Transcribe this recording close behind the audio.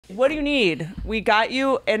What do you need? We got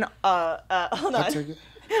you an, hold on. Take it.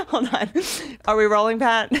 Hold on. Are we rolling,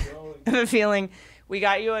 Pat? Rolling. I have a feeling. We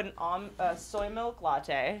got you an soy milk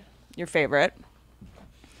latte, your favorite.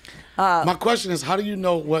 My question is, how do you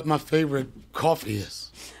know what my favorite coffee is?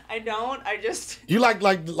 I don't. I just. You like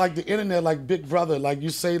the internet, like Big Brother. Like you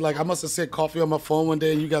say, like I must have said coffee on my phone one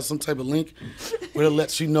day, and you got some type of link where it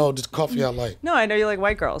lets you know this coffee I like. No, I know you like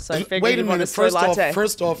white girls, so I figured Wait a you'd want minute. soy latte.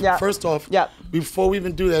 First off. Yeah. Before we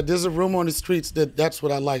even do that, there's a rumor on the streets that's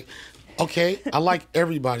what I like. Okay, I like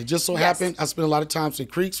everybody. Just so happened, I spend a lot of time in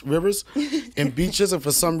creeks, rivers, and beaches, and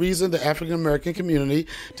for some reason, the African American community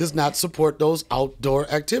does not support those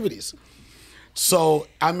outdoor activities. So,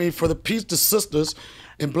 I mean, for the peace, the sisters,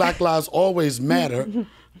 and Black Lives Always Matter,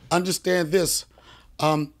 understand this.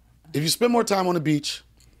 If you spend more time on the beach,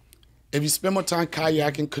 if you spend more time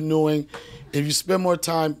kayaking, canoeing, if you spend more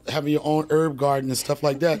time having your own herb garden and stuff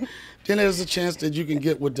like that, then there's a chance that you can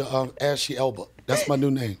get with the Ashy Elba. That's my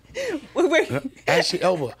new name. Wait. Ashy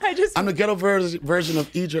Elba. I'm the ghetto version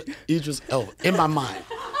of Idris Elba in my mind.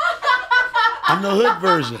 I'm the hood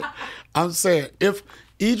version. I'm saying if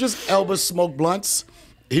Idris Elba smoked blunts,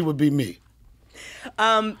 he would be me.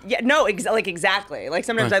 Exactly. Like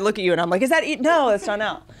sometimes I look at you and I'm like, is that no? That's not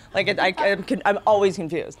now. Like I'm always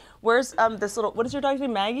confused. Where's this little? What is your dog's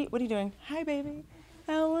name? Maggie. What are you doing? Hi, baby.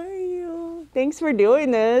 How are you? Thanks for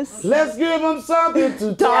doing this. Let's give them something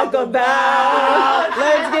to talk about.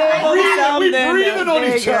 Let's give them something We're breathing to on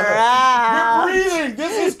each figure other. out. We're breathing.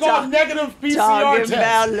 This is called negative PCR Talking test.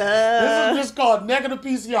 about love. This is just called negative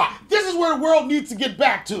PCR. This is where the world needs to get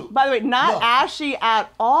back to. By the way, not Look. ashy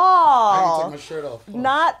at all. I can take my shirt off.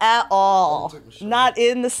 Not at all. take my shirt Not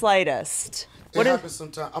in the slightest. It happens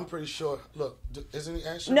sometimes. I'm pretty sure. Look, isn't he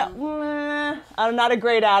ashy? No, I'm not a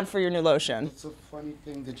great ad for your new lotion. It's a funny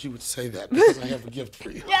thing that you would say that because I have a gift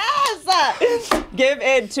for you. Yes! Give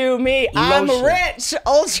it to me. I'm Lotion. rich.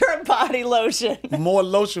 Ultra body lotion. More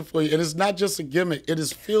lotion for you. And it's not just a gimmick. It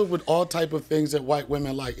is filled with all type of things that white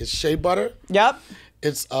women like. It's shea butter. Yep.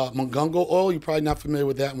 It's Mungungo oil. You're probably not familiar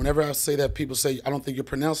with that. Whenever I say that, people say, I don't think you're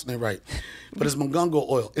pronouncing it right. But it's Mungungo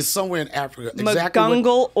oil. It's somewhere in Africa.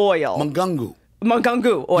 Mungungo oil. Mungungu.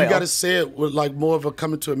 Mungungu oil. You got to say it with like more of a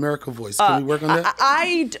coming to America voice. Can we work on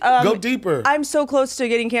that? Go deeper. I'm so close to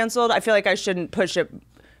getting canceled. I feel like I shouldn't push it.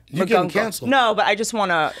 You getting canceled? No, but I just want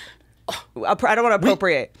to. I don't want to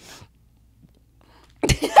appropriate.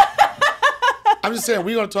 I'm just saying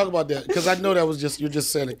we're gonna talk about that because I know that was you're just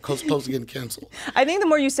saying it close to getting canceled. I think the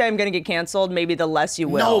more you say I'm gonna get canceled, maybe the less you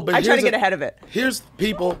will. No, but I try to get ahead of it. Here's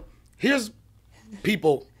people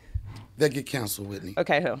that get canceled, Whitney.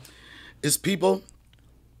 Okay, who? It's people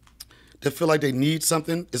that feel like they need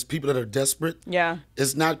something. It's people that are desperate. Yeah.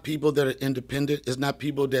 It's not people that are independent. It's not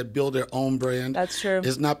people that build their own brand. That's true.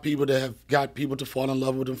 It's not people that have got people to fall in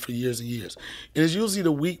love with them for years and years. It is usually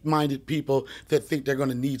the weak-minded people that think they're going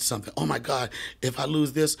to need something. Oh, my God, if I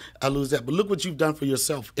lose this, I lose that. But look what you've done for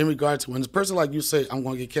yourself in regard to when a person like you say, I'm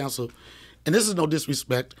going to get canceled, and this is no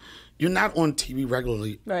disrespect, you're not on TV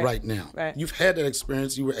regularly right now. Right. You've had that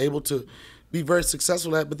experience. You were able to be very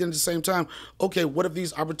successful at, but then at the same time, okay, what if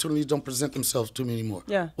these opportunities don't present themselves to me anymore?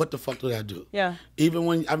 Yeah. What the fuck do I do? Yeah. Even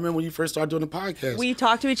when, I remember when you first started doing the podcast. We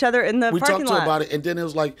talked to each other in the parking lot. We talked about it, and then it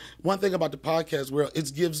was like, one thing about the podcast where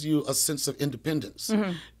it gives you a sense of independence.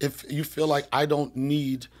 Mm-hmm. If you feel like I don't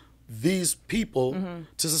need these people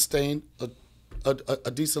to sustain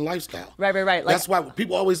a decent lifestyle. Right. Like, that's why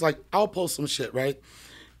people always like, I'll post some shit, right?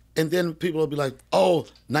 And then people will be like, oh,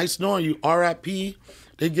 nice knowing you, R.I.P.,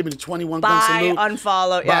 they give me the 21 gun salute.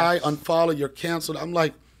 Unfollow. Bye, unfollow, you're canceled. I'm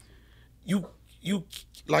like, you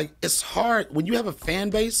like, it's hard. When you have a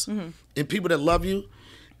fan base and people that love you,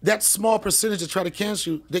 that small percentage that try to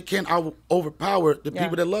cancel you, they can't overpower the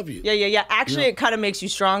people that love you. Yeah. Actually, it kind of makes you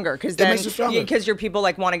stronger because then because your people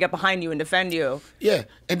like want to get behind you and defend you. Yeah,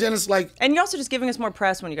 and then it's like, and you're also just giving us more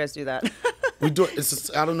press when you guys do that. we do it. It's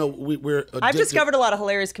just, I don't know. We're addicted. I've discovered a lot of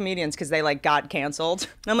hilarious comedians because they like got canceled.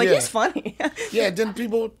 And I'm like, he's funny. Yeah. Then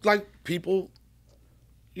people,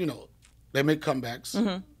 you know, they make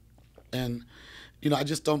comebacks, and you know, I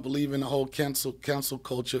just don't believe in the whole cancel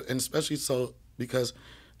culture, and especially so because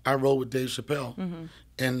I roll with Dave Chappelle,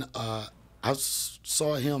 and I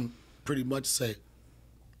saw him pretty much say,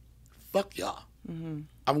 "Fuck y'all.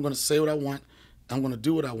 I'm gonna say what I want. I'm gonna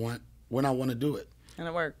do what I want when I want to do it." And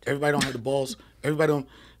it worked. Everybody don't have the balls. Everybody don't.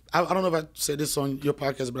 I don't know if I said this on your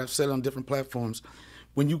podcast, but I've said it on different platforms.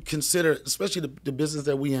 When you consider, especially the business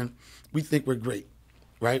that we in, we think we're great,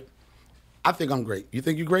 right? I think I'm great. You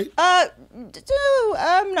think you're great?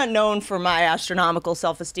 I'm not known for my astronomical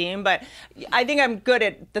self-esteem, but I think I'm good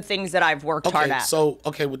at the things that I've worked hard at. So,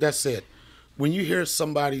 with that said, when you hear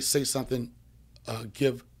somebody say something,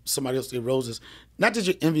 give somebody else their roses, not that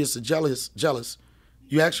you're envious or jealous,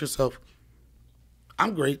 you ask yourself,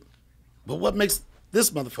 I'm great, but what makes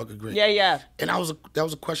this motherfucker great? Yeah. And that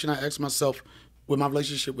was a question I asked myself with my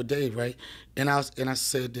relationship with Dave, right? And I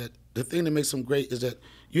said that the thing that makes him great is that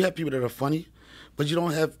you have people that are funny, but you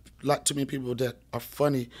don't have too many people that are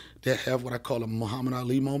funny that have what I call a Muhammad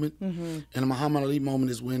Ali moment. And a Muhammad Ali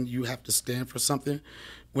moment is when you have to stand for something,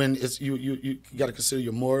 when it's you got to consider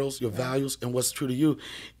your morals, your values, and what's true to you,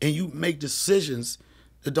 and you make decisions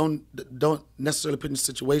that don't necessarily put in a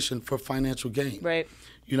situation for financial gain. Right.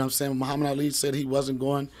 You know what I'm saying? Muhammad Ali said he wasn't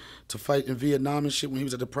going to fight in Vietnam and shit when he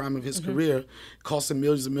was at the prime of his career, costing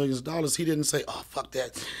millions and millions of dollars. He didn't say, oh, fuck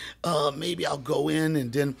that. Maybe I'll go in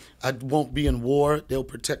and then I won't be in war. They'll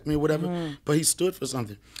protect me or whatever. But he stood for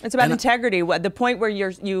something. It's about integrity. The point where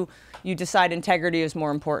you decide integrity is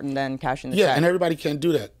more important than cashing the check. Yeah, and everybody can't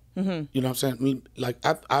do that. You know what I'm saying? I mean, like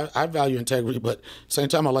I value integrity, but at the same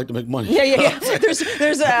time I like to make money. Yeah.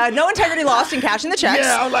 There's no integrity lost in cashing the checks.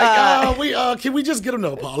 Yeah, I'm like, can we just get him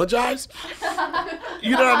to apologize?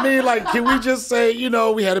 You know what I mean? Like, can we just say,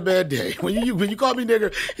 we had a bad day? When you call me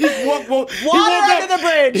nigger, he walked under the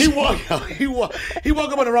bridge. He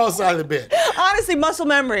woke up on the wrong side of the bed. Honestly, muscle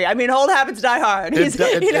memory. I mean, old habits die hard.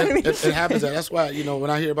 It happens. That's why when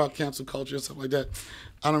I hear about cancel culture and stuff like that,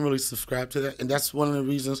 I don't really subscribe to that, and that's one of the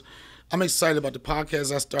reasons I'm excited about the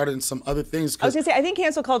podcast I started and some other things. I was gonna say, I think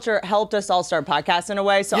cancel culture helped us all start podcasts in a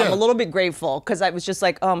way, so I'm a little bit grateful because I was just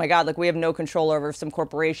like, oh my God, like we have no control over if some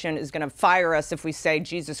corporation is gonna fire us if we say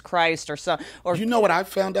Jesus Christ or some. Or you know what I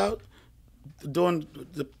found out during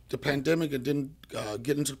the pandemic and didn't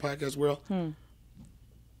get into the podcast world?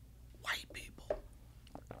 White people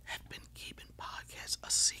have been keeping podcasts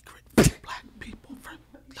a secret from black people.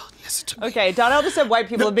 Listen to me. Okay, Donnell just said white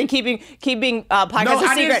people have been keeping podcasts No, a secret.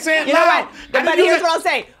 I didn't say it You know loud. what? But here's what I'll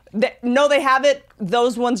say. No, they haven't.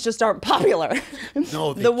 Those ones just aren't popular.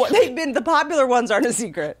 No, the popular ones aren't a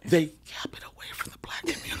secret. They kept it away from the black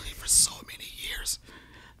community for so many years.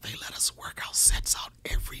 They let us work our sets out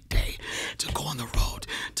every day to go on the road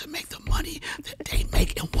to make the money that they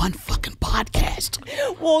make in one fucking podcast.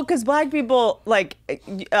 Well, because black people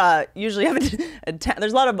usually have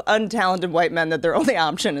there's a lot of untalented white men that their only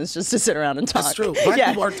option is just to sit around and talk. That's true. Black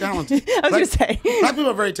people are talented. I was going to say. Black people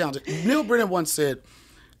are very talented. Neil Brennan once said,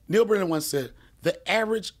 the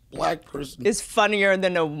average black person is funnier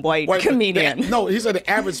than a white comedian. No, he said the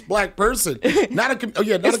average black person.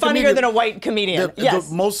 It's funnier than a white comedian.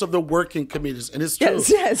 Most of the working comedians. And it's true.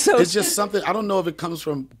 Yes. So it's just something, I don't know if it comes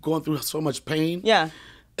from going through so much pain. Yeah.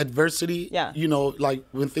 Adversity. Yeah. Like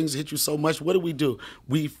when things hit you so much, what do?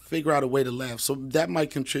 We figure out a way to laugh. So that might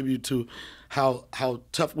contribute to how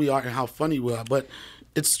tough we are and how funny we are. But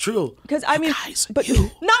it's true. Because not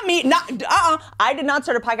me. I did not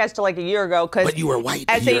start a podcast till like a year ago. But you were white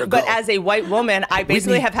But as a white woman, I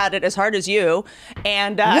basically have had it as hard as you.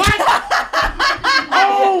 And what?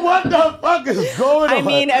 Oh, what the fuck is going on? I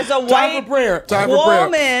mean, as a white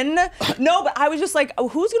woman, no. But I was just like,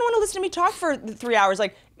 who's gonna want to listen to me talk for 3 hours?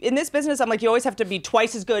 Like in this business, I'm like, you always have to be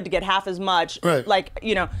twice as good to get half as much. Right. Like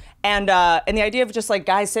and the idea of just like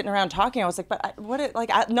guys sitting around talking, I was like, but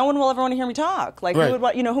no one will ever want to hear me talk. Like right.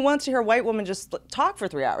 who wants to hear a white woman just talk for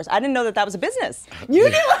 3 hours? I didn't know that was a business. You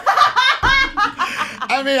knew.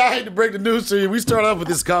 I mean, I hate to break the news to you. We start off with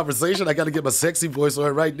this conversation. I got to get my sexy voice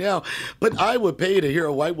on right now. But I would pay to hear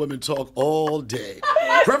a white woman talk all day.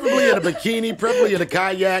 Preferably in a bikini, preferably in a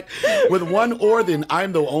kayak. With one oar, then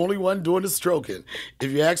I'm the only one doing the stroking.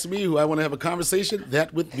 If you ask me who I want to have a conversation,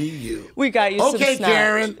 that would be you. We got you some snacks. Okay,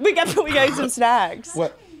 Karen. We got you some snacks.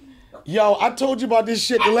 What? Yo, I told you about this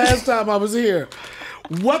shit the last time I was here.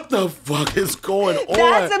 What the fuck is going on?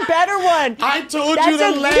 That's a better one. I told you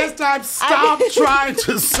the last time, stop trying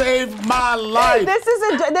to save my life. This is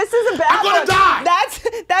a bad I'm gonna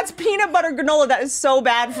die. That's peanut butter granola. That is so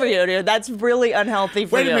bad for you, dude. That's really unhealthy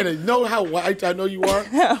for you. Wait a minute. You know how white I know you are?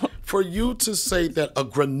 For you to say that a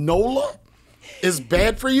granola is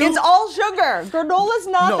bad for you? It's all sugar. Granola's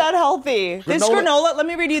not that healthy. This granola, let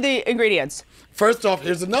me read you the ingredients. First off,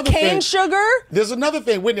 here's another thing. Cane sugar. There's another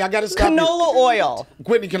thing. Whitney, I got to stop you. Canola oil.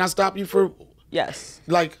 Whitney, can I stop you for? Yes.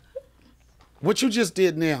 Like, what you just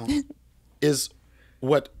did now is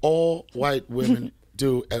what all white women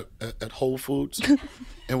do at Whole Foods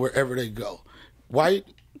and wherever they go. White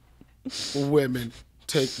women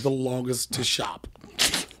take the longest to shop.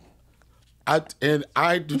 They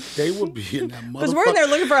would be in that motherfucker. Because we're in there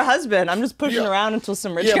looking for a husband. I'm just pushing around until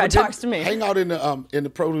some rich guy talks to me. Hang out in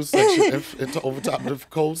the produce section and over top of the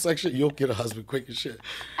cold section. You'll get a husband quick as shit.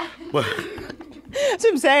 But That's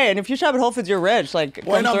what I'm saying. If you shop at Whole Foods, you're rich. Like,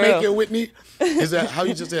 Why come not through. make it, Whitney? Is that how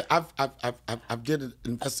you just said? I've did an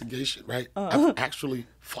investigation, right? I've actually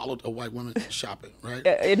followed a white woman shopping, right?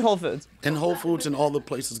 In Whole Foods. In Whole Foods and all the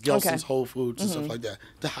places, Gelson's, Okay. Whole Foods and stuff like that.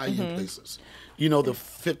 The high-end places. You know, the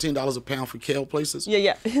 $15 a pound for kale places?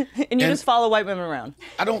 Yeah. And you just follow white women around.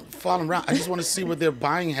 I don't follow them around. I just want to see what their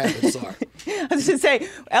buying habits are. I was just say,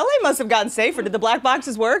 LA must have gotten safer. Did the black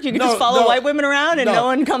boxes work? You can just follow white women around and no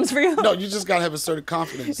one comes for you? No, you just got to have a certain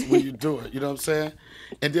confidence when you do it. You know what I'm saying?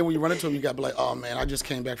 And then when you run into them, you got to be like, oh, man, I just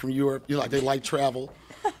came back from Europe. You're like, they like travel.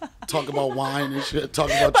 Talk about wine and shit.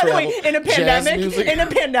 Talk about By travel. the way, in a pandemic,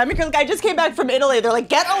 you're like, I just came back from Italy. They're like,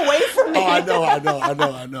 get away from me. Oh,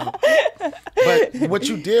 I know. But what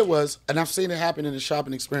you did was, and I've seen it happen in the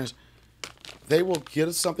shopping experience, they will get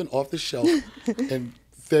us something off the shelf and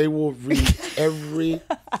they will read every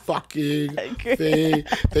fucking thing.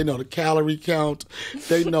 They know the calorie count.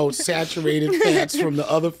 They know saturated fats from the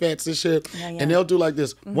other fats and shit. Yeah. And they'll do like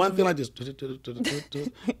this. One thing like this. And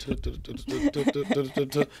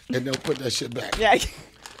they'll put that shit back. Yeah.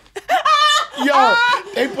 Yo,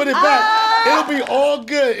 they put it back. It'll be all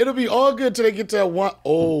good. It'll be all good till they get to that one.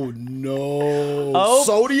 Oh, no. Oh.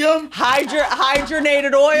 Sodium?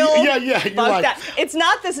 Hydrogenated oil? Yeah. You're Fuck like, that. It's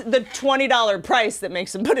not the $20 price that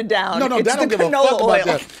makes them put it down. No, it's they don't the give a canola fuck oil. about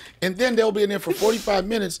that. And then they'll be in there for 45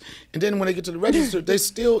 minutes, and then when they get to the register, they're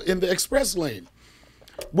still in the express lane.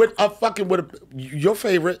 With your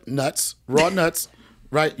favorite nuts, raw nuts,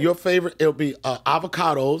 right? Your favorite, it'll be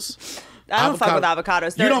avocados. I don't fuck with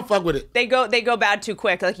avocados. You don't fuck with it. They go bad too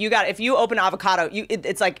quick. Like if you open avocado,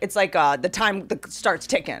 it's like the time starts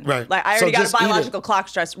ticking. Right. Like I already got a just eat biological clock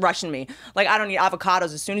stress rushing me. Like I don't eat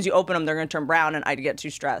avocados. As soon as you open them, they're gonna turn brown, and I get too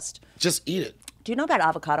stressed. Just eat it. Do you know about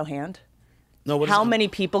avocado hand? No. What is How it? many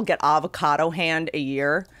people get avocado hand a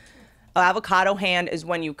year? Avocado hand is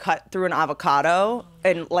when you cut through an avocado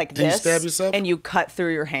and like this, you stab yourself? and you cut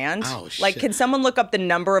through your hand. Oh, shit. Like, can someone look up the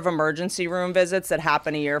number of emergency room visits that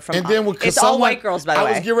happen a year from? And then it's all white girls, by the way.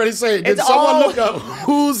 I was getting ready to say, did someone look up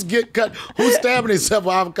who's stabbing themselves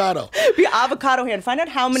with avocado? The avocado hand. Find out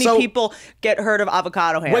how many people get hurt of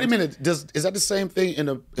avocado hand. Wait a minute. Is that the same thing in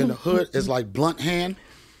the hood as like blunt hand?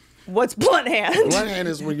 What's blunt hand? Blunt hand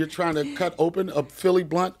is when you're trying to cut open a Philly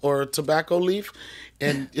blunt or a tobacco leaf,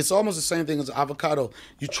 and it's almost the same thing as avocado.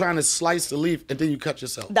 You're trying to slice the leaf, and then you cut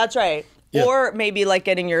yourself. That's right. Yeah. Or maybe like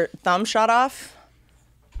getting your thumb shot off.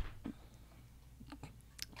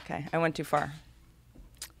 Okay, I went too far.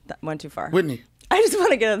 Went too far. Whitney. I just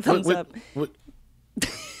want to get a thumbs up.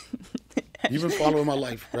 You've been following my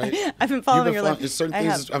life, right? I've been following your life. There's certain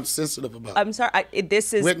things I'm sensitive about. I'm sorry.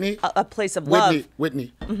 This is Whitney, a place of love.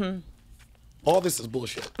 Whitney. Mm-hmm. All this is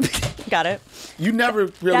bullshit. Got it. You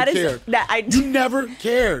never really cared. You never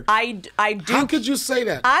cared. I do. How could you say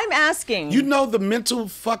that? I'm asking. You know the mental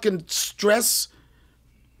fucking stress,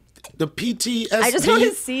 the PTSD. I just want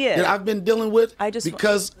to see it. That I've been dealing with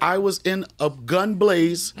because I was in a gun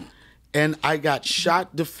blaze and I got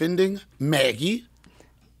shot defending Maggie.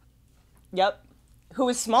 Yep. Who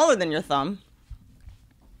is smaller than your thumb?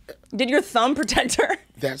 Did your thumb protect her?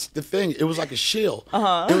 That's the thing. It was like a shield.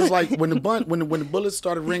 It was like when the bullets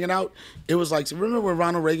started ringing out. It was like, remember when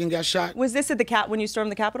Ronald Reagan got shot? Was this at when you stormed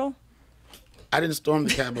the Capitol? I didn't storm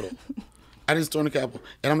the Capitol. And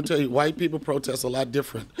I'm gonna tell you, white people protest a lot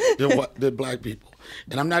different than black people.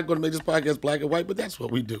 And I'm not gonna make this podcast black and white, but that's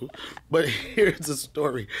what we do. But here's the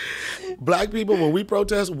story: black people, when we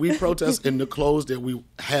protest in the clothes that we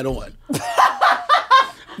had on.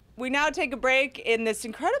 We now take a break in this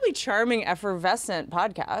incredibly charming, effervescent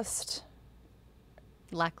podcast.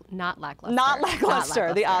 Not lackluster. Not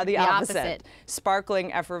lackluster. The opposite. opposite.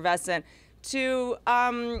 Sparkling, effervescent.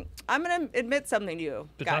 I'm gonna admit something to you,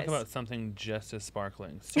 to guys. talk about something just as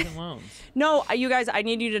sparkling. Student loans. No, you guys, I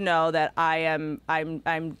need you to know that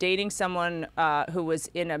I'm dating someone who was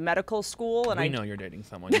in a medical school, and We know you're dating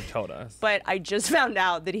someone. You told us. But I just found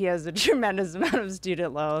out that he has a tremendous amount of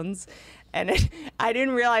student loans. And I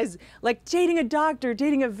didn't realize, like, dating a doctor,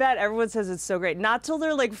 dating a vet, everyone says it's so great. Not till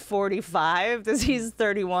they're like 45, because he's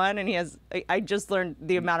 31, and I just learned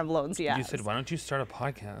the amount of loans he has. You said, why don't you start a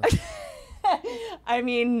podcast? I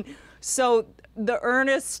mean, so the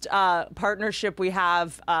EARNEST partnership we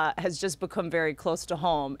have has just become very close to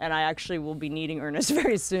home, and I actually will be needing EARNEST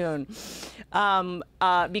very soon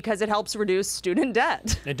because it helps reduce student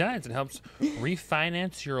debt. It does. It helps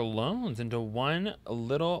refinance your loans into one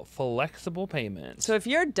little flexible payment. So if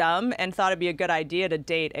you're dumb and thought it'd be a good idea to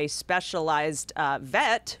date a specialized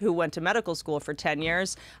vet who went to medical school for 10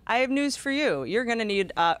 years, I have news for you. You're going to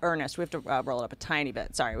need EARNEST. We have to roll it up a tiny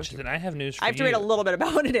bit. Sorry. I have news for you. I have to read a little bit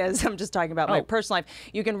about what it is. I'm just talking about my my personal life.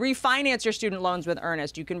 You can refinance your student loans with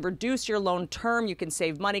Earnest. You can reduce your loan term. You can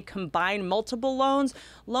save money, combine multiple loans.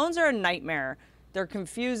 Loans are a nightmare. They're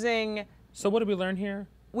confusing. So what did we learn here?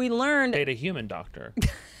 We learned. Date a human doctor.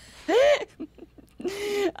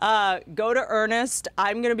 Go to Earnest.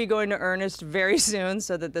 I'm going to be going to Earnest very soon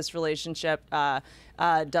so that this relationship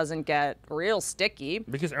doesn't get real sticky.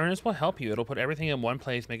 Because Earnest will help you. It'll put everything in one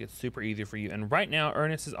place, make it super easy for you. And right now,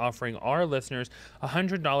 Earnest is offering our listeners a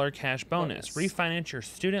 $100 cash bonus. Refinance your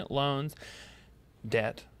student loans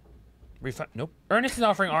debt. Earnest is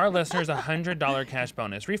offering our listeners a $100 cash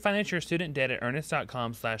bonus. Refinance your student debt at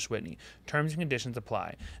earnest.com/Whitney. Terms and conditions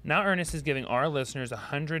apply. Now Earnest is giving our listeners a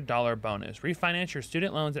 $100 bonus. Refinance your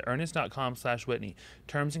student loans at earnest.com/Whitney.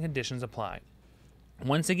 Terms and conditions apply.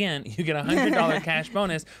 Once again, you get a $100 cash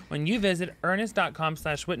bonus when you visit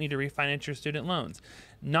earnest.com/Whitney to refinance your student loans.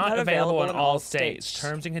 Not available in all states.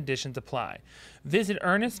 Terms and conditions apply. Visit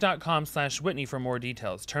earnest.com/Whitney for more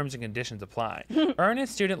details. Terms and conditions apply.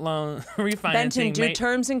 Earnest student loan refinancing. Benton, do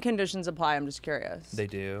terms and conditions apply? I'm just curious. They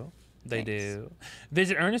do. They Thanks. do.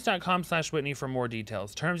 Visit earnest.com/Whitney for more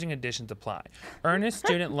details. Terms and conditions apply. Earnest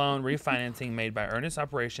student loan refinancing made by Earnest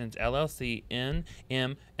Operations LLC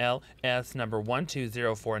NMLS number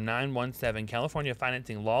 1204917, California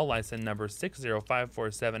financing law license number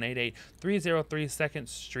 6054788, 303 2nd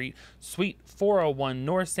Street, Suite 401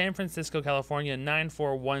 North, San Francisco, California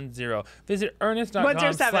 9410. Visit earnest.com.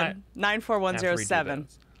 107 94107.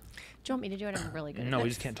 Do you want me to do it? I'm really good No, at we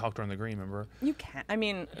it. just can't talk during the green, remember? You can't. I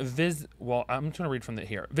mean, Well, I'm just going to read from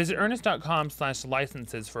here. Visit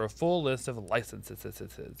earnest.com/licenses for a full list of licenses.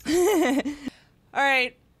 all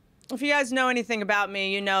right. If you guys know anything about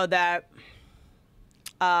me, you know that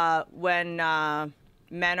when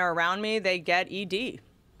men are around me, they get ED.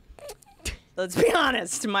 Let's be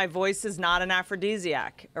honest. My voice is not an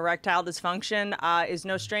aphrodisiac. Erectile dysfunction is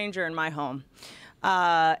no stranger in my home.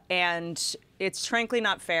 And it's frankly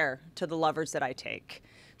not fair to the lovers that I take.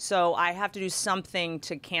 So I have to do something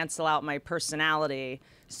to cancel out my personality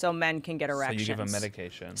so men can get erections. So you give them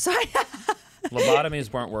medication. So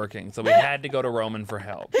Lobotomies weren't working, so we had to go to Roman for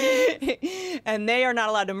help. and they are not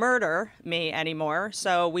allowed to murder me anymore.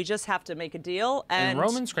 So we just have to make a deal. And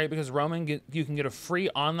Roman's great because you can get a free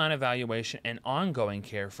online evaluation and ongoing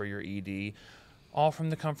care for your ED. All from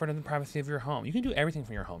the comfort and the privacy of your home. You can do everything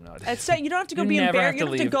from your home nowadays. It's so you don't have to go be never embarrassed. You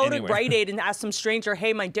don't have to go anywhere. to Rite Aid and ask some stranger,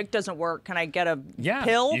 "Hey, my dick doesn't work. Can I get a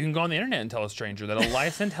pill?" You can go on the internet and tell a stranger that a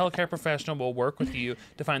licensed healthcare professional will work with you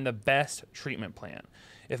to find the best treatment plan.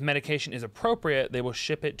 If medication is appropriate, they will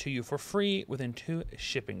ship it to you for free within 2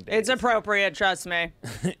 shipping days. It's appropriate, trust me.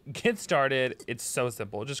 Get started. It's so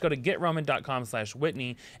simple. Just go to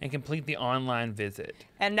getroman.com/Whitney and complete the online visit.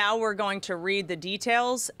 And now we're going to read the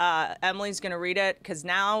details. Emily's going to read it because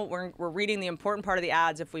now we're reading the important part of the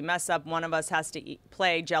ads. If we mess up, one of us has to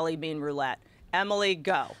play jelly bean roulette. Emily,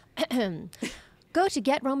 go. Go to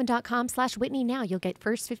getroman.com/Whitney now. You'll get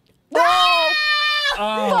first 50.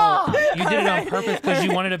 Oh, you did it on purpose because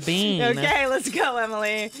you wanted a bean. Okay, let's go,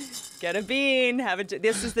 Emily. Get a bean.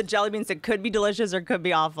 This is the jelly beans that could be delicious or could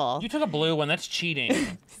be awful. You took a blue one. That's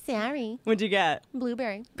cheating. Sorry. What'd you get?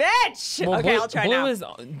 Blueberry. Bitch! Well, okay, blue, I'll try blue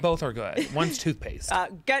now. Both are good. One's toothpaste.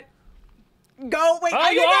 Go. Wait. Oh,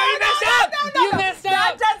 you messed up. You messed up.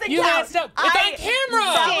 That doesn't You count. messed up. It's on camera.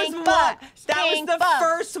 That was Stink what? bug. That was Stink the bug.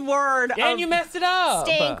 first word. And you messed it up.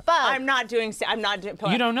 Stink bug. I'm not doing.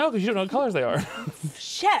 You don't know because you don't know what colors they are.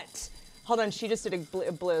 Shit. Hold on. She just did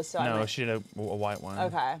a blue. So No, she did a white one.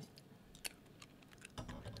 Okay.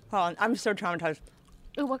 Hold on. I'm so traumatized.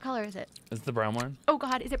 Ooh, what color is it? It's the brown one. Oh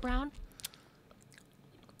God, is it brown?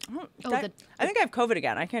 I think I have COVID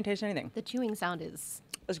again. I can't taste anything. The chewing sound is.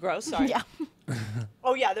 It's gross. Sorry. Yeah.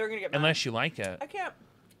 Oh yeah, they're gonna get mad. Unless you like it. I can't.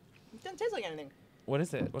 It doesn't taste like anything. What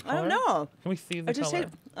is it? What I color? don't know. Can we see the I just color?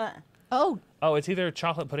 taste. Oh. Oh, it's either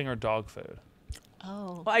chocolate pudding or dog food.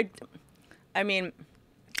 Oh. Well, I mean.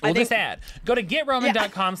 Well, this ad. Go to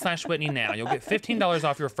getroman.com/Whitney now. You'll get $15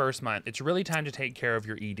 off your first month. It's really time to take care of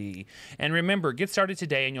your ED. And remember, get started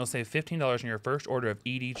today and you'll save $15 on your first order of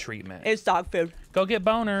ED treatment. It's dog food. Go get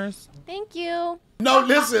boners. Thank you. No,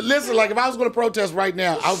 listen. Like if I was going to protest right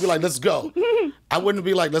now, I would be like, let's go. I wouldn't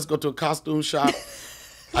be like, let's go to a costume shop.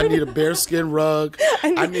 I need a bearskin rug.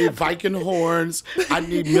 I need Viking horns. I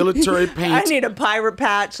need military paint. I need a pirate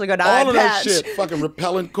patch, like an eye all of patch. that shit. Fucking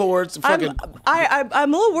repellent cords. Fucking.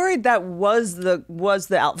 I'm a little worried that was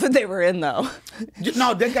the outfit they were in though.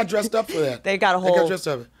 No, they got dressed up for that. They got a whole. They got dressed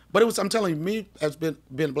up. But it was. I'm telling you, me as being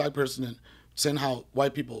a black person and seeing how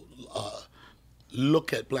white people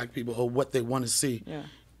look at black people or what they want to see. Yeah.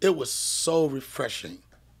 It was so refreshing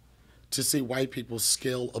to see white people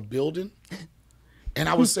scale a building And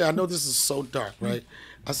I would say, I know this is so dark, right?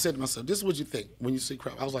 I said to myself, this is what you think when you see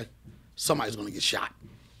crap. I was like, somebody's going to get shot.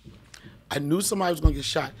 I knew somebody was going to get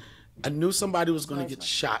shot. I knew somebody was going to get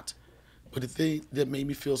shot. But the thing that made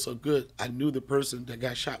me feel so good, I knew the person that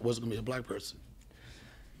got shot wasn't going to be a black person.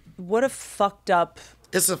 What a fucked up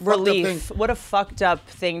It's a relief. fucked up thing. What a fucked up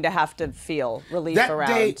thing to have to feel relief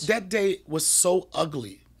around. That day was so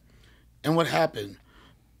ugly. And what happened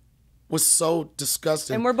was so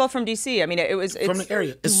disgusting. And we're both from D.C. I mean, it's from the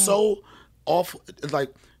area. It's so awful. It's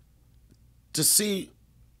like to see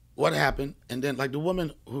what happened, and then like the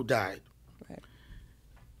woman who died. Right.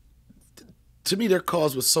 To me, their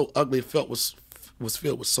cause was so ugly. It was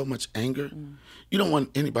filled with so much anger. You don't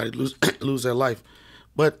want anybody to lose their life,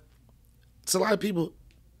 but it's a lot of people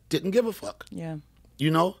didn't give a fuck. Yeah.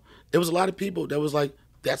 You know, there was a lot of people that was like,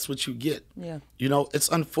 that's what you get. Yeah. You know, it's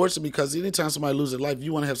unfortunate because anytime somebody loses their life,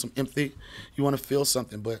 you want to have some empathy, you want to feel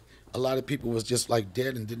something, but a lot of people was just like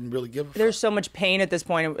dead and didn't really give a fuck. There's so much pain at this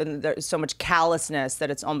point, and there's so much callousness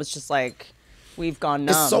that it's almost just like we've gone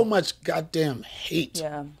numb. It's so much goddamn hate.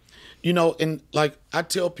 Yeah. You know, and like I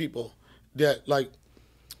tell people that like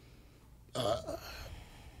Barack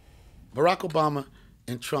Obama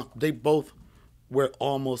and Trump, they both were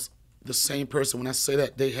almost the same person. When I say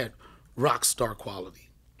that, they had rock star quality.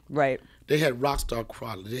 Right. They had rock star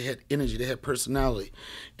quality. They had energy. They had personality.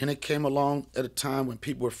 And it came along at a time when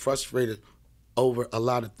people were frustrated over a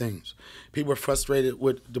lot of things. People were frustrated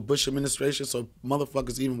with the Bush administration, so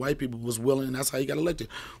motherfuckers, even white people, was willing, and that's how he got elected,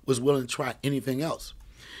 was willing to try anything else.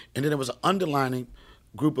 And then there was an underlining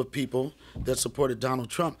group of people that supported Donald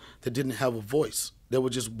Trump that didn't have a voice. They were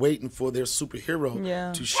just waiting for their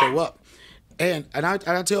superhero to show up. And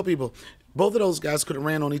I tell people, both of those guys could have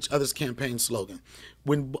ran on each other's campaign slogan.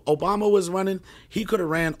 When Obama was running, he could have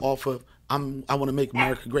ran off of, I want to make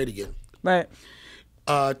America great again. Right.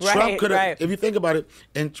 Trump could have, if you think about it,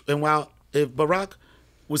 and while if Barack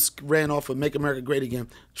ran off of Make America Great Again,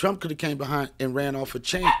 Trump could have came behind and ran off of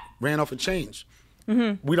change.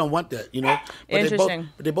 Mm-hmm. We don't want that, you know. But Interesting.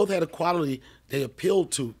 They both had a quality. They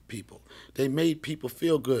appealed to people. They made people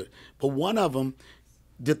feel good. But one of them,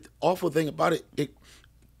 the awful thing about it, it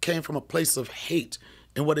came from a place of hate,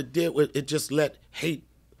 and what it did was it just let hate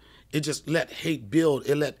build.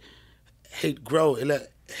 It let hate grow. It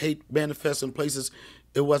let hate manifest in places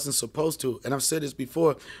it wasn't supposed to. And I've said this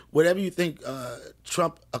before, whatever you think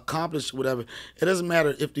Trump accomplished, whatever, it doesn't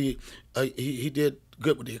matter if he did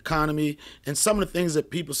good with the economy and some of the things that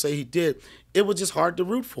people say he did, it was just hard to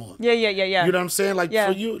root for him. Yeah. You know what I'm saying? Like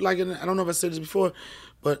for you, like, and I don't know if I said this before,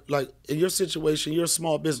 but like in your situation, you're a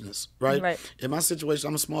small business, right? Right. In my situation,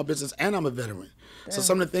 I'm a small business and I'm a veteran. Damn. So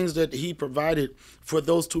some of the things that he provided for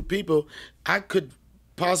those two people, I could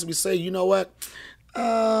possibly say, you know what?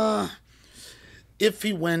 If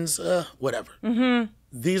he wins, whatever. Mm-hmm.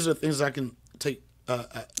 These are things I can take.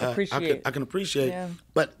 Appreciate. I can appreciate. Yeah.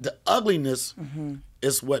 But the ugliness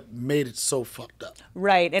is what made it so fucked up.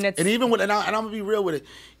 Right, and even with, and I'm gonna be real with it.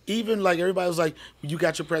 Even like everybody was like, you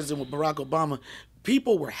got your president with Barack Obama.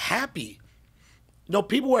 People were happy. No,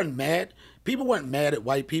 people weren't mad. People weren't mad at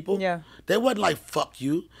white people. Yeah. They wasn't like, fuck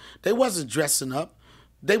you. They wasn't dressing up.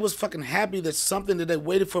 They was fucking happy that something that they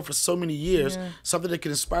waited for so many years, something that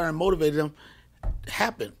could inspire and motivate them,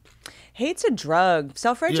 happened. Hate's a drug.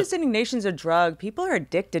 Self-righteous indignation's a drug. People are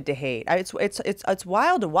addicted to hate. It's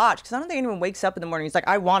wild to watch because I don't think anyone wakes up in the morning and is like,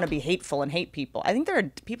 I want to be hateful and hate people. I think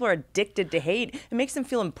people are addicted to hate. It makes them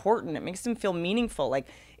feel important. It makes them feel meaningful. Like,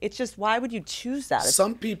 it's just, why would you choose that?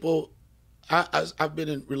 Some people, I've been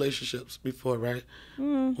in relationships before, right?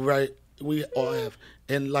 Right? We all have.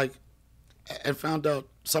 And like, and found out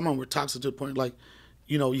some of them were toxic to the point, like,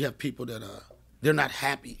 you know, you have people that they're not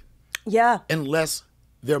happy. Yeah. Unless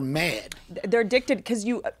they're mad. They're addicted because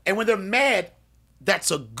and when they're mad,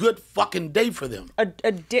 that's a good fucking day for them.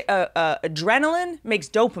 Adrenaline makes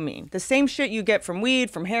dopamine. The same shit you get from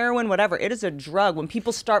weed, from heroin, whatever. It is a drug. When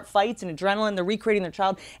people start fights and adrenaline, they're recreating their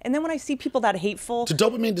child. And then when I see people that hateful. To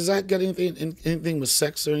dopamine, does that get anything with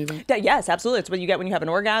sex or anything? Yes, absolutely. It's what you get when you have an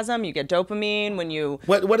orgasm. You get dopamine when you.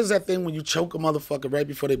 What is that thing when you choke a motherfucker right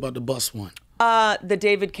before they about to bust one? The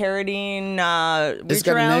David Carradine It's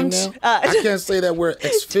got a name now? I can't say that word.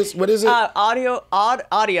 What is it?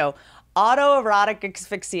 Autoerotic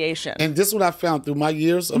asphyxiation. And this is what I found through my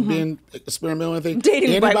years of being experimental and things.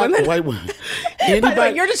 Dating white women. White women. Anybody, by the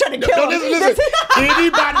way, you're just trying to kill them. Listen.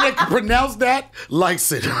 Anybody that can pronounce that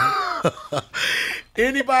likes it.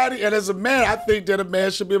 Anybody, and as a man, I think that a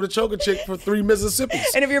man should be able to choke a chick for 3 Mississippis.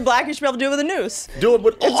 And if you're black, you should be able to do it with a noose. Do it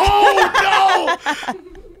with, oh no!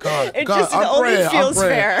 God, It God, just I'm only praying, feels I'm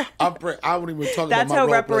praying. fair. I'm praying. I wouldn't even talk That's about my how role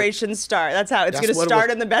play. reparations start. That's how it's That's going to what it start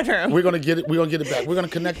was. in the bedroom. We're gonna get it. We're gonna get it back. We're gonna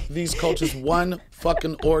connect these cultures one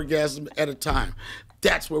fucking orgasm at a time.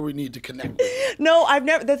 That's where we need to connect. No, I've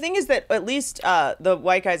never. The thing is that at least the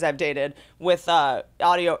white guys I've dated with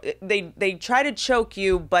audio, they try to choke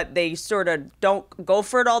you, but they sort of don't go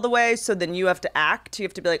for it all the way. So then you have to act. You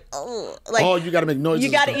have to be like, oh, like, Oh, you gotta make noises. you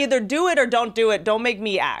got to and stuff. either do it or don't do it. Don't make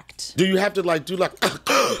me act. Do you have to like do like?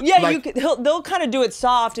 Yeah, like, they'll kind of do it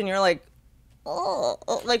soft, and you're like, oh,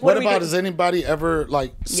 like What are we about doing? does anybody ever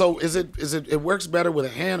like? So is it works better with a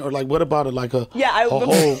hand or like what about it like a Yeah, a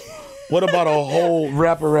whole? What about a whole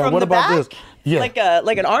wraparound? From What the about back? this? Yeah.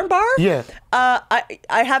 Like an arm bar? Yeah. I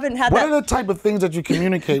haven't had What that. are the type of things that you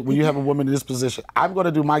communicate when you have a woman in this position? I'm going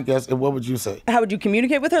to do my guess, and what would you say? How would you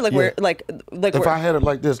communicate with her? Like Yeah. where like If I had it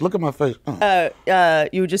like this, look at my face.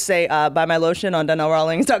 you would just say buy my lotion on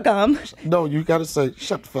DonnellRawlings.com. No, you got to say,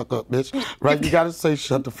 shut the fuck up, bitch. Right? You got to say,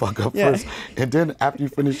 shut the fuck up Yeah. first. And then after you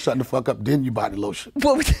finish shutting the fuck up, then you buy the lotion.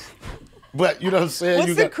 What- But you know what I'm saying? What's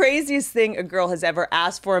you the got, craziest thing a girl has ever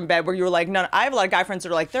asked for in bed where you were like, no, I have a lot of guy friends that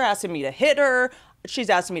are like, they're asking me to hit her, she's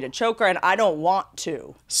asking me to choke her, and I don't want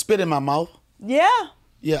to. spit in my mouth. Yeah.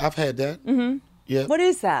 Yeah, I've had that. Mm-hmm. Yeah. What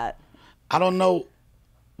is that? I don't know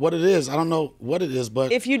what it is. I don't know what it is,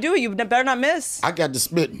 but If you do it, you better not miss. I got the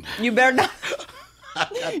spitting. You better not.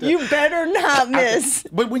 You better not miss.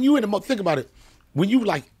 But when you in the think about it, when you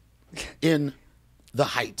like in the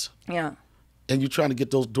height Yeah. and you're trying to get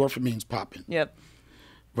those dopamines popping, Yep.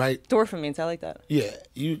 right? Dopamines, I like that. Yeah,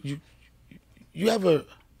 you ever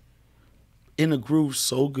in a groove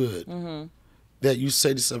so good that you say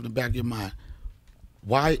to yourself in the back of your mind,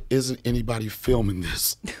 why isn't anybody filming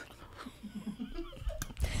this?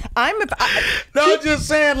 No, I'm just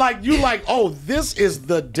saying, like, you like, oh, this is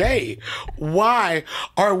the day. Why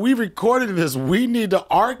are we recording this? We need to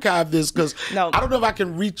archive this because No. I don't know if I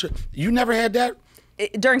can reach it. You never had that?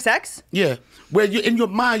 During sex? Yeah. Where you in your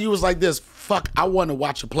mind, you was like this, fuck, I want to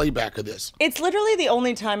watch a playback of this. It's literally the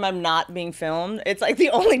only time I'm not being filmed. It's like the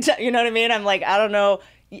only time, you know what I mean? I'm like, I don't know.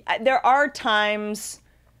 There are times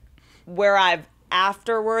where I've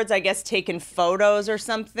afterwards, I guess, taken photos or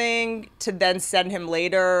something to then send him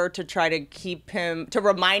later to try to keep him, to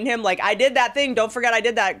remind him, like, I did that thing. Don't forget I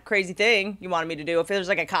did that crazy thing you wanted me to do. If there's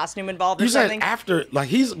like a costume involved or You said something. after, like,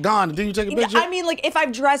 he's gone, and then you take a picture? I mean, like, if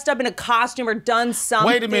I've dressed up in a costume or done something.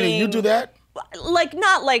 Wait a minute, you do that? Like,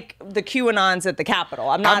 not like the QAnons at the Capitol.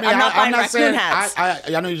 I'm not buying I'm not raccoon saying, hats.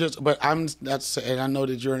 I know you just, but I'm not saying, I know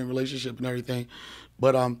that you're in a relationship and everything,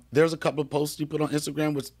 but there's a couple of posts you put on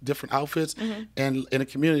Instagram with different outfits, and in the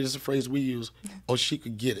community, there's a phrase we use, oh, she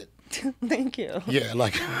could get it. Thank you. Yeah,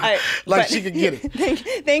 like, but- she could get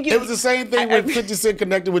it. Thank you. It was the same thing when 50 Cent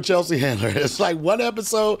connected with Chelsea Handler. It's like one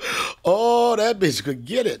episode, oh, that bitch could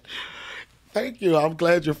get it. Thank you. I'm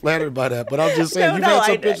glad you're flattered by that. But I'm just saying, you've had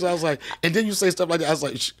some pictures. I was like, and then you say stuff like that. I was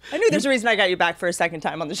like, I knew there's a reason I got you back for a second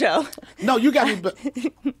time on the show. no, you got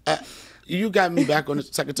me. You got me back on the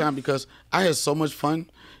second time because I had so much fun,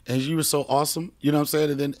 and you were so awesome. You know what I'm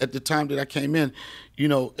saying? And then at the time that I came in, you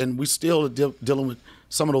know, and we still are dealing with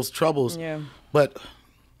some of those troubles. Yeah. But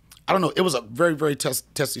I don't know. It was a very, very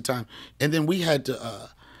testy time, and then we had to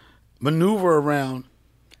maneuver around,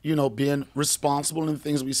 you know, being responsible in the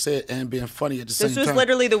things we said and being funny at the same time. This was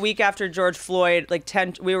literally the week after George Floyd.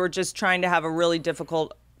 We were just trying to have a really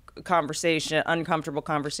difficult conversation, uncomfortable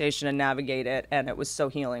conversation, and navigate it, and it was so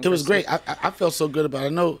healing. It was great. I felt so good about it. I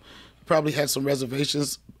know probably had some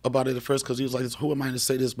reservations about it at first because he was like, who am I to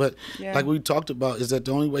say this? But like we talked about, is that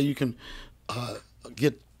the only way you can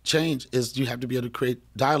get change is you have to be able to create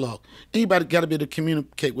dialogue. Anybody got to be able to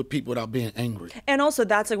communicate with people without being angry. And also,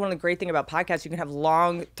 that's like one of the great things about podcasts. You can have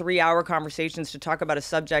long 3-hour conversations to talk about a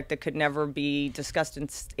subject that could never be discussed in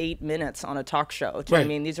 8 minutes on a talk show. Do you know what I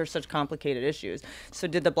mean? These are such complicated issues. So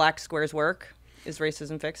did the black squares work? Is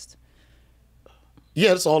racism fixed?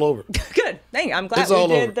 Yeah, it's all over. Good. Thank you. I'm glad It's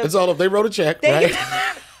all over. It's all over. They wrote a check, right?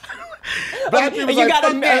 Black people You like, gotta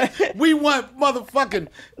fuck that. We want motherfucking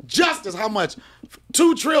justice. How much?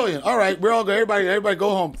 $2 trillion. All right, we're all good. Everybody go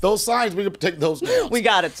home. Those signs, we can take those down. We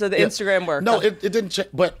got it. So the Instagram worked. No, it didn't change.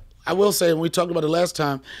 But I will say, when we talked about it last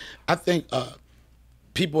time, I think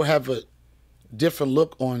people have a different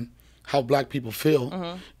look on how black people feel.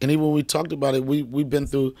 And even when we talked about it, we've been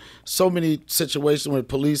through so many situations where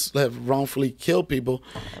police have wrongfully killed people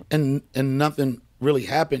and nothing really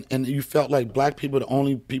happened, and you felt like black people were the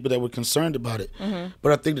only people that were concerned about it.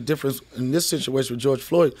 But I think the difference in this situation with George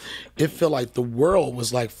Floyd, it felt like the world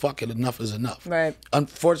was like, fuck it, enough is enough. Right.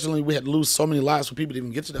 Unfortunately, we had to lose so many lives for people to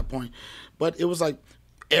even get to that point. But it was like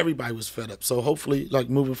everybody was fed up. So hopefully, like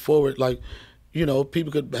moving forward, like you know,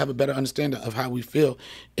 people could have a better understanding of how we feel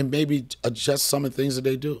and maybe adjust some of the things that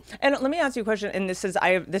they do. And let me ask you a question. And this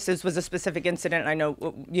was a specific incident. I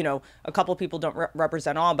know, you know, a couple people don't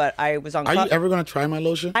represent all, but I was on. Are you ever going to try my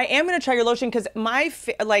lotion? I am going to try your lotion because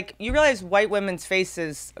like, you realize white women's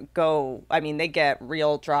faces go, I mean, they get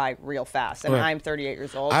real dry real fast. And I'm 38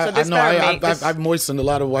 years old. So this I've moistened a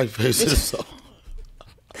lot of white faces. So.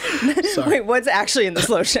 Wait, what's actually in this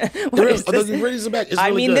lotion? What is this? It's I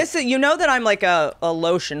really mean, good. this is, you know that I'm like a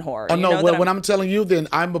lotion whore. Oh, you no, know when I'm telling you, then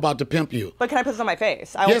I'm about to pimp you. But can I put this on my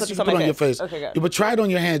face? I will Yes, put you this can on put my it on your face. Okay, good. Yeah, but try it on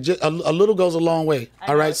your hand. Just, a little goes a long way.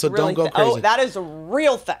 All right, so really don't go crazy. Oh, that is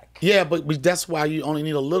real thick. Yeah, but that's why you only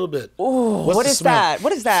need a little bit. Ooh, what is that?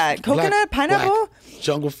 What is that? Coconut? Pineapple? Black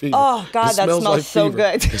jungle fever. Oh, God, that smells like so fever.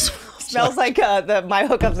 good. Smells like my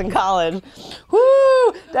hookups in college.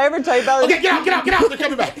 Woo! Did I ever tell you about? Okay, get out! They're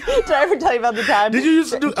coming back. Did I ever tell you about the time? Did you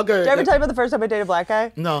used to do? Okay. Did I ever tell you about the first time I dated a black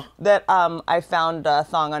guy? No. That I found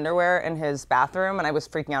thong underwear in his bathroom, and I was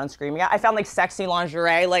freaking out and screaming. I found like sexy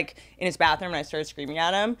lingerie like in his bathroom, and I started screaming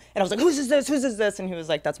at him. And I was like, "Whose is this? Whose is this?" And he was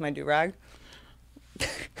like, "That's my do-rag."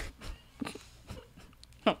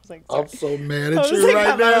 I was like, I'm so mad at I was you like,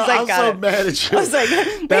 right now. like, I'm so mad at you. I was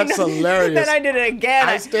like, That's hilarious. Then I did it again.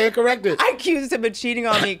 I stand corrected. I accused him of cheating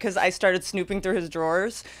on me because I started snooping through his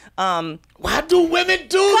drawers. Why do women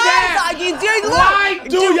do that? Why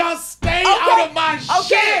do y'all stay out of my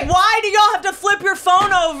shit? Why do y'all have to flip your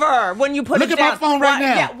phone over when you put it down? Look at my phone right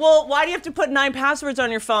now. Yeah, well, why do you have to put 9 passwords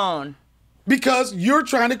on your phone? Because you're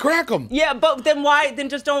trying to crack them. Yeah, but then why? Then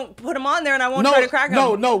just don't put them on there, and I won't try to crack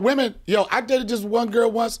them. No, women. Yo, I dated just one girl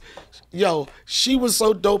once. Yo, she was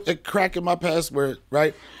so dope at cracking my password.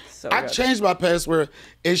 Right? I changed my password,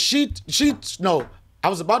 and she no, I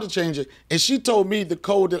was about to change it, and she told me the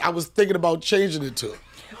code that I was thinking about changing it to.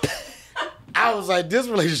 I was like, this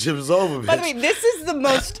relationship is over, bitch. By the way, this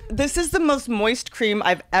is the most moist cream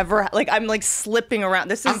I've ever had. Like, I'm like slipping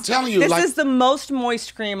around. I'm telling you, this like, is the most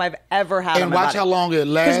moist cream I've ever had. And watch how long it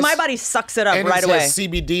lasts. Because my body sucks it up and right it away. has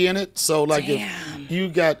CBD in it, so like if you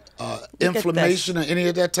got inflammation or any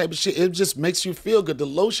of that type of shit, it just makes you feel good. The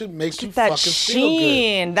lotion makes you fucking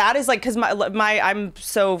feel good. That is like, because I'm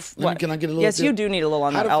so. Can I get a little? Yes, dip? you do need a little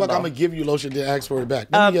on how the elbow. elbow. How the fuck I'm gonna give you lotion to ask for it back?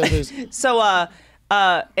 Let me get this. So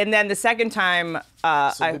and then the second time,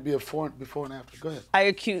 so it'd be a before and after. Go ahead. I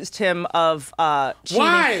accused him of cheating.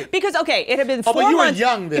 Why? Because it had been 4 but you months. were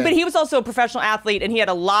young then. But he was also a professional athlete, and he had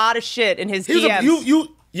a lot of shit in his DMs.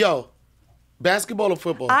 Yo, basketball or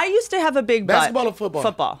football? I used to have a big butt. Basketball or football?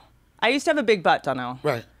 Football. I used to have a big butt, Donnell.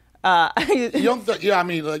 Right. You don't yeah, I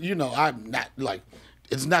mean, like, you know, I'm not like.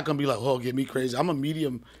 It's not gonna be like, oh, get me crazy. I'm a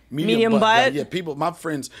medium butt. Guy. Yeah, people, my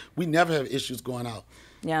friends, we never have issues going out.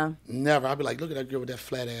 Yeah. Never. I'll be like, look at that girl with that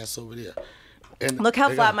flat ass over there. And look how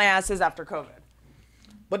flat my ass is after COVID.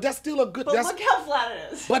 But that's still a good. But look how flat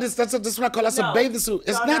it is. But that's what I call a bathing suit.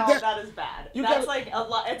 It's not that. That is bad. That's like a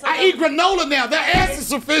lot. I eat granola now. That ass is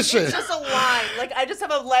sufficient. It's just a line. Like I just have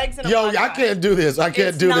a legs and a. Yo, I can't do this. I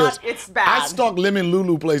can't do this. It's bad. I stalk Lemon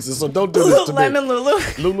Lulu places, so don't do this to me. Lemon Lulu.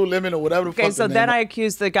 Lululemon or whatever the fuck. Okay, so then I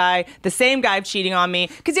accused the same guy of cheating on me.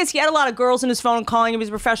 Because yes, he had a lot of girls in his phone calling him. He's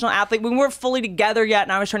a professional athlete. We weren't fully together yet,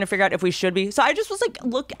 and I was trying to figure out if we should be. So I just was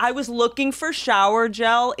like, I was looking for shower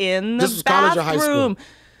gel in the bathroom. This was college or high school?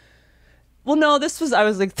 Well, no, I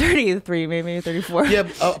was like 33, maybe 34. Yeah,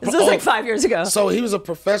 this was like 5 years ago. So he was a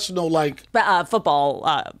professional, like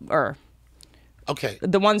football, okay,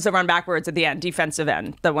 the ones that run backwards at the end, defensive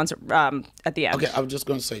end, the ones at the end. Okay, I'm just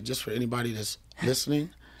gonna say, just for anybody that's listening,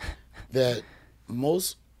 that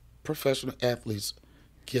most professional athletes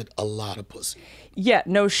get a lot of pussy. Yeah,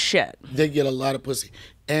 no shit. They get a lot of pussy,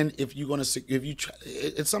 and if you try,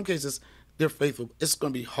 in some cases, they're faithful. It's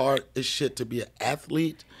gonna be hard as shit to be an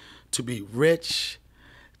athlete, to be rich,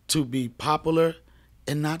 to be popular,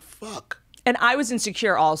 and not fuck. And I was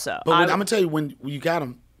insecure also. But I'm gonna tell you, when you got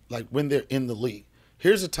them, like when they're in the league,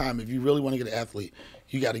 here's the time if you really want to get an athlete,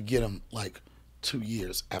 you got to get them like 2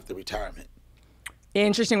 years after retirement.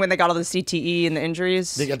 Interesting when they got all the CTE and the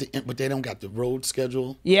injuries. They got but they don't got the road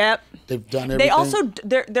schedule. Yep. They've done everything. They also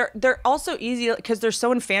they're also easy because they're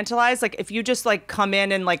so infantilized. Like if you just like come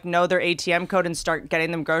in and like know their ATM code and start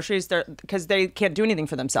getting them groceries, because they can't do anything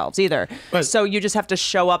for themselves either. Right. So you just have to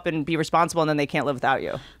show up and be responsible, and then they can't live without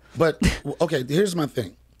you. But okay, here's my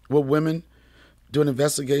thing. With women doing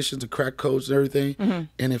investigations to crack codes and everything,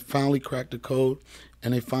 and they finally crack the code,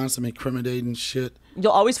 and they find some incriminating shit.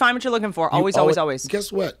 You'll always find what you're looking for. Always.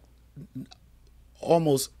 Guess what?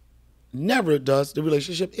 Almost never does the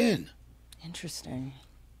relationship end. Interesting.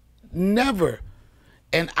 Never.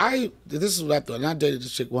 And this is what I thought. And I dated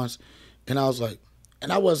this chick once, and I was like,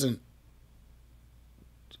 and I wasn't,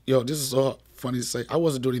 this is so funny to say. I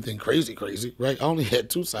wasn't doing anything crazy, right? I only had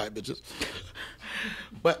 2 side bitches.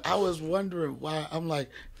 But I was wondering why. I'm like,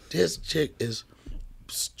 this chick is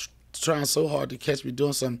trying so hard to catch me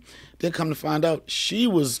doing something. Then come to find out, she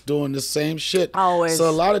was doing the same shit. Always. So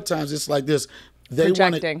a lot of times it's like this. They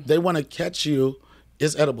want to catch you.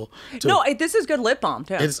 It's edible. No, this is good lip balm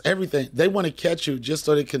too. It's everything. They want to catch you just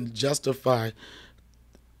so they can justify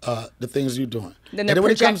the things you're doing. Then they're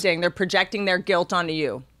projecting. They're projecting their guilt onto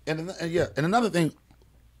you. And another thing,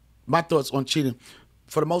 my thoughts on cheating.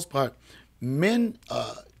 For the most part, men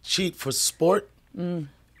cheat for sport, and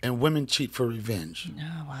women cheat for revenge.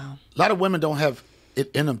 Oh wow. A lot of women don't have it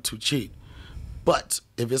in them to cheat, but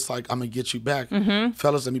if it's like I'm gonna get you back,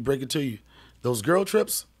 fellas, let me break it to you. Those girl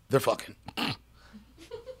trips, they're fucking.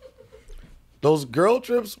 Those girl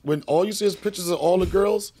trips, when all you see is pictures of all the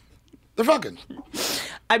girls, they're fucking.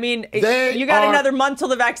 I mean, you got another month till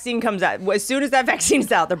the vaccine comes out. As soon as that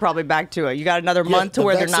vaccine's out, they're probably back to it. You got another month to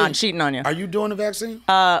where they're not cheating on you. Are you doing the vaccine?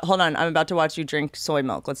 Hold on. I'm about to watch you drink soy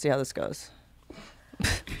milk. Let's see how this goes.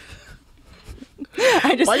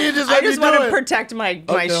 I just want to protect my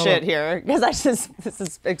shit here because this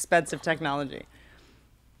is expensive technology.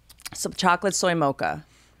 So chocolate soy mocha.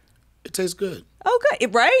 It tastes good. Oh,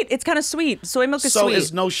 good. Right? It's kind of sweet. Soy milk is sweet. So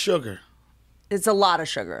it's no sugar. It's a lot of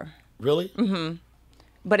sugar. Really? Mm-hmm.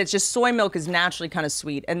 But it's just soy milk is naturally kind of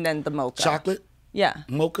sweet, and then the mocha. Chocolate? Yeah.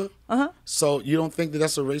 Mocha? Uh-huh. So you don't think that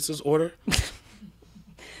that's a racist order?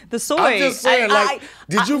 The soy. I'm just saying,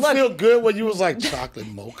 did you feel good when you was like, chocolate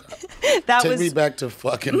mocha? Take me back to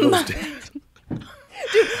fucking those days.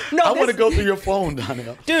 Dude, no, I want to go through your phone,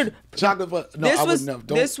 Donnell. Dude, chocolate. No, I would never.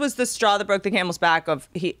 This was the straw that broke the camel's back.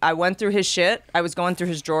 I went through his shit. I was going through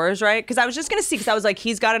his drawers, right? Because I was just gonna see. Because I was like,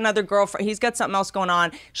 he's got another girlfriend. He's got something else going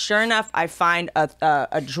on. Sure enough, I find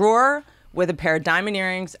a drawer with a pair of diamond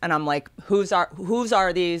earrings, and I'm like, whose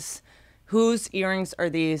are these? Whose earrings are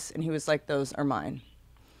these? And he was like, those are mine.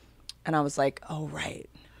 And I was like, oh right.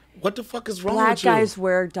 What the fuck is wrong with you? Black guys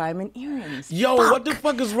wear diamond earrings. Yo, what the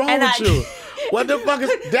fuck is wrong with you? What the fuck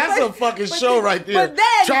is... That's a fucking show right there. But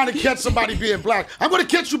then... Trying to catch somebody being black. I'm going to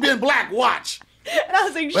catch you being black. Watch. And I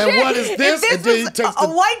was like, shit. And what is this? If this was a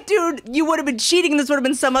white dude, you would have been cheating and this would have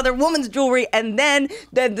been some other woman's jewelry. And then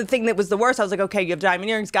the thing that was the worst, I was like, okay, you have diamond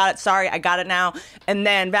earrings. Got it. Sorry, I got it now. And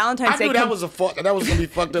then Valentine's Day... I knew that was going to be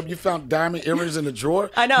fucked up. You found diamond earrings in the drawer?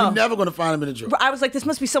 I know. You're never going to find them in the drawer. I was like, this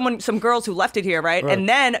must be some girls who left it here, right? And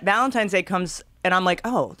then Valentine's Day comes and I'm like,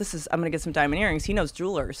 oh, I'm going to get some diamond earrings. He knows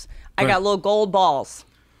jewelers. I got little gold balls.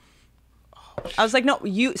 I was like, no,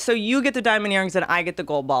 you get the diamond earrings and I get the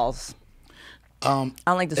gold balls. I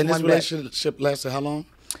don't like this one bit. And this relationship lasted how long?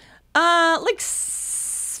 Like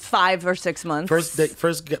 5 or 6 months.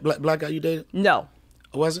 First black guy you dated? No.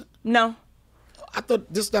 Was it? No. I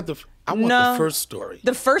thought this is not the... I want the first story.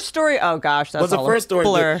 The first story? Oh gosh, that's all the first story.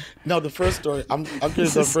 blur. The first story. I'm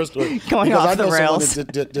curious the first story. Going off the rails. I know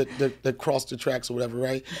someone that crossed the tracks or whatever,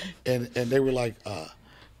 right? And they were like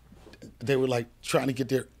trying to get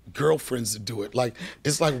their girlfriends to do it. Like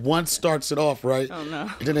it's like one starts it off, right? Oh no.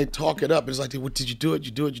 And then they talk it up. It's like, what did you do it?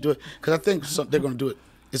 You do it. You do it. Because I think they're going to do it.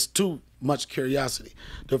 It's too much curiosity.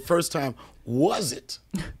 The first time, was it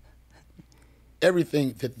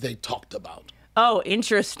everything that they talked about? Oh,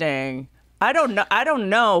 interesting. I don't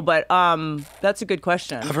know, but that's a good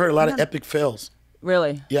question. I've heard a lot of epic fails.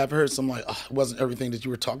 Really? Yeah, I've heard some like, oh, it wasn't everything that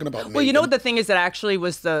you were talking about. Well, you know what the thing is that actually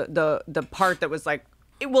was the part that was like,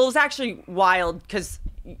 it was actually wild because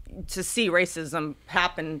to see racism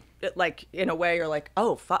happen like in a way you're like,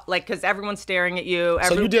 oh fuck, like because everyone's staring at you.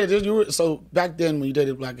 So back then when you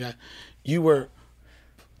dated a black guy, you were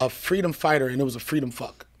a freedom fighter and it was a freedom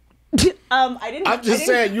fuck. I didn't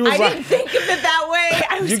think of it that way.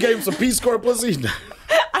 You gave him some Peace Corps pussy?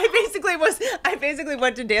 I basically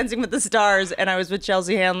went to Dancing with the Stars and I was with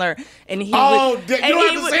Chelsea Handler and he you don't have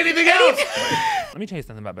to say anything else. Let me tell you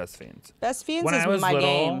something about Best Fiends. Best Fiends is my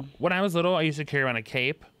game. When I was little, I used to carry around a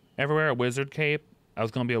cape everywhere, a wizard cape. I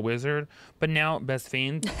was going to be a wizard. But now, Best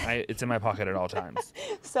Fiends, it's in my pocket at all times.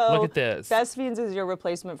 So look at this. Best Fiends is your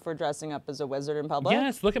replacement for dressing up as a wizard in public?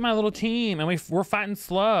 Yes, look at my little team. And we're fighting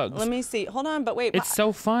slugs. Let me see. Hold on, but wait. It's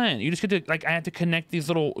so fun. You just get to, like, I have to connect these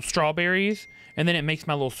little strawberries, and then it makes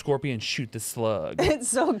my little scorpion shoot the slug. It's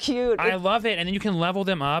so cute. I love it. And then you can level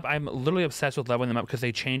them up. I'm literally obsessed with leveling them up because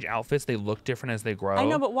they change outfits. They look different as they grow. I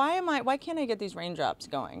know, but why can't I get these raindrops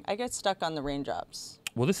going? I get stuck on the raindrops.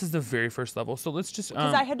 Well, this is the very first level, so let's just...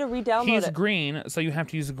 Because I had to re-download it. He's green, so you have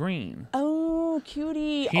to use green. Oh,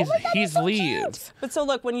 cutie. He's, oh my God, he's so leaves. Cute. But so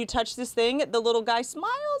look, when you touch this thing, the little guy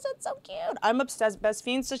smiles. It's so cute. I'm obsessed. Best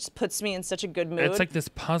Fiends just puts me in such a good mood. It's like this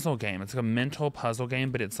puzzle game. It's like a mental puzzle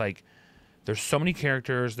game, but it's like There's so many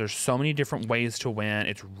characters. There's so many different ways to win.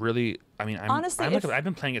 It's really, I mean, Honestly, I've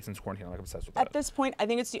been playing it since quarantine. I'm like obsessed with it. At this point, I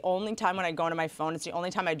think it's the only time when I go into my phone, it's the only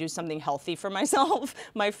time I do something healthy for myself.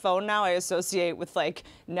 My phone now I associate with like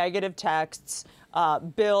negative texts,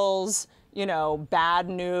 bills, you know, bad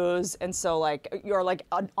news, and so like you're like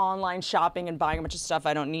online shopping and buying a bunch of stuff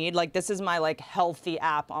I don't need. Like this is my like healthy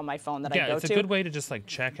app on my phone that I go to. Yeah, it's a good way to just like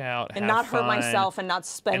check out and have not hurt fun, myself and not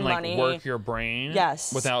spend and like money. work your brain.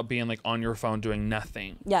 Yes. Without being like on your phone doing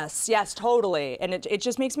nothing. Yes, totally. And it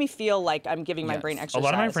just makes me feel like I'm giving my brain exercise. A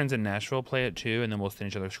lot of my friends in Nashville play it too, and then we'll send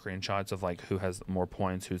each other screenshots of like who has more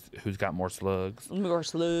points, who's got more slugs. More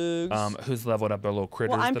slugs. Who's leveled up their little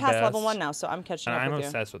critters Well, I'm the past best. level 1 now, so I'm catching up I'm with you.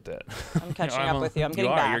 obsessed with it. I'm catching up with you. I'm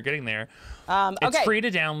getting back. You're getting there. Okay. It's free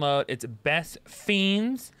to download. It's Best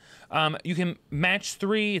Fiends. You can match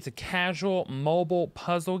 3. It's a casual mobile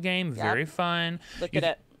puzzle game. Very fun. Look at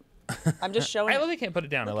it. I'm just showing I it. literally can't put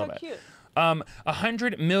it down. Look I love how it. cute.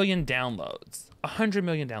 100 million downloads. 100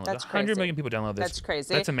 million downloads. That's 100 crazy. million people download this. That's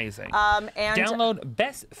crazy. That's amazing. And Download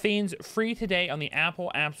Best Fiends free today on the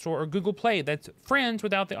Apple App Store or Google Play. That's friends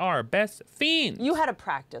without the R. Best Fiends. you had a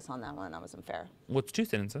practice on that one. That wasn't fair. What's 2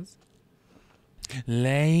 sentences?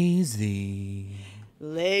 Lazy.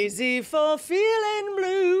 Lazy for feeling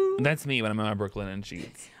blue. That's me when I'm in my Brooklinen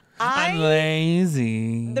sheets. I'm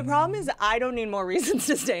lazy. The problem is I don't need more reasons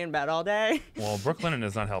to stay in bed all day. Well, Brooklinen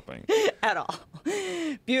is not helping. At all.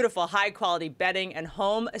 Beautiful, high quality bedding and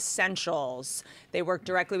home essentials. They work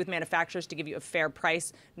directly with manufacturers to give you a fair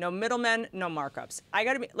price. No middlemen, no markups. I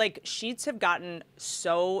gotta be like, sheets have gotten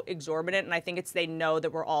so exorbitant, and I think it's they know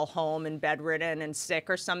that we're all home and bedridden and sick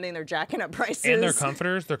or something. They're jacking up prices. And their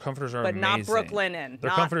comforters are but amazing. not Brooklinen. Their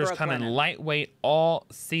not comforters come in Brooklinen. lightweight, all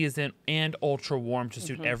season, and ultra warm to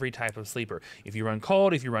suit every type of sleeper. If you run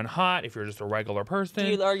cold, if you run hot, if you're just a regular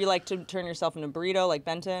person. Or you like to turn yourself into a burrito like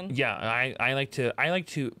Benton? Yeah, I like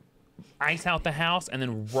to ice out the house and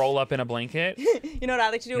then roll up in a blanket. You know what I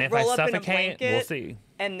like to do? And if Roll I up in a suffocate, blanket we'll see.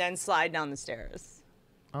 and then slide down the stairs.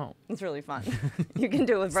 Oh. It's really fun. You can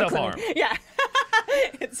do it with Brooklyn. Self-harm. Yeah.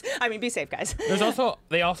 Be safe, guys.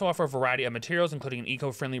 They also offer a variety of materials, including an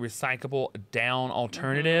eco-friendly, recyclable down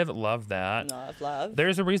alternative. Love that. Love.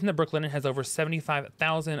 There's a reason that Brooklinen has over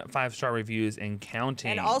 75,000 5-star reviews and counting.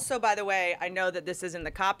 And also, by the way, I know that this isn't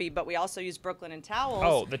the copy, but we also use Brooklinen towels.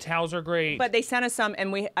 Oh, the towels are great. But they sent us some,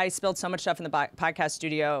 and I spilled so much stuff in the podcast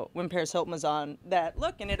studio when Paris Hilton was on that,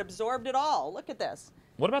 look, and it absorbed it all. Look at this.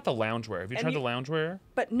 What about the loungewear? Have you tried the loungewear?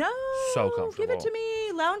 But no. So comfortable. Give it to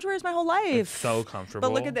me. Loungewear is my whole life. It's so comfortable.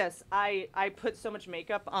 But look at this. I put so much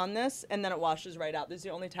makeup on this, and then it washes right out. These are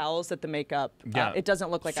the only towels that the makeup, it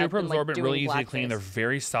doesn't look like super I've been, absorbent, doing really easy to clean. blackface. They're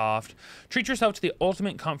very soft. Treat yourself to the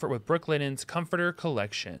ultimate comfort with Brooklinen's Comforter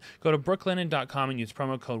Collection. Go to brooklinen.com and use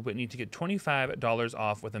promo code Whitney to get $25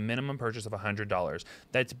 off with a minimum purchase of $100.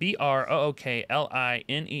 That's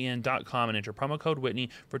BROOKLINEN.com and enter promo code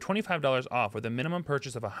Whitney for $25 off with a minimum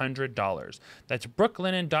purchase of $100. That's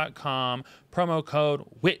brooklinen.com, promo code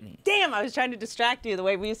Whitney. Damn, I was trying to distract you the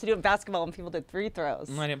way we used to do in basketball when people did free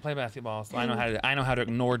throws. I didn't play basketball, so I know how to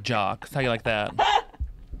ignore jocks. How you like that?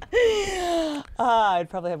 I'd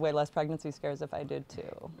probably have way less pregnancy scares if I did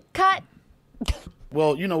too. Cut.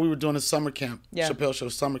 Well, we were doing a summer camp, Yeah. Chappelle Show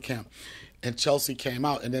summer camp, and Chelsea came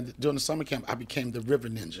out, and then during the summer camp, I became the river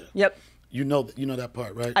ninja. Yep, You know that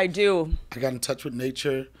part, right? I do. I got in touch with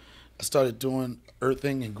nature. I started doing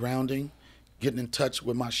earthing and grounding, getting in touch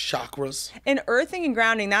with my chakras. In earthing and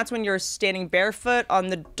grounding, that's when you're standing barefoot on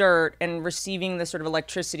the dirt and receiving the sort of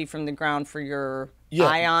electricity from the ground for your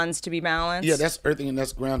ions to be balanced. Yeah, that's earthing and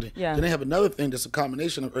that's grounding. Yeah. Then they have another thing that's a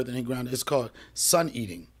combination of earthing and grounding. It's called sun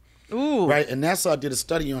eating. Ooh. Right, and NASA did a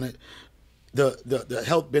study on it, the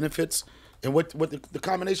health benefits. And what the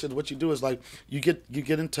combination of what you do is like you get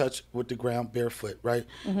in touch with the ground barefoot, right?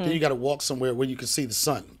 Then you got to walk somewhere where you can see the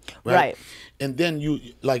sun, right? And then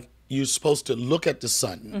you're supposed to look at the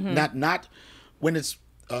sun, not when it's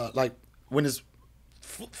when it's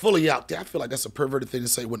fully out. I feel like that's a perverted thing to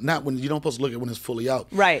say. Not when you don't supposed to look at when it's fully out,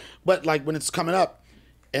 Right? But like when it's coming up,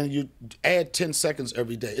 and you add 10 seconds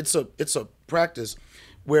every day. It's a practice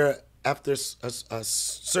where after a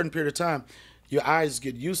certain period of time, your eyes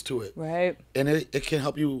get used to it. Right. And it can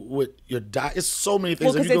help you with your diet. It's so many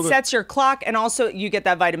things. Well, because it sets your clock, and also you get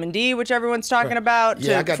that vitamin D, which everyone's talking about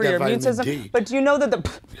I got for that your immune vitamin system. D. But do you know that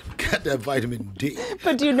got that vitamin D.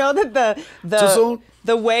 But do you know that Too soon?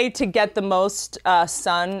 the way to get the most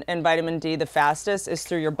sun and vitamin D the fastest is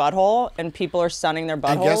through your butthole, and people are sunning their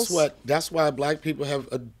buttholes. And guess what? That's why black people have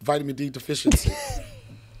a vitamin D deficiency.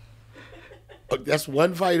 That's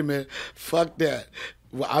one vitamin. Fuck that.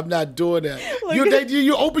 Well, I'm not doing that.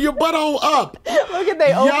 You open your butthole up. Look at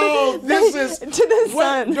they open. This is to the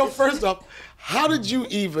sun. No, first off, how did you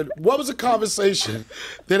even? What was the conversation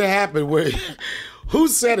that happened where? Who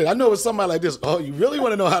said it? I know it was somebody like this. Oh, you really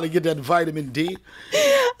want to know how to get that vitamin D?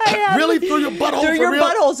 Really through your butthole? Through for your real?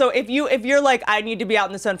 butthole. So if you're like, I need to be out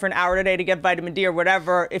in the sun for an hour today to get vitamin D or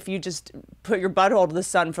whatever, if you just put your butthole to the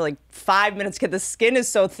sun for like 5 minutes, because the skin is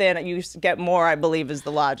so thin, you get more, I believe, is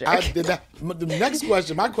the logic. The next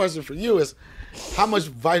question, my question for you is, how much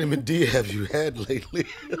vitamin D have you had lately?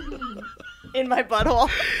 In my butthole.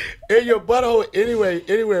 In your butthole,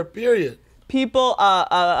 anywhere, period. People,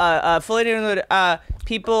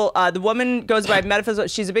 people, the woman goes by metaphysical.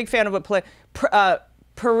 She's a big fan of what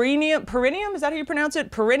perineum, is that how you pronounce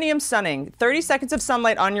it? Perineum sunning. 30 seconds of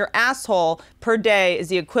sunlight on your asshole per day is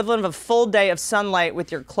the equivalent of a full day of sunlight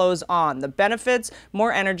with your clothes on. The benefits: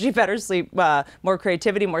 more energy, better sleep, more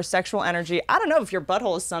creativity, more sexual energy. I don't know if your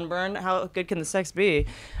butthole is sunburned. How good can the sex be?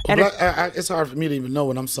 And it's hard for me to even know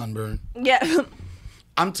when I'm sunburned. Yeah.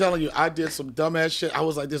 I'm telling you, I did some dumbass shit. I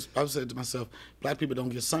was like this. I said to myself, black people don't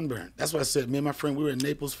get sunburned. That's what I said. Me and my friend, we were in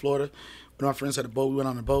Naples, Florida. One of my friends had a boat. We went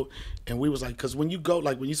on a boat, and we was like, because when you go,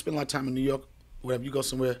 like when you spend a lot of time in New York, wherever you go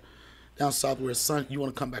somewhere down south where it's sun, you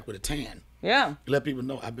want to come back with a tan. Yeah. You let people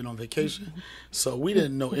know I've been on vacation. So we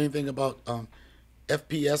didn't know anything about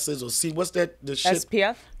FPSs or what's that? The shit?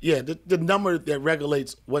 SPF? Yeah, the number that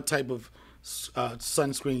regulates what type of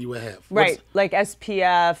sunscreen you would have. Right, like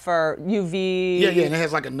SPF or UV. Yeah, and it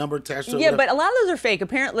has like a number attached to it. Yeah, but a lot of those are fake.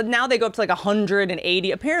 Apparently, now they go up to like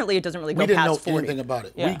 180. Apparently, it doesn't really go past 40. We didn't know anything about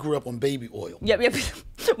it. Yeah. We grew up on baby oil. Yep.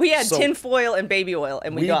 We had tin foil and baby oil,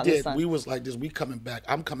 and we got in the sun. We was like this. We coming back.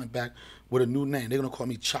 I'm coming back with a new name. They're gonna call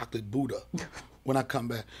me Chocolate Buddha when I come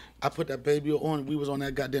back. I put that baby oil on. We was on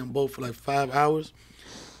that goddamn boat for like 5 hours,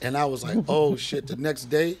 and I was like, oh shit. The next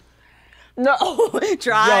day. No,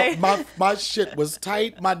 dry. Yo, my shit was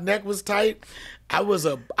tight. My neck was tight. I was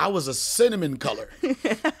a cinnamon color.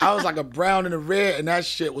 I was like a brown and a red, and that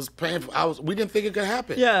shit was painful. We didn't think it could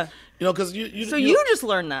happen. Yeah. You know, because you. So you just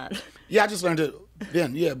learned that. Yeah, I just learned it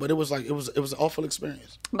then. Yeah, but it was like it was an awful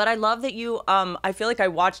experience. But I love that you. I feel like I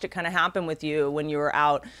watched it kind of happen with you when you were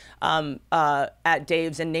out at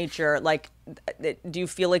Dave's in nature. Like, do you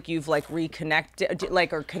feel like you've like reconnected,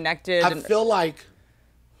 or connected? I feel like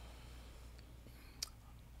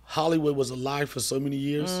Hollywood was alive for so many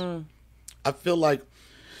years. I feel like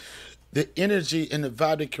the energy and the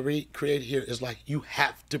vibe they create here is like, you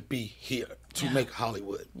have to be here to make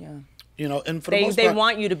Hollywood. Yeah. You know, and for the most part, they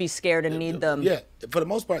want you to be scared and need them. Yeah, for the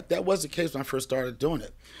most part, that was the case when I first started doing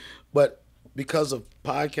it. But because of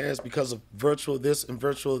podcasts, because of virtual this and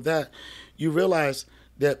virtual that, you realize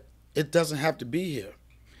that it doesn't have to be here.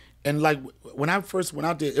 And like when I first went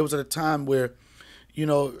out there, it was at a time where, you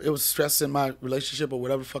know, it was stress in my relationship or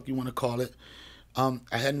whatever the fuck you want to call it. I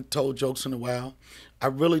hadn't told jokes in a while. I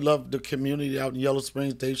really loved the community out in Yellow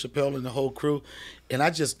Springs, Dave Chappelle and the whole crew. And I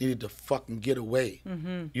just needed to fucking get away.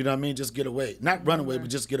 You know what I mean? Just get away. Not run away, but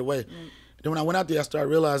just get away. Then when I went out there, I started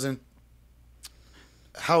realizing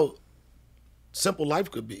how simple life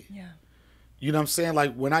could be. Yeah. You know what I'm saying?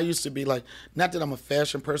 Like when I used to be like, not that I'm a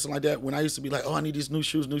fashion person like that, when I used to be like, oh, I need these new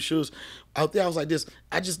shoes. Out there, I was like this,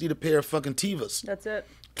 I just need a pair of fucking Tevas. That's it.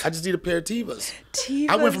 I just need a pair of Tevas. Tevas.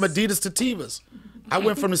 I went from Adidas to Tevas. I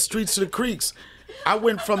went from the streets to the creeks. I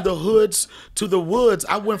went from the hoods to the woods.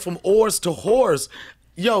 I went from oars to whores.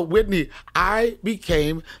 Yo, Whitney, I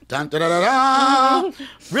became river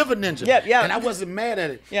ninja. Yeah. And I wasn't mad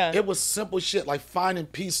at it. Yeah. It was simple shit like finding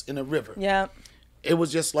peace in a river. Yeah. It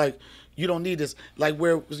was just like, you don't need this. Like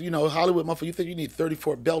where, you know, Hollywood motherfucker, you think you need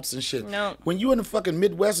 34 belts and shit. No. When you in the fucking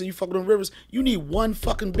Midwest and you fucking on rivers, you need one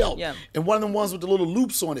fucking belt. Yeah. And one of them ones with the little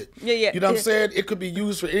loops on it. Yeah. You know what I'm saying? It could be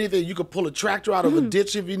used for anything. You could pull a tractor out of a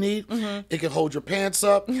ditch if you need. It can hold your pants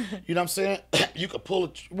up. You know what I'm saying? You could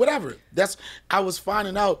pull whatever. I was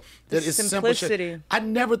finding out that it's simple shit. I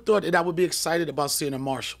never thought that I would be excited about seeing a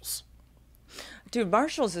Marshalls. Dude,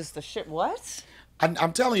 Marshalls is the shit. What?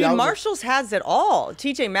 I'm telling you. Dude, Marshalls has it all.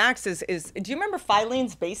 TJ Maxx is. Do you remember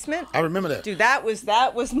Filene's Basement? I remember that. Dude, that was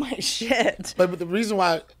my shit. But the reason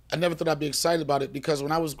why I never thought I'd be excited about it, because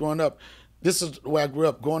when I was growing up, this is where I grew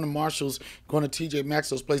up. Going to Marshalls, going to TJ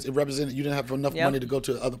Maxx, those places, it represented you didn't have enough money to go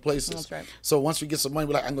to other places. That's right. So once you get some money,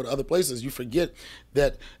 we're like, I can go to other places. You forget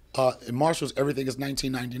that in Marshalls, everything is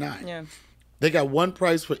 $19.99. Yeah. They got one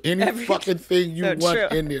price for any fucking thing you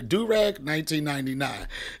want in there. Do-rag, $19.99.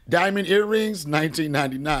 Diamond earrings,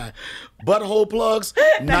 $19.99. Butthole plugs,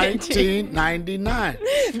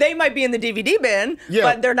 $19.99. They might be in the DVD bin,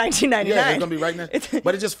 but they're $19.99. Yeah, they're gonna be right now.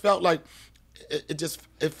 But it just felt like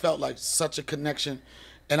it felt like such a connection.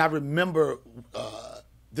 And I remember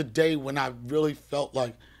the day when I really felt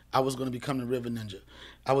like I was going to become the River Ninja.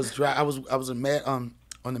 I was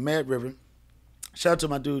on the Mad River. Shout out to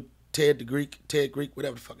my dude Ted Greek,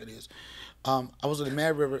 whatever the fuck it is. I was on the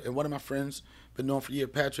Mad River, and one of my friends, been known for years,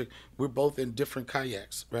 Patrick, we're both in different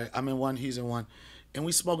kayaks, right? I'm in one, he's in one, and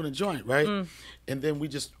we smoking a joint, right? And then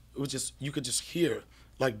you could just hear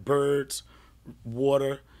like birds,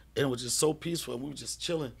 water, and it was just so peaceful. We were just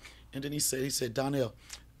chilling, and then he said, Donnell,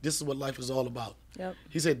 this is what life is all about. Yep.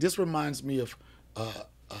 He said, this reminds me of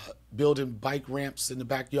building bike ramps in the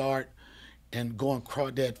backyard and going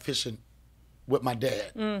crawdad fishing with my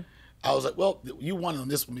dad. I was like, well, you won on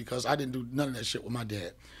this one because I didn't do none of that shit with my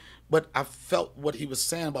dad. But I felt what he was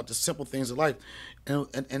saying about the simple things of life. And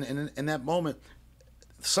in that moment,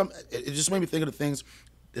 it just made me think of the things,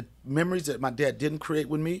 the memories that my dad didn't create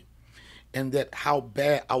with me, and that how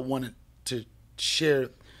bad I wanted to share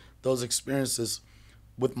those experiences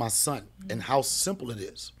with my son, and how simple it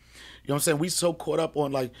is. You know what I'm saying? We so caught up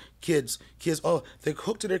on like kids, oh, they're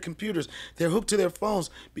hooked to their computers, they're hooked to their phones.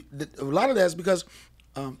 A lot of that is because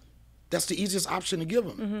that's the easiest option to give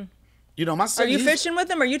them. You know, my son. Are you fishing with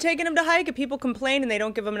them? Are you taking him to hike? And people complain and they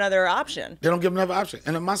don't give him another option. They don't give him another option.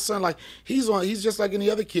 And then my son, like, he's just like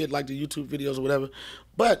any other kid, like the YouTube videos or whatever.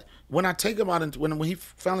 But when I take him out, and when he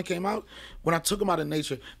finally came out, when I took him out in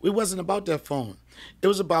nature, it wasn't about that phone. It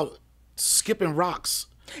was about skipping rocks.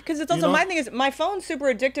 Because it's also, my thing is, my phone's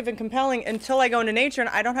super addictive and compelling until I go into nature, and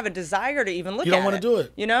I don't have a desire to even look at it. You don't want to do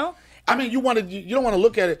it. You know? I mean, you don't want to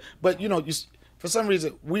look at it, but, you know, for some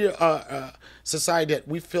reason, we're a society that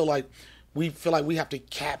we feel like we have to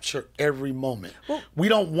capture every moment. Well, we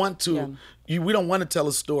don't want to. We don't want to tell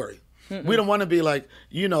a story. We don't want to be like,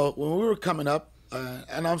 you know, when we were coming up,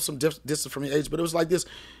 and I'm some distance from your age, but it was like this.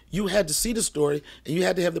 You had to see the story, and you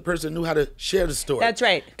had to have the person who knew how to share the story. That's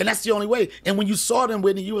right. And that's the only way. And when you saw them,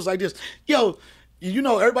 Whitney, you was like this, yo. You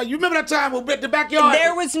know, everybody, you remember that time we were at the backyard?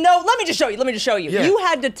 There was no, let me just show you. Yeah. You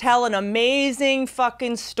had to tell an amazing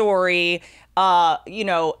fucking story. You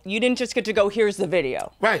know, you didn't just get to go, here's the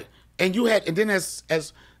video. Right. And then as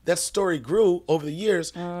that story grew over the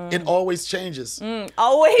years, it always changes.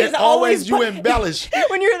 Always you embellish.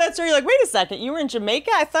 When you hear that story, you're like, wait a second, you were in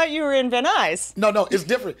Jamaica? I thought you were in Van Nuys. No, it's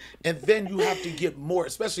different. And then you have to get more,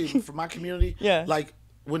 especially for my community. Yeah. Like,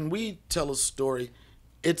 when we tell a story,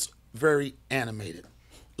 it's very animated.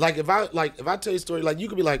 Like if I tell you a story, like you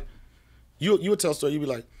could be like, you would tell a story, you'd be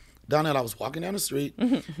like, Donnell, I was walking down the street,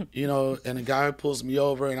 you know, and a guy pulls me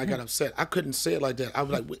over and I got upset. I couldn't say it like that. I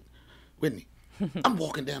was like, Whitney, I'm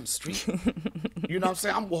walking down the street. You know what I'm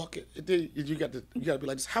saying? I'm walking. You got to be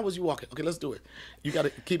like this. How was you walking? Okay, let's do it. You got to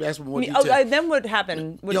keep asking more detail. Okay, then what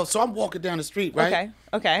happened? So I'm walking down the street, right?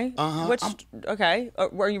 Okay. Okay.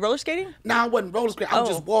 Were you roller skating? No, I wasn't roller skating. I was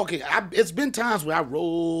just walking. It's been times where I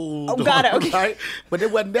rolled. Oh, got it. Okay. Right? But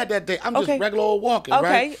it wasn't that day. I'm just regular old walking,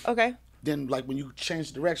 right? Okay. Then, like, when you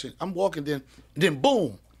change direction, I'm walking, then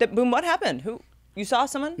boom. Boom, what happened? You saw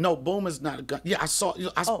someone? No, boom is not a gun. Yeah,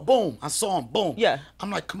 boom. I saw him, boom. Yeah.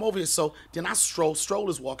 I'm like, come over here. So then I stroll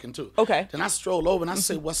is walking too. Okay. Then I stroll over and I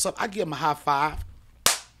say, what's up? I give him a high five.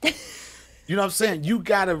 You know what I'm saying? You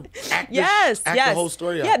gotta act the whole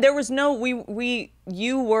story out. Yeah, there was no, when we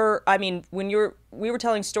were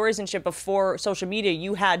telling stories and shit before social media,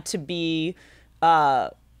 you had to be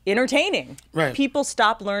entertaining. Right. People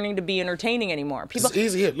stopped learning to be entertaining anymore. It's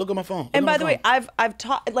easy. Here, look at my phone. And by the way, I've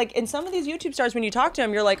taught, like, in some of these YouTube stars, when you talk to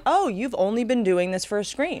them, you're like, oh, you've only been doing this for a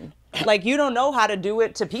screen. Like, you don't know how to do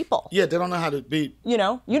it to people. Yeah, they don't know how to be. You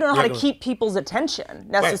know, you don't know how to keep people's attention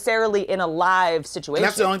necessarily in a live situation. And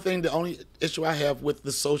that's the only issue I have with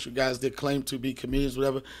the social guys that claim to be comedians,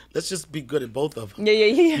 whatever. Let's just be good at both of them. Yeah.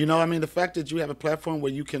 You know what I mean? The fact that you have a platform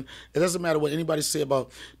where you can, it doesn't matter what anybody say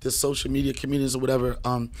about the social media comedians or whatever.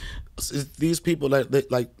 These people,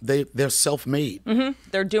 they're self-made.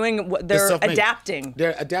 They're adapting.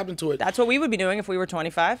 They're adapting to it. That's what we would be doing if we were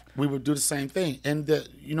 25. We would do the same thing. And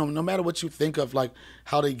no matter what you think of, like,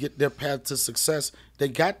 how they get their path to success, they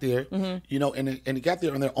got there, you know, and they got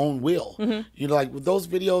there on their own will. You know, like with those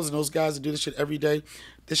videos and those guys that do this shit every day,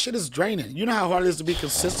 this shit is draining. You know how hard it is to be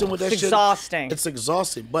consistent with that shit? It's exhausting. It's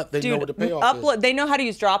exhausting, but they know what the payoff is. They know how to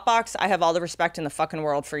use Dropbox. I have all the respect in the fucking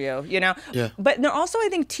world for you, you know? Yeah. But they're also, I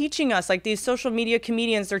think, teaching us, like these social media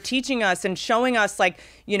comedians, they're teaching us and showing us, like,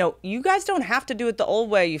 you know, you guys don't have to do it the old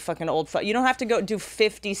way, you fucking old fuck. You don't have to go do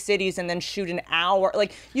 50 cities and then shoot an hour.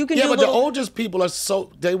 Like, you can do but the oldest people are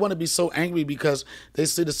they want to be so angry because they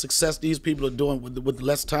see the success these people are doing with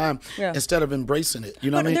less time instead of embracing it.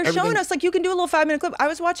 You know what I mean? They're showing us, like, you can do a little 5-minute clip. I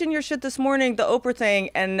was watching your shit this morning, the Oprah thing,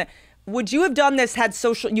 and would you have done this had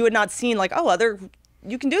you had not seen, like,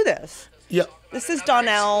 you can do this? Yeah. This is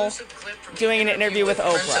Donnell doing an interview with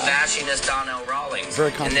Prince of Oprah. Ashiness, Donnell Rawlings.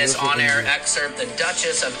 Very In this controversial on-air interview. excerpt, the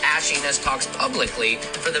Duchess of Ashiness talks publicly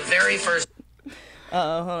for the very first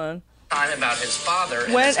Hold on. time about his father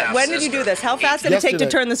and his half-sister. When did you do this? How fast did it take to Yesterday.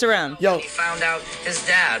 turn this around? Yo, He found out his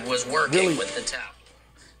dad was working Really? with the tap.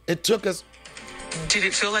 it took us. Did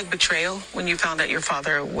it feel like betrayal when you found out your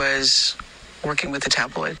father was working with the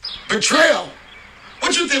tabloid? Betrayal?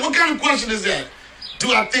 What you think? What kind of question is that?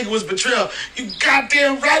 Do I think it was betrayal? You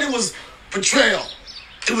goddamn right it was betrayal.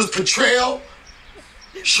 It was betrayal,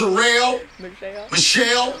 Sherelle,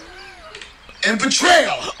 Michelle, and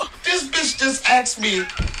betrayal. This bitch just asked me,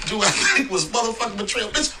 do I think it was motherfucking betrayal?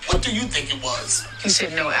 Bitch, what do you think it was? He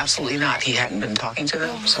said, no, absolutely not. He hadn't been talking to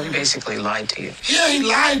them, so he basically lied to you. Yeah, he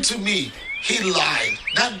lied to me. He lied.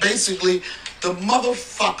 Not basically, the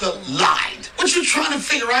motherfucker lied. What you trying to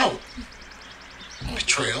figure out?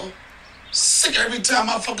 Betrayal? Sick every time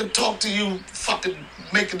I fucking talk to you, fucking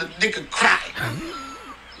making a nigga cry.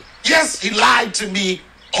 Yes, he lied to me,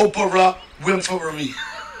 Oprah Winfrey.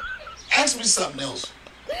 Ask me something else.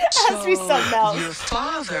 Ask me something else. Your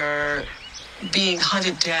father being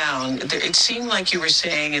hunted down, it seemed like you were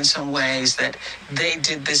saying in some ways that they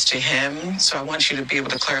did this to him. So I want you to be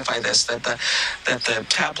able to clarify this, that the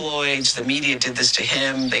tabloids, the media did this to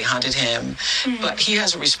him, they hunted him, but he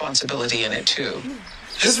has a responsibility in it too.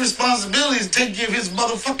 His responsibility is to take care of his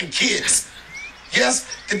motherfucking kids. Yes,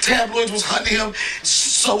 the tabloids was hunting him.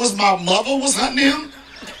 So was my mother was hunting him.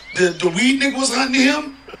 The weed nigga was hunting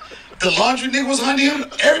him. The laundry nigga was hunting him.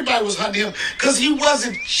 Everybody was hunting him because he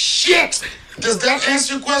wasn't shit. Does that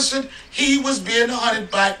answer your question? He was being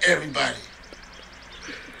hunted by everybody.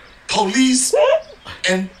 Police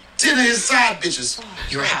and 10 of his side bitches.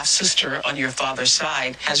 Your half-sister on your father's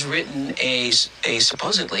side has written a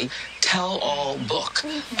supposedly tell-all book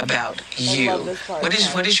about you. love this part.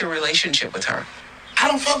 What is your relationship with her? I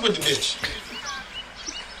don't fuck with the bitch.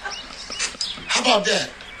 How about that?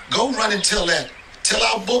 Go run and tell that. Tell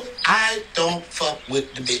our book, I don't fuck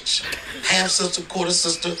with the bitch. Half sister, quarter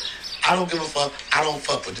sister, I don't give a fuck. I don't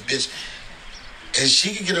fuck with the bitch. And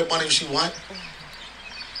she can get her money if she want.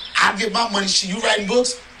 I get my money. You writing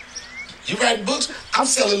books? You writing books? I'm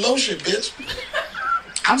selling lotion, bitch.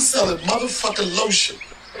 I'm selling motherfucking lotion.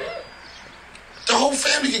 The whole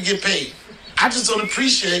family can get paid. I just don't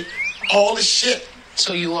appreciate all the shit.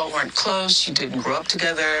 So you all weren't close, you didn't grow up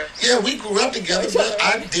together. Yeah, we grew up together, but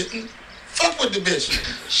I didn't fuck with the bitch.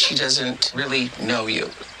 She doesn't really know you.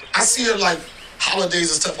 I see her like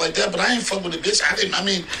holidays and stuff like that, but I ain't fuck with the bitch. I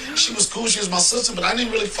mean, she was cool, she was my sister, but I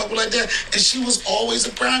didn't really fuck with her like that. And she was always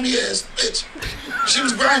a grimy ass bitch. She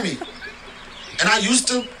was grimy. And I used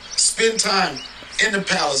to spend time in the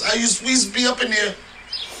palace. We used to be up in there,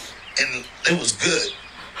 and it was good.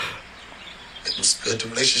 It was good, the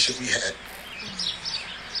relationship we had.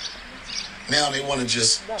 Now they want to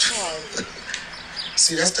just...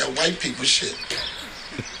 See, that's that white people shit.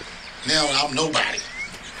 Now I'm nobody.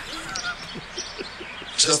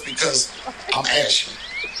 Just because I'm ashy.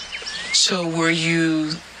 So were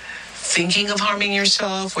you thinking of harming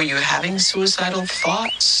yourself? Were you having suicidal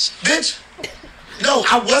thoughts? Bitch, no,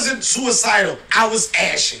 I wasn't suicidal. I was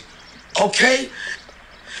ashy. Okay?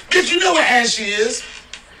 Bitch, you know what ashy is.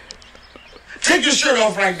 Take your shirt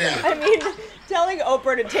off right now. I mean, telling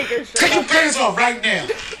Oprah to take her shirt Take your off. pants off right now.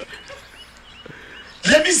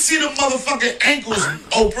 Let me see the motherfucking ankles,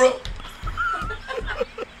 Oprah.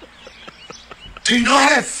 Do you know how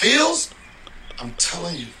that feels? I'm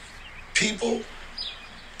telling you, people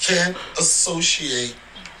can't associate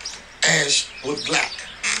ash with black.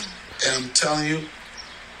 And I'm telling you,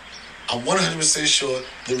 I'm 100% sure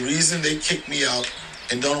the reason they kicked me out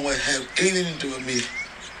and don't want to have anything to do with me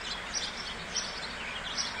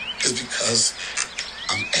is because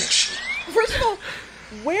I'm ashy. First of all,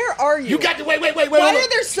 where are you? You got to wait. Why are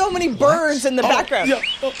there so many birds in the background? Yeah,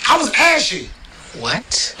 I was ashy. What?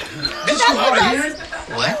 Bitch, you hard of hearing?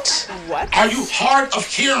 What? What? Are you hard of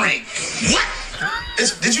hearing?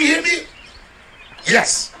 Did you hear me?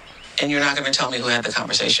 Yes. And you're not going to tell me who had the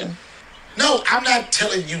conversation? No, I'm not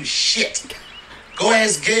telling you shit. Go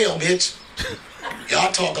ask Gail, bitch.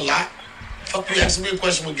 Y'all talk a lot. Fuck you asking me a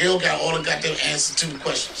question when Gail got all the goddamn answers to the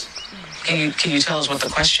questions. Can you tell us what the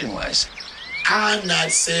question was? I'm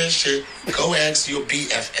not saying shit. Go ask your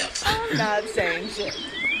BFF. I'm not saying shit.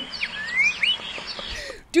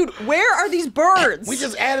 Dude, where are these birds? We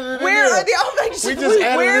just added it in Where there. are they? Oh my God! We just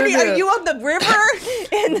added where it in are there. you on the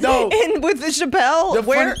river? No. In with the Chappelle?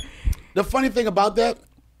 The funny thing about that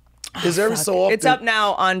is every so often... It's up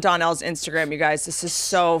now on Donnell's Instagram, you guys. This is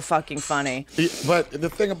so fucking funny. But the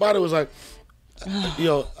thing about it was like,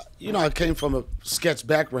 you know, I came from a sketch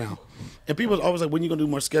background, and people are always like, when are you gonna do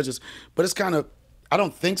more sketches? But it's kind of, I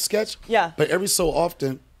don't think sketch. Yeah. But every so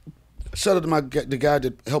often, shout out to the guy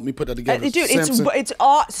that helped me put that together. Dude, Samson.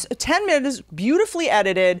 it's 10 minutes, beautifully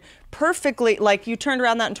edited, perfectly. Like you turned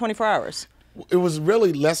around that in 24 hours. It was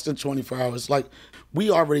really less than 24 hours. Like,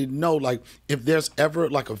 we already know, like, if there's ever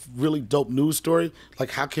like a really dope news story,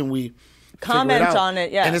 like, how can we Comment figure it out? on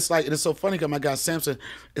it, yeah. And it's like, and it's so funny because my guy Samson,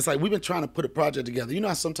 it's like we've been trying to put a project together. You know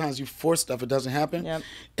how sometimes you force stuff, it doesn't happen. Yep.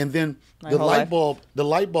 And then My the whole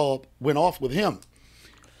light bulb went off with him.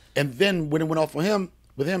 And then when it went off with him,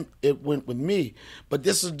 it went with me. But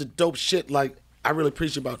this is the dope shit. Like, I really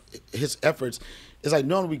appreciate about his efforts. It's like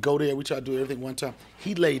normally we go there, we try to do everything one time.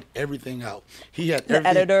 He laid everything out. He had The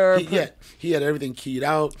everything, editor. he had everything keyed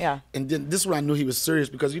out. Yeah. And then this is when I knew he was serious,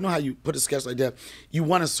 because you know how you put a sketch like that, you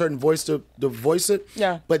want a certain voice to voice it.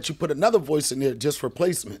 Yeah. But you put another voice in there just for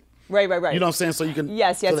placement. Right. You know what I'm saying? So you can.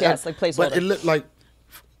 Yes, like placeholder. But it looked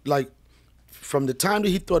like from the time that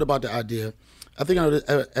he thought about the idea, I think I was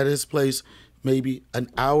at his place maybe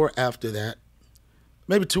an hour after that,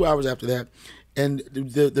 maybe 2 hours after that, and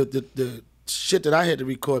the shit that I had to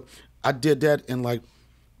record, I did that in like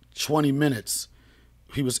 20 minutes.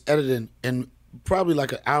 He was editing, and probably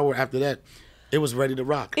like an hour after that, it was ready to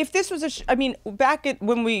rock. If this was I mean, back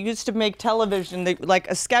when we used to make television, like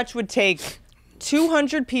a sketch would take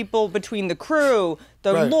 200 people between the crew,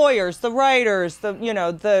 the Right. lawyers, the writers, that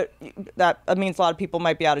means a lot of people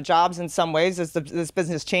might be out of jobs in some ways as this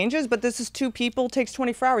business changes, but this is 2 people, takes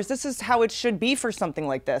 24 hours. This is how it should be for something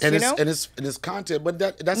like this, And you know? and it's content, but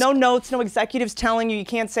that's No notes, no executives telling you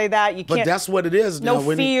can't say that, you But can't. that's what it is now.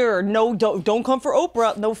 No fear, no, don't come for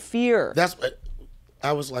Oprah, no fear. That's what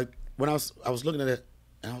I was like when I was looking at it,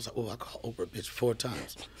 and I was like, oh, I called Oprah bitch 4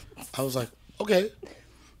 times. I was like, okay.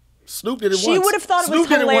 Snoop did it once. She would have thought it was Snoop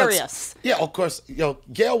did hilarious. once. Yeah, of course.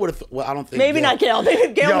 Gail would have. Well, I don't think. Maybe not Gail.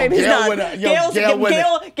 Gail maybe Gail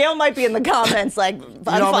not. Gail might be in the comments like, I'm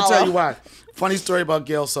gonna tell you why. Funny story about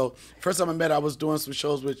Gail. So first time I met her, I was doing some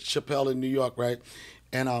shows with Chappelle in New York, right?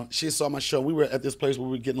 And she saw my show. We were at this place where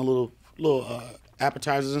we were getting a little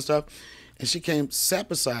appetizers and stuff. And she came, sat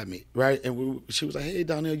beside me, right? And she was like, "Hey,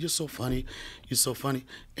 Donnell, you're so funny. You're so funny."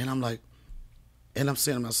 And I'm like, and I'm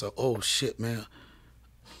saying to myself, "Oh shit, man.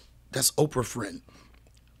 That's Oprah friend."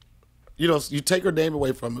 You know, you take her name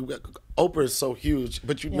away from her. Oprah is so huge,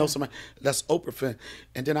 but you know somebody, that's Oprah friend.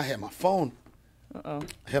 And then I had my phone. I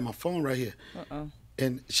had my phone right here.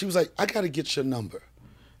 And she was like, "I got to get your number."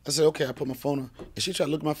 I said, "Okay." I put my phone on. And she tried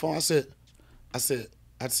to look at my phone. I said,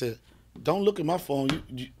 "Don't look at my phone."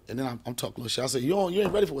 And then I'm talking a little shit. I said, you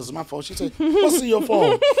ain't ready for what's in my phone. She said, "What's in your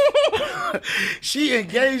phone?" She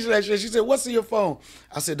engaged in that shit. She said, "What's in your phone?"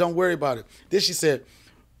 I said, "Don't worry about it." Then she said,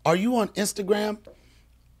 "Are you on Instagram?"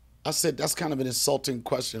 I said, "That's kind of an insulting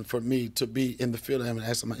question for me to be in the field and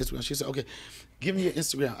ask my Instagram." She said, "Okay, give me your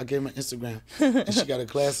Instagram." I gave her my Instagram. And she got her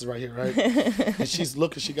glasses right here, right? And she's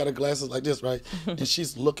looking, she got her glasses like this, right? And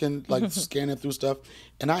she's looking, like scanning through stuff.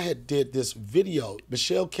 And I had did this video.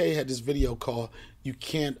 Michelle K had this video called You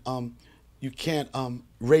Can't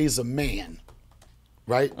Raise a Man,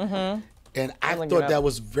 right? And I thought that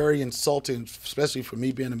was very insulting, especially for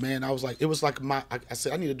me being a man. I was like, it was like I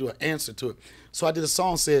said, I need to do an answer to it. So I did a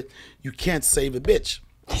song said, "You can't save a bitch.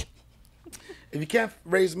 If you can't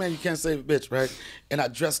raise a man, you can't save a bitch," right? And I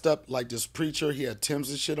dressed up like this preacher. He had Timbs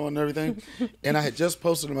and shit on and everything. And I had just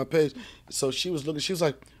posted on my page. So she was looking, she was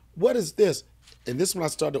like, "What is this?" And this is when I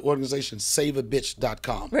started the organization,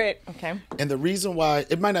 saveabitch.com. Right, okay. And the reason why,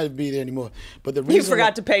 it might not be there anymore, but the reason You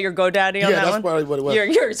forgot to pay your GoDaddy on that one? Yeah, that's probably what it was. Your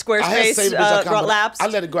Squarespace lapsed? I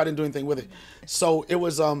let it go out and do anything with it. So it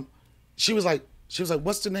was, she was like,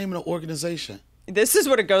 "What's the name of the organization?" This is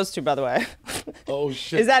what it goes to, by the way. Oh,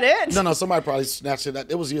 shit. Is that it? No, somebody probably snatched it.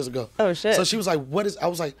 It was years ago. Oh, shit. So she was like, "What is," I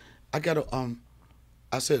was like, "I got to,"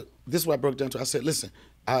 I said, this is what I broke down to. I said, "Listen,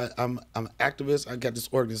 I'm an activist. I got this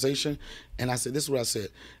organization." And I said, this is what I said.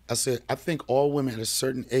 I said, "I think all women at a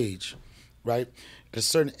certain age, right? At a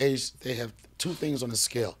certain age, they have 2 things on the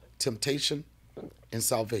scale, temptation and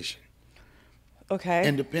salvation. Okay.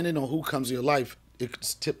 And depending on who comes in your life, it could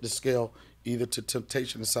tip the scale either to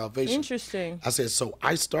temptation or salvation." Interesting. I said, so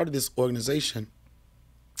I started this organization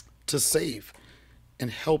to save and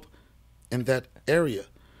help in that area,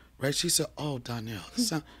 right? She said, "Oh, Donnell."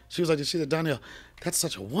 She was like, she said, "Donnell, that's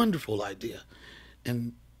such a wonderful idea."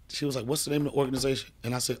 And she was like, "What's the name of the organization?"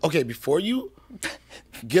 And I said, "Okay, before you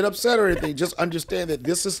get upset or anything, just understand that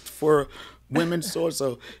this is for women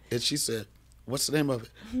so-and-so." And she said, "What's the name of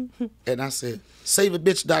it?" And I said,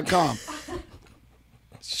 saveabitch.com.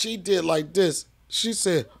 She did like this. She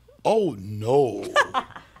said, "Oh, no."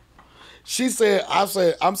 She said, I'm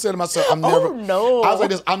saying to myself, I'm never. Oh, no. I was like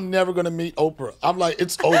this. I'm never gonna meet Oprah. I'm like,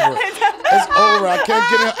 it's over. It's over. I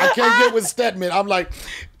can't get with Stedman. I'm like,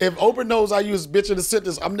 if Oprah knows I use bitch in a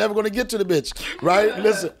sentence, I'm never gonna get to the bitch, right?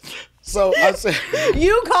 Listen. So I said,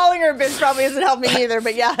 you calling her a bitch probably isn't helping me either,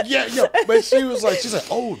 but yeah. yeah. But she said,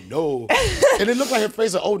 oh no, and it looked like her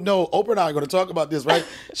face said, oh no, Oprah and I are gonna talk about this, right?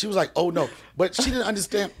 She was like, oh no, but she didn't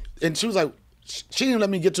understand, and she was like, she didn't let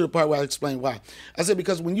me get to the part where I explained why. I said,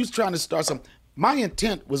 because when you're trying to start something, my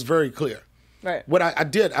intent was very clear. Right. What I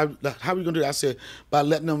did, how are we gonna do that? I said, by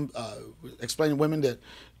letting them explain to women that,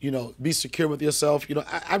 be secure with yourself.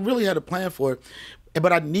 I really had a plan for it,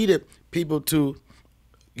 but I needed people to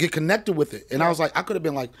get connected with it. And I was like, I could have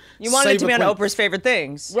been like, you wanted it to be on queen. Oprah's favorite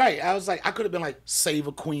things. Right. I was like, I could have been like, save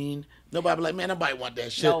a queen. Nobody be like, man, nobody want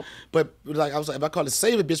that shit. Nope. But like, I was like, if I call it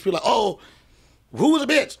save a bitch, people like, oh, who was a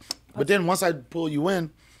bitch? But then once I pull you in,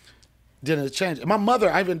 then it changed. And my mother,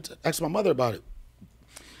 I even asked my mother about it.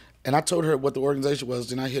 And I told her what the organization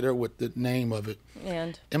was, and I hit her with the name of it.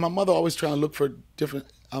 And my mother always trying to look for different,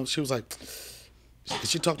 she was like,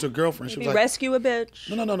 she talked to a girlfriend. She was like, rescue a bitch.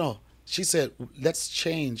 No. She said, let's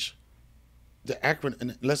change the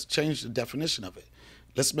acronym, let's change the definition of it.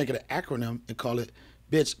 Let's make it an acronym and call it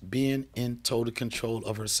bitch being in total control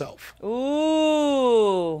of herself.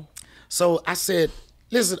 Ooh. So I said,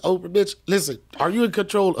 listen, Oprah, bitch, listen, are you in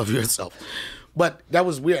control of yourself? But that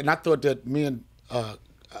was weird. And I thought that me and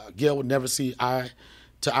Gail would never see eye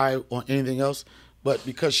to eye on anything else. But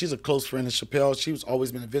because she's a close friend of Chappelle, she's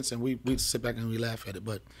always been at Vince, and we'd sit back and we laugh at it.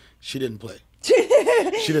 But she didn't play.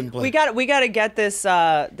 She didn't play. We got to get this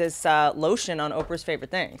lotion on Oprah's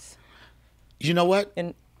favorite things. You know what?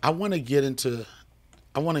 I want to get into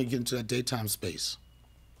that daytime space.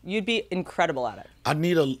 You'd be incredible at it. I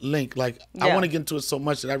need a link. Like, I want to get into it so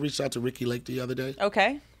much that I reached out to Ricky Lake the other day.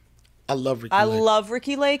 Okay. I love Ricky Lake. I Lake. love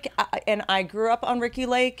Ricky Lake, and I grew up on Ricky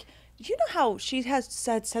Lake. You know how she has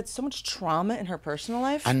had so much trauma in her personal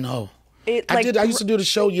life? I know. I used to do the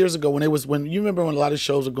show years ago when you remember when a lot of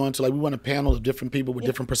shows were going to, like, we went a panel of different people with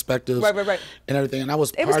different perspectives, right, and everything, and I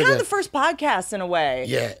was part of that. It was kind of the first podcast in a way.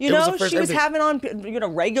 Yeah, you know, she was having on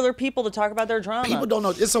regular people to talk about their drama. People don't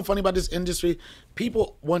know. It's so funny about this industry.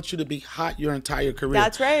 People want you to be hot your entire career.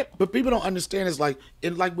 That's right. But people don't understand. It's like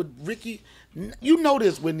with Ricky. You know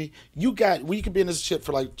this, Whitney. You could be in this shit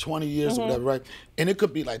for like 20 years or whatever, right? And it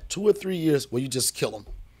could be like 2 or 3 years where you just kill them.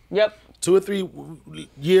 Yep. 2 or 3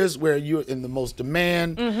 years where you're in the most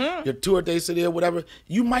demand, your tour dates are there, whatever.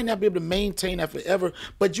 You might not be able to maintain that forever,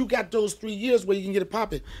 but you got those 3 years where you can get it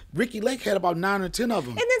popping. Ricky Lake had about 9 or 10 of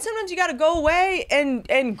them. And then sometimes you got to go away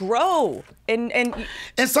and grow. And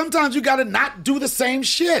sometimes you got to not do the same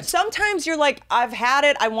shit. Sometimes you're like, I've had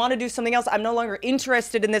it. I want to do something else. I'm no longer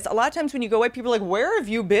interested in this. A lot of times when you go away, people are like, where have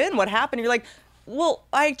you been? What happened? And you're like, well,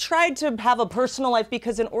 I tried to have a personal life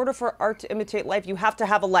because in order for art to imitate life, you have to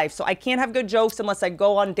have a life. So I can't have good jokes unless I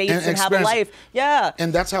go on dates and have a life. Yeah.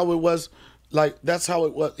 And that's how it was. Like, that's how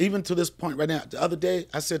it was. Even to this point right now. The other day,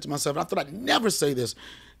 I said to myself, I thought I'd never say this.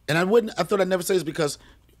 And I thought I'd never say this because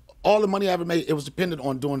all the money I ever made, it was dependent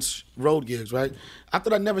on doing road gigs, right? I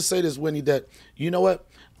thought I'd never say this, Whitney, that, you know what?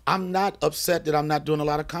 I'm not upset that I'm not doing a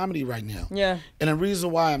lot of comedy right now. Yeah. And the reason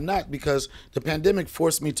why I'm not, because the pandemic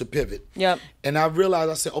forced me to pivot. Yep. And I realized,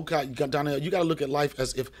 I said, okay, Donnell, you got to look at life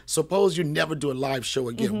as if, suppose you never do a live show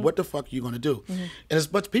again. What the fuck are you going to do? And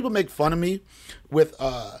as much people make fun of me with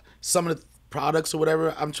some of the products or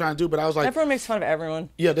whatever I'm trying to do, but I was like. Everyone makes fun of everyone.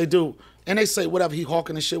 Yeah, they do. And they say, whatever, he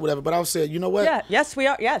hawking and shit, whatever. But I was saying, you know what? Yeah, yes, we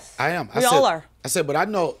are. Yes. I am. We all are. I said, but I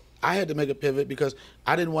know I had to make a pivot because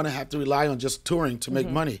I didn't want to have to rely on just touring to make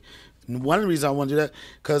money. And one of the reasons I want to do that,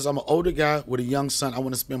 because I'm an older guy with a young son. I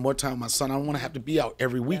want to spend more time with my son. I don't want to have to be out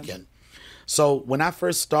every weekend. So when I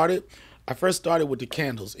first started with the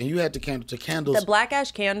candles. And you had the candles. The Black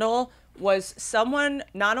Ash candle was someone,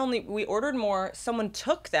 not only, we ordered more, someone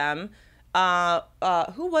took them.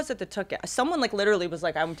 Who was it that took it? Someone like literally was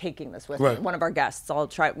like, I'm taking this with me. One of our guests. I'll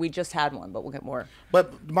try. We just had one, but we'll get more.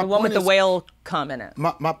 But my the one with the whale cum in it.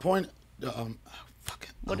 My point,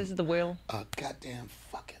 what is the whale? Goddamn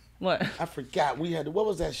fucking. What? I forgot. We had, what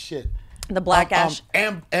was that shit? The Black Ash.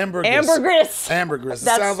 Ambergris. Ambergris. It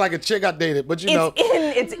sounds like a chick I dated, but you know.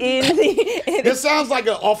 It's in the. It sounds like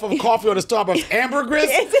off of coffee or the Starbucks. Ambergris,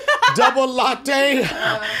 double latte,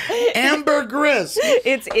 ambergris.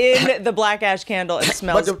 It's in the Black Ash candle. It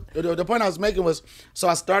smells. But the point I was making was, so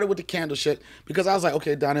I started with the candle shit because I was like,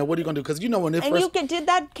 okay, Donnell, what are you gonna do? Because you know when it and first. And you did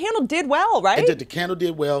that candle did well, right? It did. The candle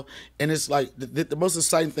did well, and it's like the most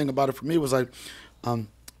exciting thing about it for me was like,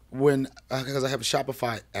 because I have a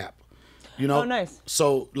Shopify app. You know? Oh, nice.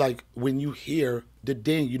 So, like, when you hear the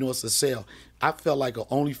ding, you know it's a sale. I felt like an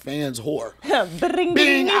OnlyFans whore. Bing,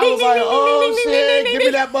 Bing! I was like, oh, shit, give me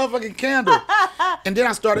that motherfucking candle. And then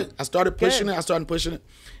I started pushing Good. it. I started pushing it.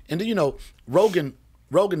 And then, you know, Rogan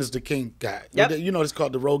is the king guy. Yep. You know, it's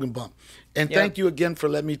called the Rogan bump. And thank you again for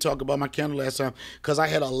letting me talk about my candle last time, because I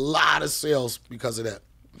had a lot of sales because of that.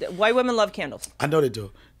 White women love candles. I know they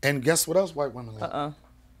do. And guess what else white women love?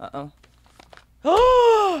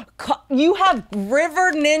 Oh, you have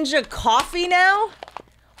River Ninja coffee now?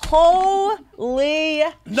 Holy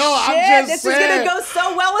No, shit. I'm just This saying. is going to go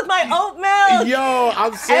so well with my oat milk. Yo,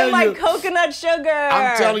 I'm saying and my coconut sugar.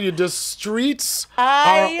 I'm telling you, the streets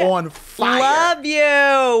I are on fire. love you.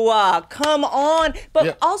 Come on. But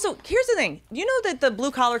Yeah. also, here's the thing. You know that the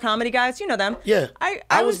blue collar comedy guys, you know them. Yeah.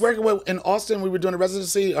 I was working with, in Austin, we were doing a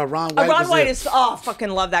residency. Ron White Ron was White there. is, fucking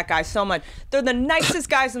love that guy so much. They're the nicest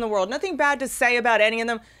guys in the world. Nothing bad to say about any of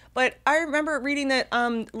them. But I remember reading that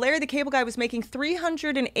Larry the Cable Guy was making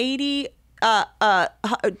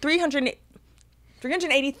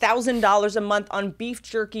 $380,000 a month on beef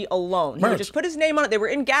jerky alone. He would Merch. just put his name on it. They were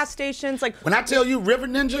in gas stations. Like, When I tell you River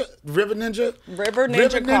Ninja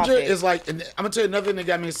coffee. is like, and I'm gonna tell you another thing that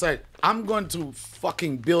got me excited. I'm going to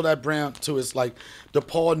fucking build that brand to it's like the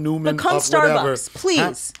Paul Newman come of whatever. Starbucks,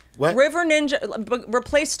 please. Huh? What? River Ninja,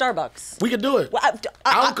 replace Starbucks. We could do it. Well,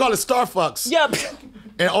 I would call it Starfucks. Yep.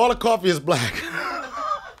 And all the coffee is black.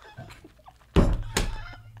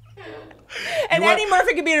 And You want- Eddie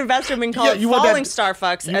Murphy could be an investor and call Yeah, it you want Falling that-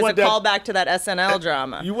 Starfucks you as a want that- callback to that SNL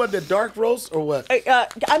drama. You want the dark roast or what?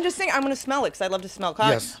 I'm just saying, I'm going to smell it because I love to smell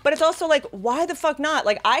coffee. Yes. But it's also like, why the fuck not?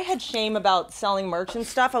 Like, I had shame about selling merch and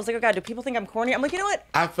stuff. I was like, oh God, do people think I'm corny? I'm like, you know what?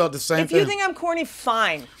 I felt the same If thing. you think I'm corny,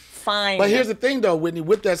 fine. But here's the thing, though, Whitney.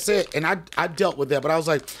 With that said, and I dealt with that, but I was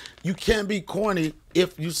like, you can't be corny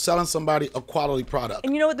if you're selling somebody a quality product.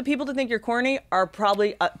 And you know what? The people that think you're corny are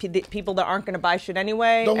probably the people that aren't going to buy shit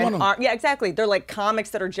anyway. Don't and want 'em. Yeah, exactly. They're like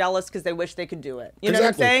comics that are jealous because they wish they could do it. You know what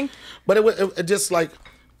I'm saying? But it just like,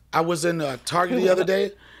 I was in Target the other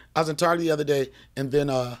day. And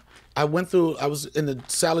then I was in the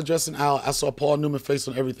salad dressing aisle. I saw Paul Newman face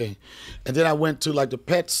on everything. And then I went to like the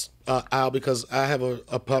pets aisle because I have a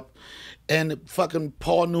pup. And fucking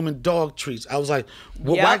Paul Newman dog treats. I was like,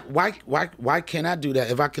 well, Yep. why can't I do that?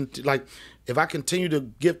 If I continue to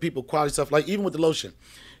give people quality stuff, like even with the lotion.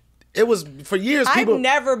 It was for years. People. I've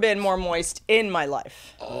never been more moist in my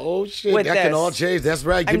life. Oh shit! with That can this. all change. That's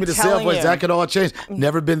right. Give I'm me the cell telling voice. you. That can all change.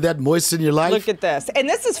 Never been that moist in your life. Look at this. And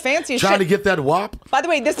this is fancy as Trying shit. to get that wop. By the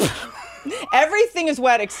way, this everything is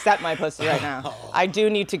wet except my pussy right now. I do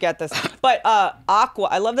need to get this. But aqua,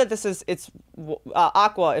 I love that it's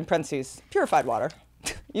aqua in parentheses, purified water.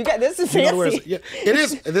 You got this is You know where fancy. it's- yeah, it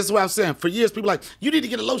is. This is what I'm saying. For years, people like, you need to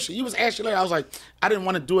get a lotion. You was Ashley Larry. I was like, I didn't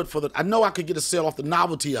want to do it for I know I could get a sale off the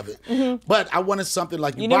novelty of it, but I wanted something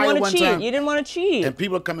like You buy didn't it want one to cheat. time. You didn't want to cheat. And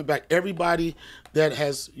people are coming back. Everybody that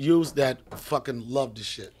has used that fucking love this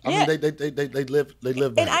shit. I Yeah. mean, they live by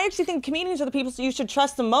And it. I actually think comedians are the people you should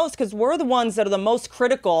trust the most because we're the ones that are the most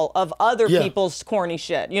critical of other Yeah. people's corny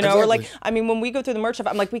shit. You know, or like, Exactly. I mean, when we go through the merch shop,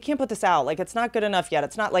 I'm like, we can't put this out. Like, it's not good enough yet.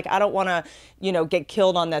 It's not like, I don't want to, get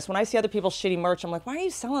killed on this. When I see other people's shitty merch, I'm like, why are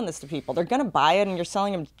you selling this to people? They're going to buy it and you're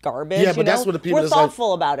selling them garbage. Yeah, but you know? that's what the people We're is like-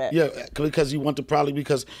 thoughtful about it. Yeah, because you want to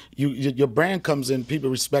because your brand comes in, people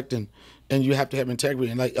respecting, and you have to have integrity.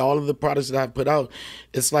 And like all of the products that I've put out,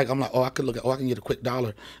 it's like I'm like, I can get a quick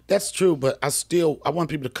dollar. That's true, but I want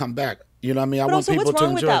people to come back. You know what I mean? I But want also, people what's to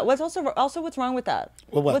wrong with enjoy. that? What's wrong with that?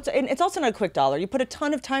 Well, what? And it's also not a quick dollar. You put a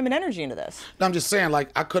ton of time and energy into this. No, I'm just saying,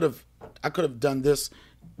 like I could have done this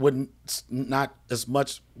with not as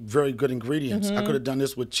much very good ingredients. I could have done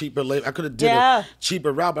this with cheaper labor. I could have did Yeah. a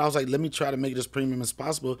cheaper route, but I was like, let me try to make it as premium as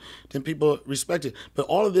possible. Then people respect it. But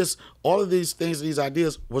all of these things, these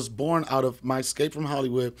ideas was born out of my escape from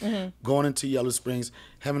Hollywood, going into Yellow Springs,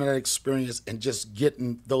 having that experience, and just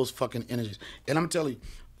getting those fucking energies. And I'm telling you,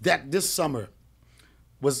 that this summer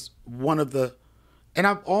was one of the, and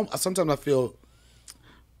sometimes I feel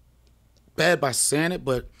bad by saying it,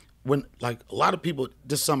 but when like a lot of people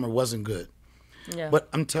this summer wasn't good. Yeah. But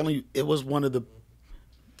I'm telling you, it was one of the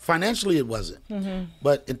financially it wasn't.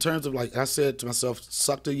 But in terms of like I said to myself,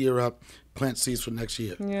 suck the year up, plant seeds for next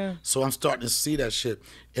year. Yeah. So I'm starting to see that shit.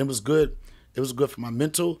 It was good. It was good for my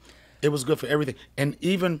mental. It was good for everything. And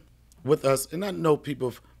even with us, and I know people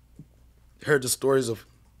have heard the stories of,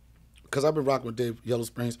 because I've been rocking with Dave Yellow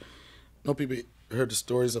Springs. I know people heard the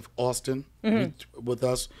stories of Austin with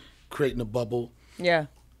us creating a bubble. Yeah.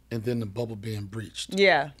 And then the bubble being breached.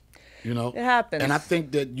 Yeah. You know? It happens. And I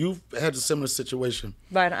think that you've had a similar situation.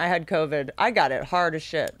 But I had COVID. I got it hard as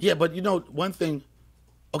shit. Yeah, but you know, one thing,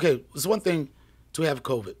 okay, it's one thing to have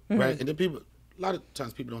COVID, right? And then a lot of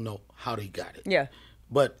times people don't know how they got it. Yeah.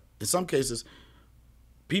 But in some cases,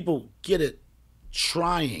 people get it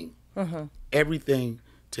trying everything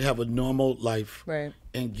to have a normal life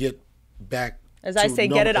and get back. As I say,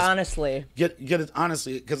 get it honestly. Get it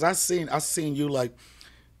honestly, because I seen you like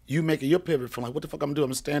you making your pivot from like what the fuck I'm gonna do? I'm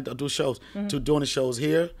gonna stand up, do shows to doing the shows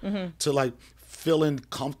here to like feeling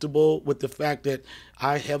comfortable with the fact that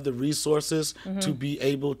I have the resources to be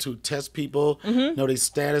able to test people, know their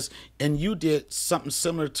status, and you did something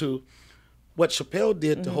similar to what Chappelle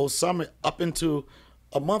did the whole summer up into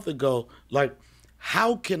a month ago. Like,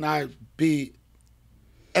 how can I be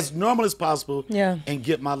as normal as possible and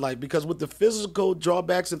get my life? Because with the physical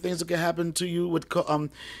drawbacks and things that can happen to you with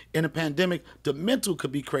in a pandemic, the mental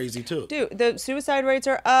could be crazy too. Dude, the suicide rates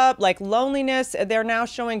are up. Like loneliness, they're now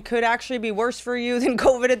showing could actually be worse for you than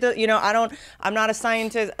COVID. I'm not a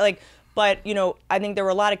scientist, but I think there were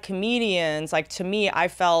a lot of comedians. Like, to me, I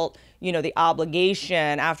felt the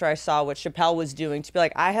obligation after I saw what Chappelle was doing to be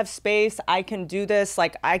like, I have space, I can do this,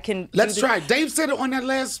 like I can. Let's try. Dave said it on that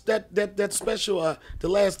last that special, the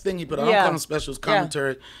last thing he put on. I don't call them specials,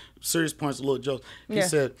 commentary, serious points, little jokes. He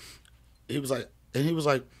said, he was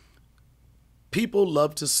like, people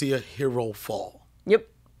love to see a hero fall. Yep.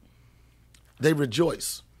 They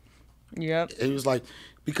rejoice. Yep. He was like,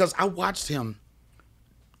 because I watched him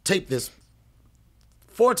tape this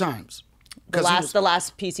 4 times. The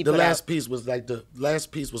last piece he put out. The last piece was like the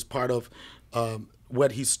last piece was part of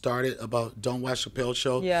what he started about Don't Watch Chappelle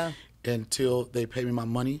Show. Yeah. Until they pay me my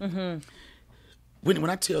money. When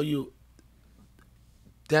I tell you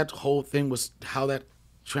that whole thing was how that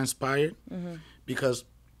transpired, because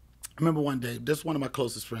I remember one day, this is one of my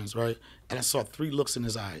closest friends, right? And I saw 3 looks in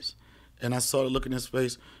his eyes, and I saw the look in his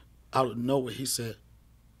face. Out of nowhere, he said,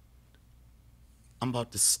 "I'm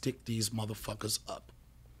about to stick these motherfuckers up."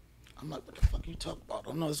 I'm like, what the fuck are you talking about? I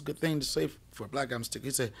don't know, it's a good thing to say for a black guy.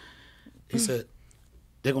 He said,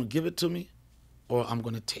 they're going to give it to me or I'm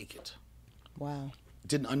going to take it. Wow.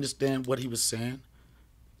 Didn't understand what he was saying.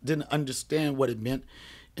 Didn't understand what it meant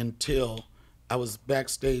until I was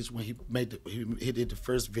backstage when he did the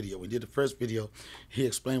first video. When he did the first video, he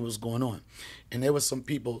explained what was going on. And there was some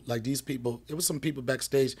people, like these people, there was some people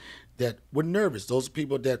backstage that were nervous. Those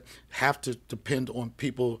people that have to depend on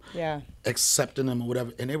people accepting them or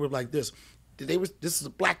whatever. And they were like this. This is a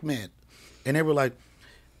black man. And they were like,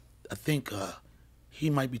 I think he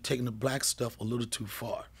might be taking the black stuff a little too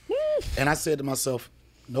far. And I said to myself,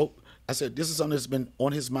 nope. I said, this is something that's been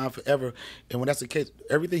on his mind forever. And when that's the case,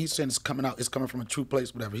 everything he's saying is coming out, is coming from a true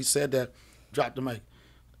place, whatever. He said that, dropped the mic.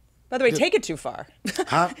 By the way, take it too far.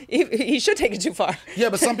 Huh? He should take it too far. Yeah,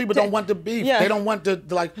 but some people don't want the beef. They don't want the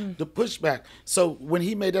pushback. So when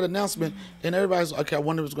he made that announcement, and everybody's like, okay, I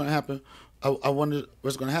wonder what's going to happen. I wonder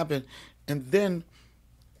what's going to happen. And then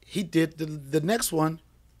he did the next one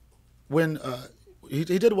when he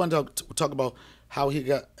did one talk about how he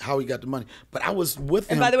got the money. But I was with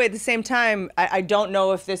him. And by the way, at the same time, I don't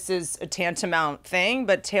know if this is a tantamount thing,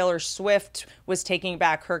 but Taylor Swift was taking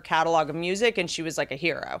back her catalog of music, and she was like a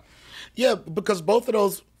hero. Yeah, because both of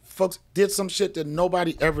those folks did some shit that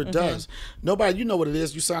nobody ever does. Nobody, you know what it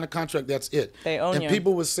is. You sign a contract, that's it. They own you. And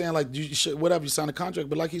people were saying like, you should, whatever, you sign a contract.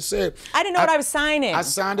 But like he said, I didn't know what I was signing. I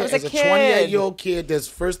signed it as a 28-year-old kid. That's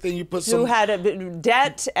first thing you put some. Who had a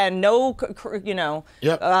debt and no,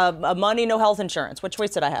 money, no health insurance. What choice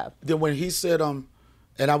did I have? Then when he said, and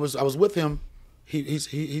I was with him,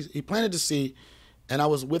 he planted the seed, and I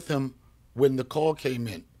was with him when the call came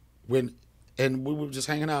in, and we were just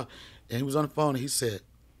hanging out, and he was on the phone, and he said,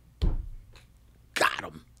 got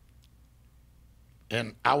him.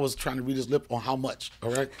 And I was trying to read his lip on how much,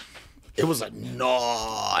 all right? It was a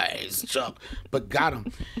nice chunk, but got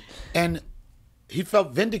him. And he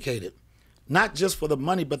felt vindicated, not just for the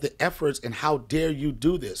money, but the efforts and how dare you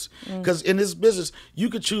do this. Because in this business, you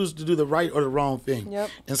could choose to do the right or the wrong thing. Yep.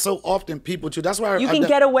 And so often people choose. That's why you can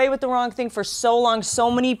get away with the wrong thing for so long.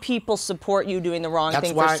 So many people support you doing the wrong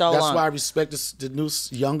thing for so long. That's why I respect the new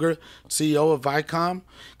younger CEO of Viacom,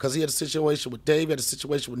 because he had a situation with Dave, had a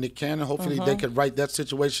situation with Nick Cannon. Hopefully they could right that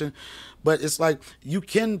situation. But it's like you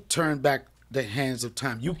can turn back the hands of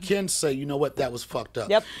time. You can say, you know what, that was fucked up.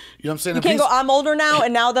 Yep. You know what I'm saying? You can't go, I'm older now,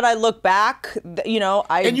 and now that I look back,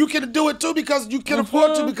 And you can do it too because you can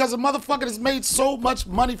afford to, because a motherfucker has made so much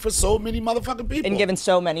money for so many motherfucking people. And given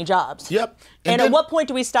so many jobs. Yep. And at what point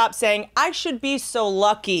do we stop saying, I should be so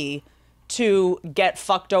lucky to get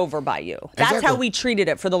fucked over by you? That's how we treated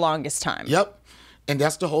it for the longest time. Yep. And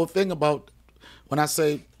that's the whole thing about when I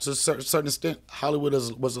say to a certain extent, Hollywood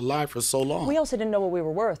was alive for so long. We also didn't know what we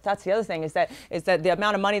were worth. That's the other thing, is that the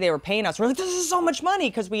amount of money they were paying us, we're like, this is so much money,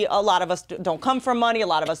 because a lot of us don't come from money. A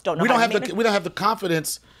lot of us don't know. We don't have the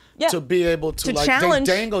confidence to be able to like challenge.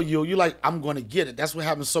 they dangle you. You're like, I'm going to get it. That's what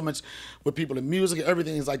happens so much with people in music and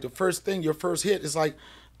everything. Is like the first thing, your first hit is like,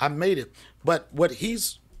 I made it. But what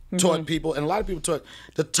he's taught people, and a lot of people taught,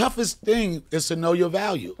 the toughest thing is to know your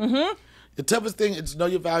value. The toughest thing is to know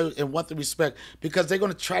your value and want the respect, because they're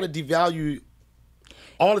going to try to devalue you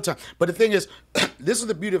all the time. But the thing is, this is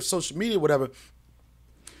the beauty of social media, whatever.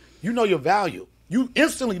 You know your value. You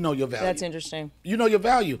instantly know your value. That's interesting. You know your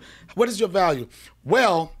value. What is your value?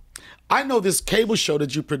 Well, I know this cable show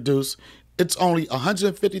that you produce, it's only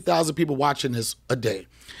 150,000 people watching this a day.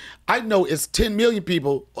 I know it's 10 million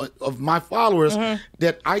people of my followers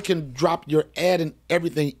that I can drop your ad and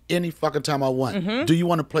everything any fucking time I want. Do you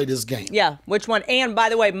want to play this game? Yeah, which one? And by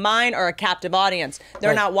the way, mine are a captive audience.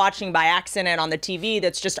 They're not watching by accident on the TV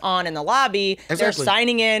that's just on in the lobby. Exactly. They're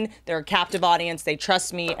signing in. They're a captive audience. They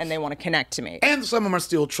trust me and they want to connect to me. And some of them are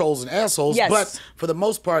still trolls and assholes. Yes. But for the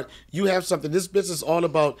most part, you have something. This business is all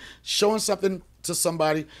about showing something to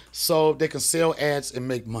somebody so they can sell ads and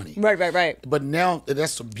make money. Right. But now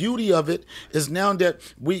that's the beauty of it, is now that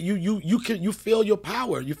you feel your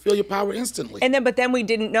power. You feel your power instantly. But then we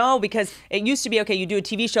didn't know, because it used to be, okay, you do a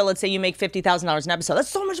TV show, let's say you make $50,000 an episode. That's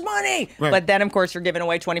so much money. Right. But then of course you're giving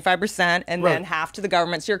away 25% and then half to the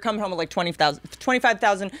government. So you're coming home with like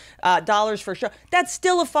 $25,000 for a show. That's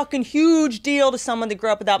still a fucking huge deal to someone that grew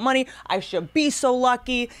up without money. I should be so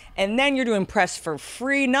lucky. And then you're doing press for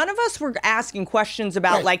free. None of us were asking questions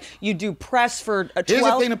about like, you do press for a 12. Here's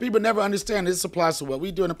the thing that people never understand. This applies to what we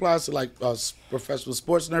do, and applies to like professional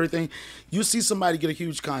sports and everything. You see somebody get a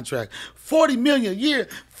huge contract, $40 million a year.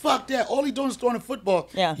 Fuck that. All he doing is throwing a football.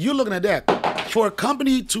 Yeah. You're looking at that. For a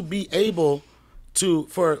company to be able to,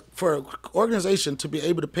 for an organization to be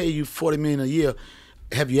able to pay you $40 million a year,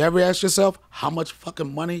 have you ever asked yourself how much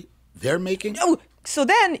fucking money they're making? Oh, so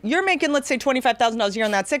then you're making, let's say, $25,000 a year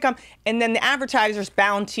on that sitcom, and then the advertisers,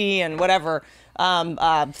 Bounty and whatever,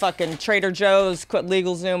 fucking Trader Joe's,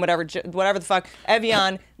 LegalZoom, whatever the fuck,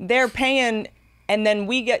 Evian, they're paying, and then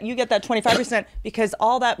you get that 25% because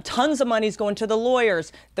all that, tons of money is going to the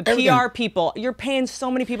lawyers, the Everything. PR people. You're paying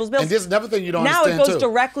so many people's bills. And this is another thing you don't now understand, it goes too.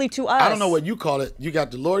 directly to us. I don't know what you call it. You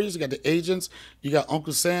got the lawyers, you got the agents, you got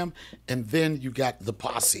Uncle Sam, and then you got the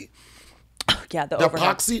posse. Yeah,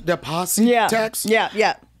 the posse tax. Yeah.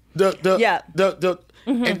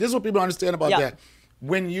 And this is what people don't understand about that.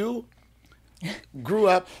 When you grew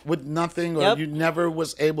up with nothing, or you never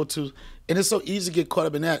was able to, and it's so easy to get caught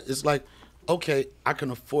up in that. It's like, okay, I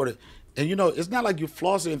can afford it. And you know, it's not like you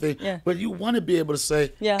floss or anything, but you want to be able to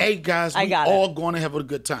say, hey guys, we all going to have a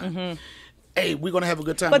good time. Hey, we're going to have a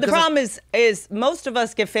good time. But the problem is most of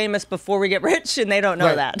us get famous before we get rich, and they don't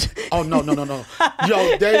know that. Oh, no.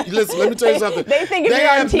 Yo, listen, let me tell you something. They think if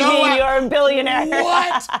you're on TV, you're a billionaire.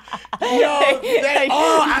 What?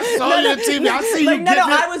 I saw you on TV. I see you No,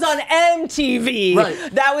 I was on MTV. Right.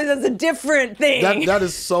 That was a different thing. That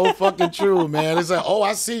is so fucking true, man. It's like,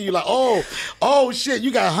 I see you. Like, oh, shit,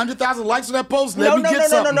 you got 100,000 likes on that post. Let me get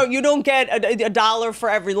something. No. You don't get a dollar for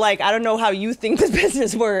every like. I don't know how you think this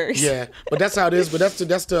business works. Yeah, but that's how it is. But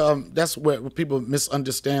that's where people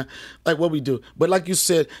misunderstand, like what we do. But like you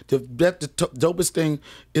said, the dopest thing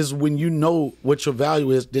is when you know what your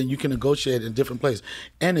value is, then you can negotiate in a different place.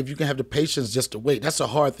 And if you can have the patience just to wait, that's a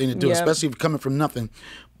hard thing to do, especially if you're coming from nothing.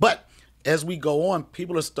 But as we go on,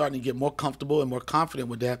 people are starting to get more comfortable and more confident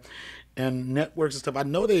with that, and networks and stuff. I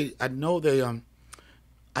know they're a little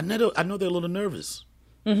nervous.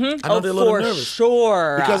 I know they're a little nervous.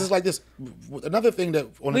 Sure. Because it's like this. Another thing that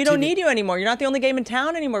on we don't need you anymore. You're not the only game in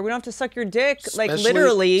town anymore. We don't have to suck your dick, like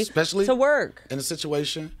literally, especially to work. In a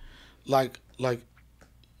situation like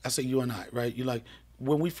I say, you and I, right? You like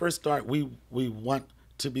when we first start, we want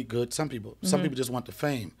to be good. Some people just want the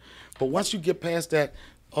fame, but once you get past that,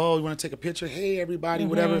 you want to take a picture? Hey, everybody,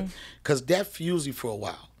 whatever, because that fuels you for a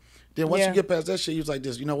while. Then once you get past that shit, you're like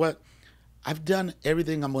this. You know what? I've done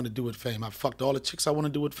everything I'm going to do with fame. I've fucked all the chicks I want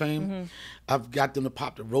to do with fame. I've got them to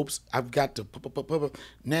pop the ropes. I've got to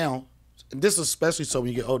now, and this is especially so when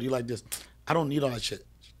you get older, you're like this. I don't need all that shit.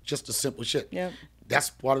 Just the simple shit. Yep. That's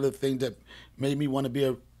part of the thing that made me want to be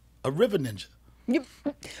a river ninja.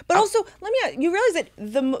 But also, let me ask, you realize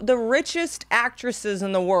that the richest actresses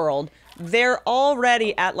in the world, they're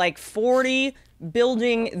already at like 40,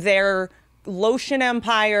 building their lotion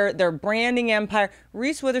empire, their branding empire.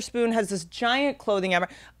 Reese Witherspoon has this giant clothing empire.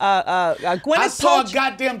 Gwyneth I saw Paltrow, a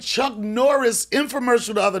goddamn Chuck Norris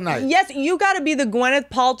infomercial the other night. Yes, you got to be the Gwyneth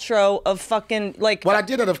Paltrow of fucking like. Well, I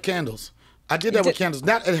did it of candles. I did that with candles,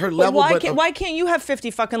 not at her But level. why can't you have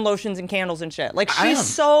 50 fucking lotions and candles and shit? Like I am. she's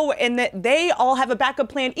so, and that they all have a backup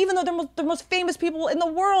plan, even though the most famous people in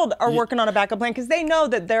the world are working on a backup plan because they know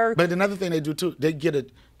that they're. But another thing they do too, they get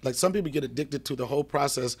it. Like some people get addicted to the whole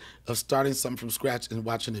process of starting something from scratch and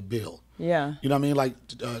watching it build. Yeah. You know what I mean? Like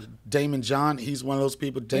Damon John, he's one of those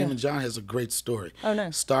people. Damon John has a great story. Oh,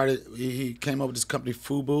 nice. He came up with this company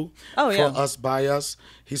FUBU. Oh, yeah. For Us, By Us.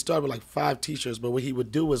 He started with like 5 t-shirts, but what he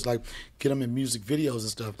would do was like get them in music videos and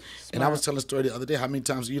stuff. And I was telling a story the other day, how many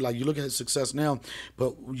times you look at his success now,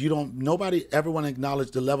 but nobody ever want to acknowledge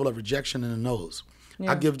the level of rejection in the nose.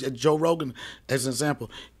 I give Joe Rogan as an example.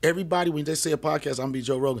 Everybody, when they say a podcast, I'm going to be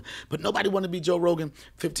Joe Rogan. But nobody wanted to be Joe Rogan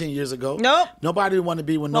 15 years ago. Nope. Nobody wanted to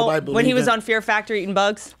be nobody believed when he was in. on Fear Factor eating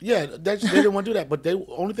bugs. Yeah, they didn't want to do that. But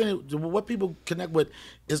only thing, what people connect with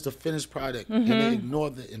is the finished product. And they ignore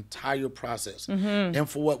the entire process. And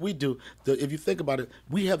for what we do, if you think about it,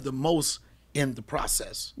 we have the most in the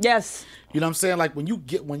process. Yes. You know what I'm saying? Like when you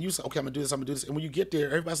say, okay, I'm going to do this, I'm going to do this. And when you get there,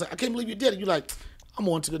 everybody's like, I can't believe you did it. You're like, I'm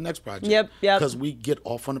on to the next project. Yep. Because we get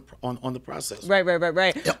off on the process. Right.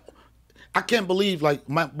 Yeah. I can't believe like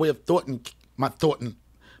my way of thinking,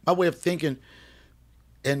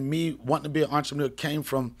 and me wanting to be an entrepreneur came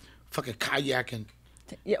from fucking kayaking.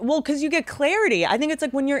 Yeah, well, because you get clarity. I think it's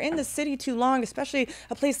like when you're in the city too long, especially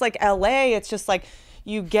a place like LA, it's just like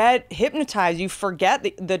you get hypnotized. You forget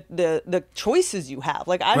the choices you have.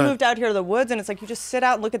 Like I moved out here to the woods, and it's like you just sit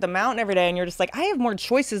out and look at the mountain every day, and you're just like, I have more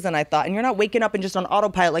choices than I thought. And you're not waking up and just on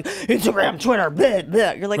autopilot like Instagram, Twitter, blah,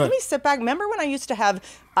 blah. You're like, let me sit back. Remember when I used to have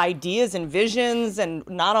ideas and visions and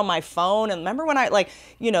not on my phone? And remember when I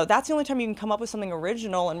that's the only time you can come up with something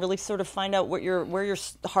original and really sort of find out where your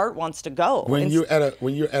heart wants to go. When you're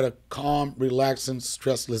at a calm, relaxing,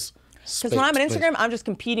 stressless. Because when I'm on Instagram, I'm just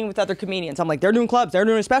competing with other comedians. I'm like, they're doing clubs, they're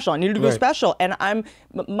doing a special. I need to do a special, and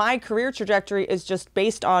my career trajectory is just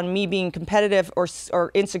based on me being competitive or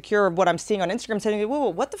insecure of what I'm seeing on Instagram. Saying, whoa,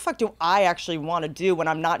 what the fuck do I actually want to do when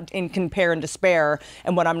I'm not in compare and despair,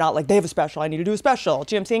 and when I'm not like they have a special, I need to do a special.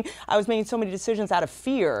 Do you know what I'm saying? I was making so many decisions out of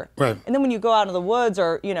fear, right? And then when you go out into the woods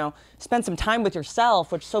or spend some time with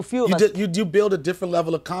yourself, which so few of us. You do build a different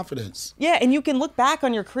level of confidence. Yeah, and you can look back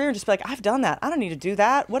on your career and just be like, I've done that. I don't need to do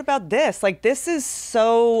that. What about this? Like, this is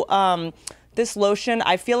so, this lotion,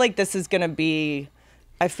 I feel like this is going to be,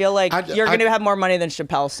 you're going to have more money than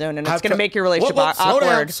Chappelle soon, and it's going to make your relationship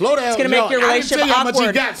awkward. Slow down. It's going to make your relationship awkward. How much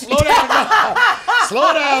you got. Slow down.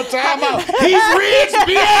 Slow down. Time out. He's rich,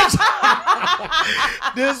 bitch.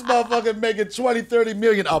 This motherfucker making 20, 30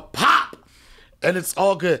 million a pop. And it's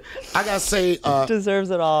all good. I got to say. Deserves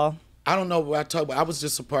it all. I don't know what I talk about. I was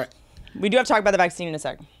just a part. We do have to talk about the vaccine in a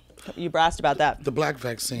second. You asked about that. The black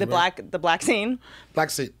vaccine. The black scene. Black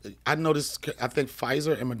scene. I noticed, I think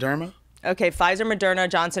Pfizer and Moderna. Okay, Pfizer, Moderna,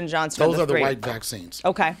 Johnson & Johnson. Those are the white vaccines.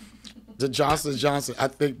 Okay. The Johnson & Johnson, I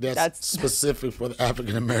think that's specific for the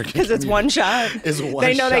African American because it's one shot. It's one shot.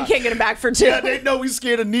 They know they can't get it back for 2. Yeah, they know we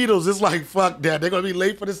scared of needles. It's like, fuck that. They're going to be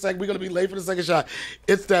late for the second. We're going to be late for the second shot.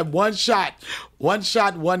 It's that one shot, one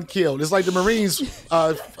kill. It's like the Marines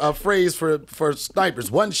phrase for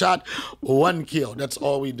snipers. One shot, one kill. That's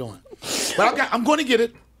all we doing. But I'm going to get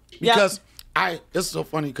it because it's so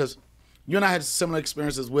funny because you and I had similar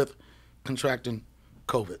experiences with contracting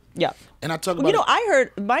COVID. Yeah. And I talk about I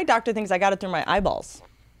heard my doctor thinks I got it through my eyeballs.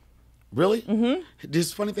 Really? Mm-hmm.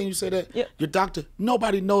 This funny thing you say that. Yeah. Your doctor,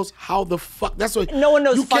 nobody knows how the fuck. That's what. No one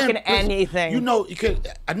knows fucking anything. You could.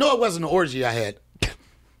 I know it wasn't an orgy I had.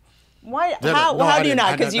 Why? How do you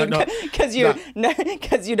not? Because you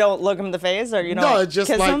don't look him in the face, or you don't. No, it's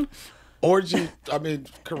just kiss like him? orgy. I mean,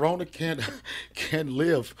 Corona can't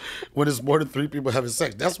live when there's more than 3 people having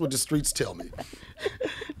sex. That's what the streets tell me.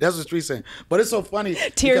 That's what the streets saying. But it's so funny.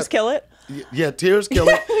 Tears kill it. Yeah, tears kill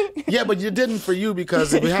it. Yeah, but you didn't for you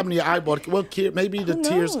because if it happened to your eyeball, well, maybe the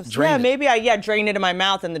tears drain it. Yeah, maybe I drained it in my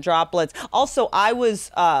mouth and the droplets. Also, I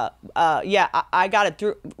was, I got it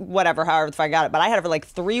through however if I got it, but I had it for like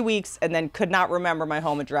 3 weeks and then could not remember my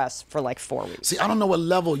home address for like 4 weeks. See, I don't know what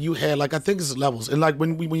level you had. Like, I think it's levels. And like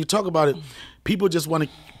when you talk about it, people just want to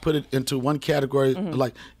put it into one category. Mm-hmm.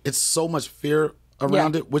 Like, it's so much fear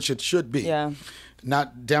around it, which it should be. Yeah.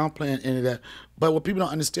 Not downplaying any of that. But what people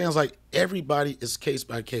don't understand is like everybody is case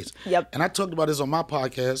by case. Yep. And I talked about this on my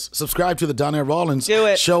podcast. Subscribe to the Donnell Rawlings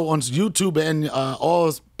show on YouTube and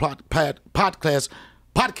all podcast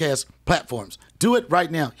platforms. Do it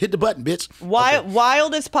right now. Hit the button, bitch.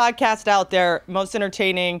 Wildest podcast out there, most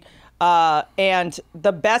entertaining, and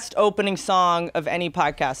the best opening song of any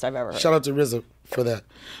podcast I've ever heard. Shout out to RZA for that.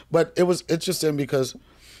 But it was interesting because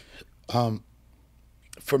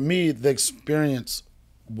for me, the experience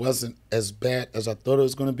wasn't as bad as I thought it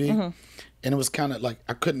was going to be. Mm-hmm. and it was kind of like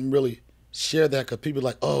I couldn't really share that because people were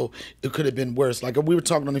like, oh, it could have been worse. Like we were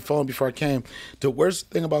talking on the phone before I came. The worst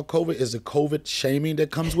thing about COVID is the COVID shaming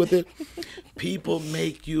that comes with it. People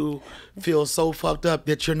make you feel so fucked up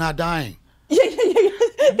that you're not dying.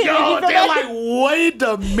 Yo, they're like, wait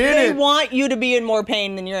a minute. They want you to be in more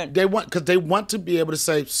pain than you're in. Because they want to be able to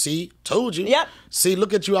say, see, told you. Yep. See,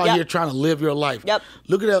 look at you out here trying to live your life. Yep.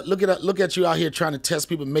 Look at you out here trying to test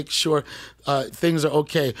people, make sure things are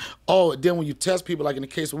okay. Oh, then when you test people, like in the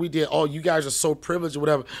case we did, oh, you guys are so privileged or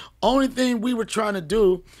whatever. Only thing we were trying to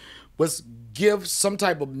do was give some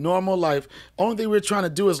type of normal life. Only thing we were trying to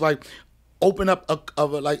do is like open up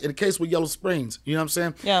like in the case with Yellow Springs. You know what I'm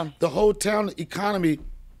saying? Yeah. The whole town economy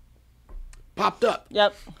popped up.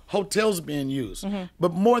 Yep. Hotels being used.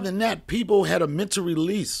 But more than that, people had a mental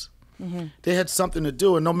release. They had something to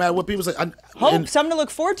do, and no matter what people say, hope, something to look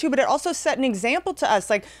forward to, but it also set an example to us.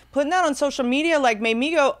 Like putting that on social media, like made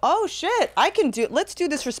me go, oh shit, I can do. Let's do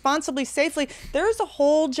this responsibly, safely. There is a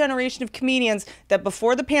whole generation of comedians that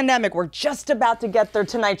before the pandemic were just about to get their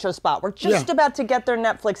Tonight Show spot. We're just about to get their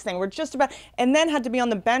Netflix thing. We're just about, and then had to be on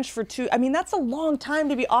the bench for 2. I mean, that's a long time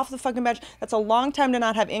to be off the fucking bench. That's a long time to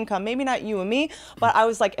not have income. Maybe not you and me, but I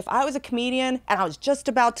was like, if I was a comedian and I was just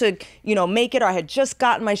about to, make it, or I had just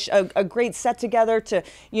gotten my a great set together to,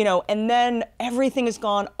 and then everything is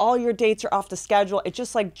gone. All your dates are off the schedule. It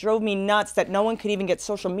just like drove me nuts that no one could even get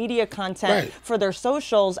social media content for their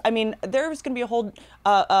socials. I mean, there was going to be a whole,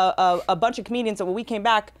 a bunch of comedians that when we came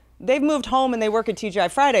back, they've moved home and they work at TGI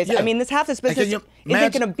Fridays. Yeah. I mean, half this business isn't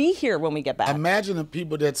going to be here when we get back. Imagine the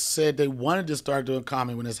people that said they wanted to start doing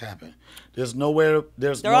comedy when this happened. There's nowhere.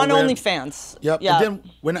 They're on OnlyFans. Yep. Yeah. And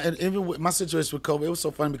then even with my situation with COVID, it was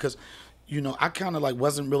so funny because, I kind of like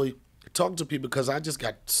wasn't really talking to people because I just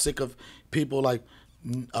got sick of people like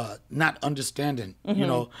not understanding.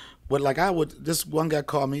 But like this one guy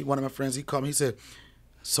called me, one of my friends. He called me. He said,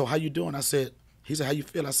 "So how you doing?" He said, "How you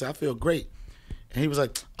feel?" I said, "I feel great." And he was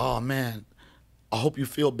like, "Oh man, I hope you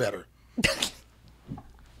feel better."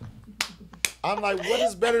 I'm like, what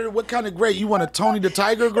is better? What kind of great? You want a Tony the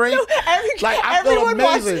Tiger great? I feel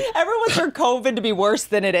amazing. Everyone wants for COVID to be worse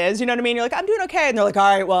than it is. You know what I mean? You're like, I'm doing okay. And they're like,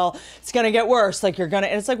 all right, well, it's going to get worse. Like, you're going to,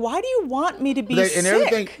 and it's like, why do you want me to be sick? And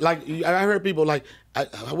everything, like, I heard people like,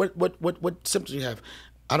 what symptoms do you have?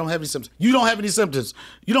 I don't have any symptoms. You don't have any symptoms.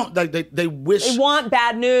 You don't, like, they wish. They want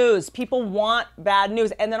bad news. People want bad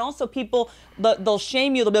news. And then also people, they'll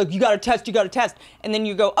shame you. They'll be like, you got to test, you got to test. And then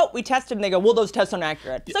you go, oh, we tested. And they go, well, those tests aren't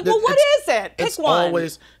accurate. It's like, well, what is it? Pick one.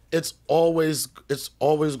 It's always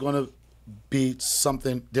going to be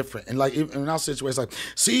something different. And like in our situation, it's like,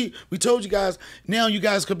 see, we told you guys, now you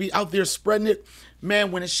guys could be out there spreading it.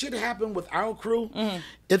 Man, when it shit happened with our crew,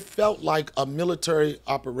 it felt like a military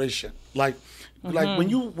operation. Like when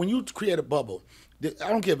you create a bubble, I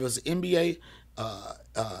don't care if it's NBA,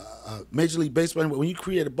 Major League Baseball, when you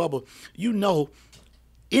create a bubble,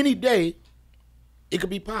 any day it could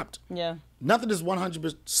be popped. Yeah. Nothing is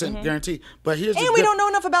 100% guaranteed. But here's and we don't know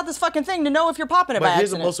enough about this fucking thing to know if you're popping it by accident. But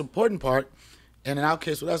here's the most important part, and in our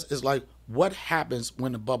case with us, is like, what happens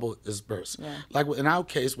when the bubble is burst? Yeah. Like in our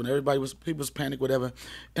case, when people was panic, whatever. And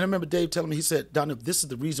I remember Dave telling me, he said, Donnell, this is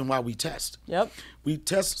the reason why we test. Yep. We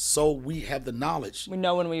test so we have the knowledge. We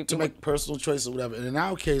know to make personal choices or whatever. And in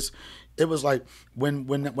our case, it was like when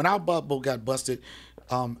our bubble got busted,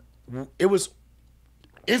 it was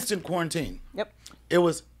instant quarantine. Yep. It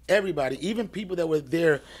was everybody, even people that were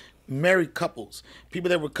there, married couples, people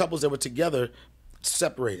that were couples that were together,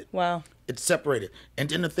 separated. Wow. It's separated. And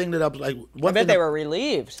then the thing that I was like, I bet they were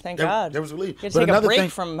relieved. Thank God. They was relieved. You had to take a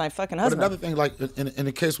break from my fucking husband. But another thing, like in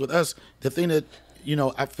the case with us, the thing that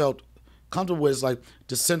I felt comfortable with is like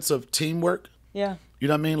the sense of teamwork. Yeah. You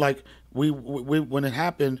know what I mean? Like we when it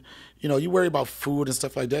happened, you worry about food and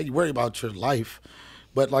stuff like that. You worry about your life.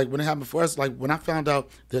 But like when it happened for us, like when I found out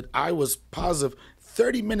that I was positive,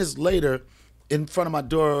 30 minutes later, in front of my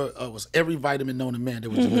door was every vitamin known to man that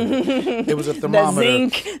was delivered. It was a thermometer.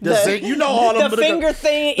 The zinc. You know all of them. The finger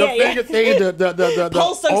thing. The finger thing. The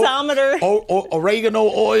pulse oximeter. Oregano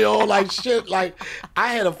oil, like shit. Like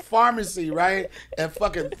I had a pharmacy, right? And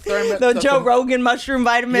fucking the Joe Rogan mushroom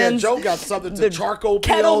vitamins. Yeah, Joe got something. The charcoal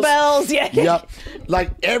pills. Kettlebells. Yeah. Yep.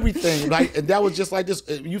 Like everything, right? And that was just like this.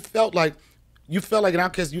 You felt like in our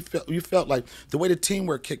case, you felt like the way the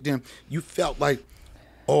teamwork kicked in. You felt like,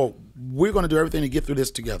 oh, we're going to do everything to get through this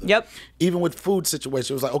together. Yep. Even with food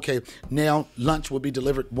situation, it was like, okay, now lunch will be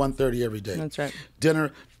delivered 1:30 every day. That's right.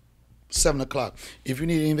 Dinner, 7 o'clock. If you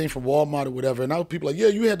need anything from Walmart or whatever, and now people are like, yeah,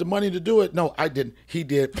 you had the money to do it. No, I didn't. He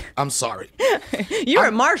did. I'm sorry. You're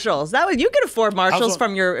at Marshall's. You could afford Marshalls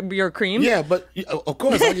from your cream. Yeah, but of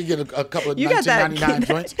course I could get a couple of 1999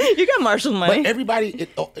 joints. You got Marshall money. But everybody,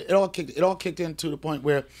 it all kicked in to the point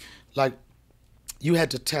where, like, you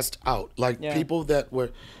had to test out. Like people that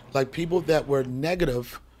were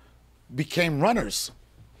negative became runners.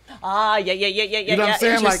 Yeah. You know what I'm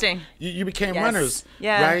saying? Interesting. Like you became runners,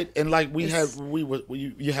 right? And like you have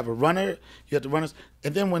a runner, you have the runners,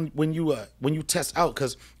 and then when you test out,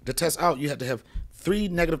 because to test out you have to have 3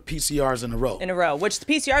 negative PCRs in a row. Which the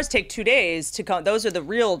PCRs take 2 days to come. Those are the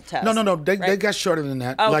real tests. No. They got shorter than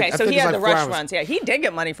that. Okay, like, so he had the rush runs. Yeah, he did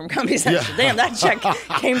get money from Cummings. Damn, that check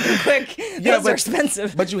came through quick. Those are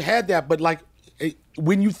expensive. But you had that. But like,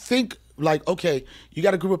 when you think, like, okay, you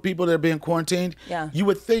got a group of people that are being quarantined. Yeah. You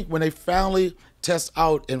would think when they finally test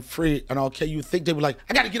out and free and okay, you would think they were like,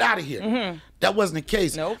 I got to get out of here. Mm-hmm. That wasn't the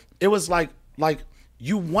case. Nope. It was like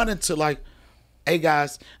you wanted to, like, hey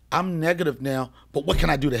guys, I'm negative now, but what can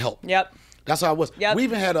I do to help? Yep. That's how it was. Yep. We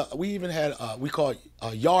call it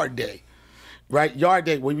a yard day. Right, yard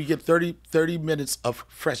day, where we get 30 minutes of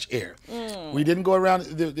fresh air. We didn't go around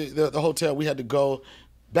the hotel. We had to go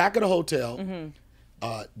back of the hotel,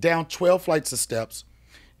 down 12 flights of steps.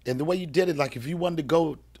 And the way you did it, like if you wanted to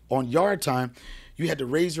go on yard time, you had to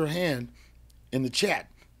raise your hand in the chat.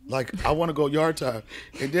 Like, I want to go yard time.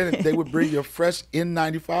 And then they would bring your fresh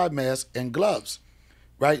N95 mask and gloves,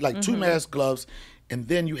 right? Like 2 mask, gloves, and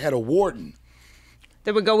then you had a warden.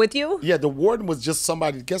 That would go with you? Yeah, the warden was just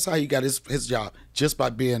somebody. Guess how he got his job? Just by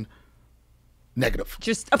being negative.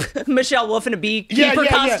 Just Michelle Wolf in a beekeeper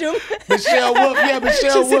costume. Yeah. Michelle Wolf. Yeah,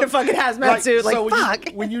 Michelle Wolf. Just in a fucking hazmat suit. Like, so fuck.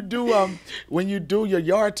 When you do your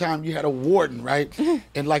yard time, you had a warden, right?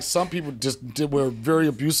 And like some people were very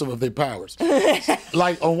abusive of their powers.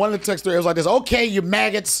 Like on one of the texts, it was like this. Okay, you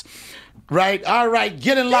maggots. Right, all right,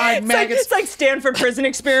 get in line, maggots. It's like Stanford prison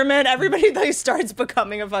experiment. Everybody like starts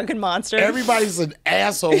becoming a fucking monster. Everybody's an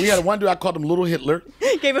asshole. We had one dude, I called him Little Hitler.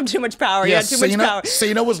 Gave him too much power. He had too much power.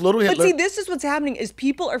 Cena was Little Hitler. But see, this is what's happening is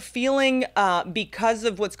people are feeling, because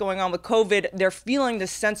of what's going on with COVID, they're feeling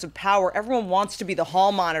this sense of power. Everyone wants to be the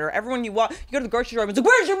hall monitor. Everyone you go to the grocery store, everyone's like,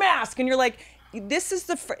 where's your mask? And you're like, this is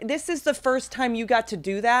the first time you got to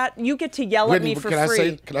do that. You get to yell Whitney, at me for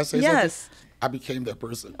free. Can I say yes. something? I became that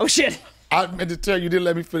person. Oh, shit. I meant to tell you, didn't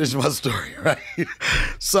let me finish my story, right?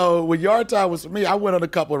 So when yard time was for me, I went on a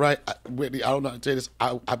couple, right? Whitney, I don't know how to tell you this.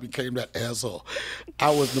 I became that asshole.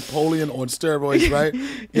 I was Napoleon on steroids, right?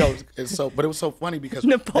 But it was so funny because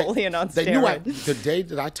Napoleon on steroids. They knew the day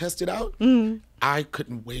that I tested out, I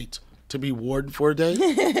couldn't wait to be warden for a day.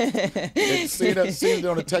 And seeing it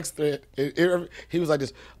on the text thread, he was like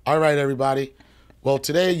this, all right, everybody. Well,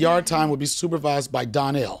 today, yard time will be supervised by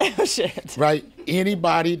Donnell. Oh, shit. Right?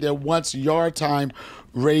 Anybody that wants yard time,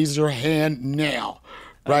 raise your hand now.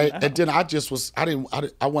 Right? And then I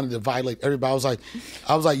wanted to violate everybody.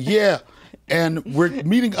 I was like, yeah. And we're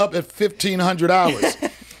meeting up at 1,500 hours.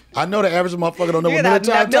 I know the average motherfucker don't know what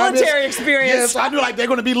military time is. Military experience. Yes, I knew like they're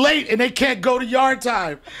going to be late and they can't go to yard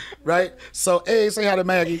time. Right? So, hey, say hi to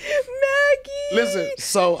Maggie. Maggie.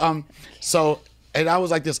 Listen, and I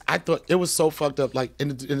was like this. I thought it was so fucked up. Like,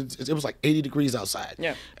 it was like 80 degrees outside.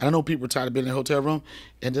 Yeah. And I know people were tired of being in a hotel room.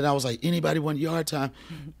 And then I was like, anybody want yard time?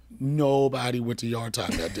 Nobody went to yard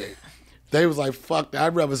time that day. They was like, fuck that.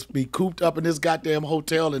 I'd rather be cooped up in this goddamn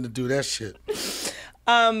hotel than to do that shit.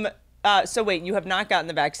 So wait, you have not gotten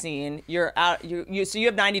the vaccine. You're out. So you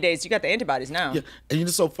have 90 days. You got the antibodies now. Yeah, and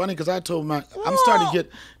it's so funny because I told I'm starting to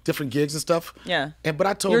get different gigs and stuff. Yeah. But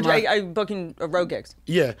I told I'm booking road gigs.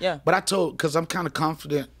 Yeah. Yeah. But I told because I'm kind of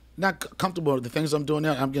confident. Not comfortable with the things I'm doing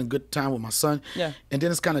now. I'm getting good time with my son. Yeah. And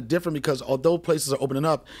then it's kind of different because although places are opening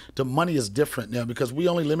up, the money is different now because we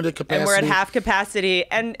only limited capacity. And we're at half capacity.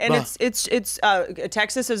 And it's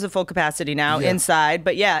Texas is at full capacity now inside.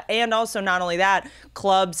 But yeah, and also not only that,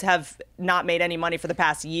 clubs have not made any money for the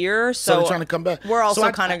past year. So they're trying to come back. We're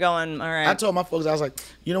also kind of going, all right. I told my folks, I was like,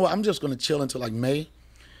 you know what? I'm just going to chill until like May.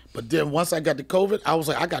 But then once I got the COVID, I was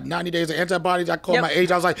like, I got 90 days of antibodies. I called my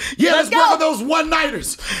agent. I was like, yeah, let's work on those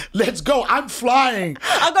one-nighters. Let's go. I'm flying.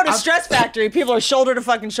 I'll go to Stress Factory. People are shoulder to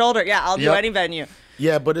fucking shoulder. Yeah, I'll do any venue.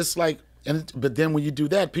 Yeah, but it's like, but then when you do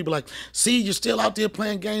that, people are like, see, you're still out there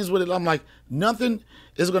playing games with it. I'm like, nothing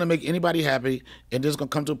is going to make anybody happy. And there's going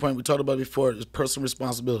to come to a point we talked about before, is personal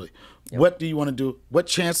responsibility. Yep. What do you want to do? What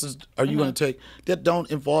chances are you going to take that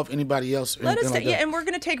don't involve anybody else? Or anything like that? And we're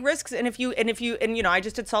going to take risks. And if you, I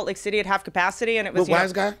just did Salt Lake City at half capacity, and it was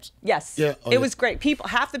Wise Guys. Yes. Yeah. It was great.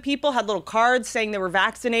 Half the people had little cards saying they were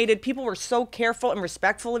vaccinated. People were so careful and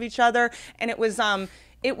respectful of each other, and it was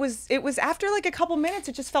it was after like a couple minutes,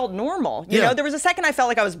 it just felt normal. You know, there was a second I felt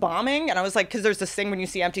like I was bombing, and I was like, because there's this thing when you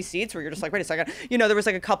see empty seats where you're just like, wait a second. You know, there was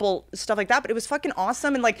like a couple stuff like that, but it was fucking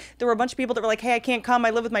awesome. And like, there were a bunch of people that were like, hey, I can't come.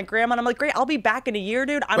 I live with my grandma. And I'm like, great, I'll be back in a year,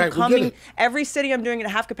 dude. I'm coming. Every city I'm doing it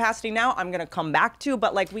at half capacity now, I'm going to come back to.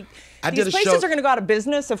 But like, these places are going to go out of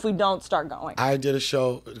business if we don't start going. I did a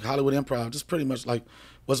show, Hollywood Improv, just pretty much like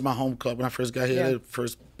was my home club when I first got here. They're the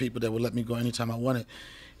first people that would let me go anytime I wanted.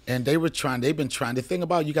 And they've been trying. The thing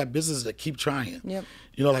about you got businesses that keep trying. Yep.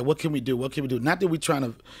 You know, like, what can we do? What can we do? Not that we're trying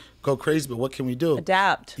to go crazy, but what can we do?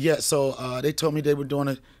 Adapt. Yeah, so they told me they were doing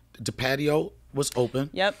it. The patio was open.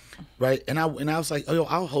 Yep. Right? And I was like, oh, yo,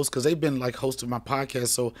 I'll host, because they've been like hosting my podcast,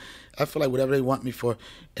 so I feel like whatever they want me for.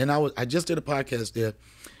 And I just did a podcast there.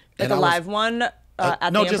 Like a live one at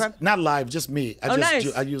the Improv? Not live, just me.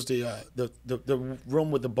 Nice. I used the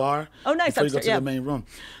room with the bar. Oh, nice. Before you go to the main room.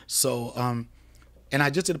 So, and I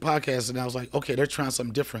just did a podcast, and I was like, okay, they're trying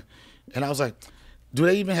something different. And I was like, do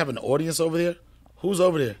they even have an audience over there? Who's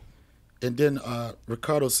over there? And then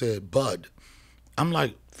Ricardo said, Bud. I'm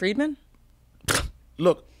like, Friedman?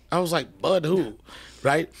 Look, I was like, Bud who?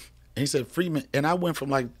 Right? And he said, Friedman. And I went from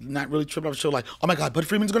like not really tripping off the show, like, oh my God, Bud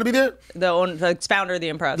Friedman's going to be there? The founder of the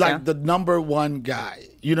Improv. Like the #1 guy.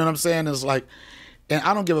 You know what I'm saying? It's like, and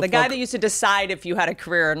I don't give a fuck. The guy that used to decide if you had a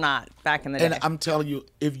career or not back in the day. And I'm telling you,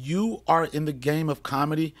 if you are in the game of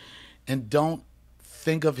comedy and don't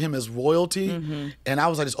think of him as royalty, and I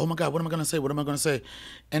was like, oh my God, what am I going to say? What am I going to say?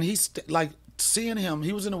 And he's like, seeing him,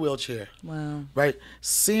 he was in a wheelchair. Wow. Right?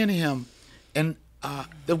 Seeing him, and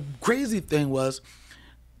the crazy thing was,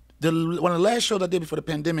 one of the last shows I did before the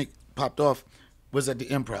pandemic popped off was at the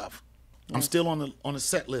Improv. I'm still on the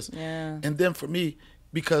set list. Yeah. And then for me,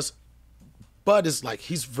 because Bud is like,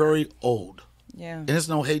 he's very old. Yeah. And it's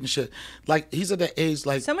no hating shit. Like, he's at that age,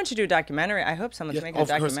 like... Someone should do a documentary. I hope someone's making a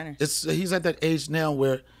documentary. He's at that age now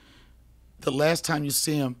where the last time you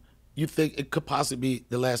see him, you think it could possibly be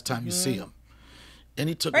the last time you see him. And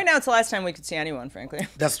he took... Right now, it's the last time we could see anyone, frankly.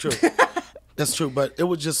 That's true. That's true. But it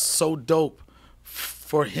was just so dope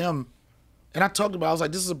for him. And I talked about, I was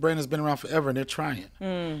like, this is a brand that's been around forever, and they're trying. You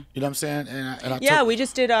know what I'm saying? We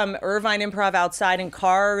just did Irvine Improv outside in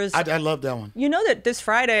cars. I love that one. You know that this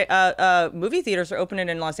Friday, movie theaters are opening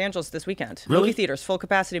in Los Angeles this weekend. Really? Movie theaters, full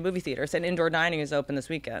capacity movie theaters, and indoor dining is open this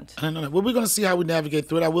weekend. I know that. Well, we're going to see how we navigate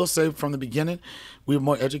through it. I will say from the beginning, we were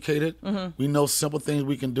more educated. We know simple things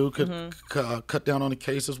we can do. Cut down on the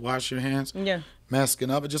cases, wash your hands. Yeah.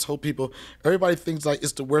 Masking up. I just hope everybody thinks like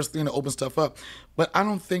it's the worst thing to open stuff up. But I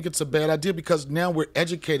don't think it's a bad idea, because now we're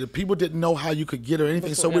educated. People didn't know how you could get it or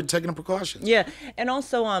anything, so we're taking the precautions. Yeah, and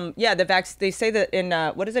also, they say that in,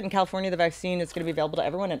 in California, the vaccine is going to be available to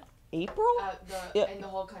everyone in April? In the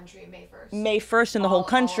whole country, May 1st. May 1st in the whole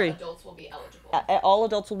country. All adults will be eligible. All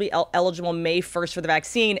adults will be eligible May 1st for the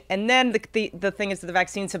vaccine. And then the thing is that the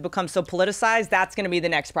vaccines have become so politicized, that's going to be the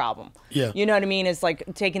next problem. Yeah. You know what I mean? Is like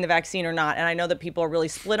taking the vaccine or not. And I know that people are really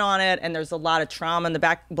split on it, and there's a lot of trauma in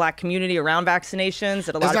the black community around vaccinations.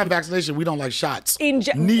 It's not vaccination. We don't like shots.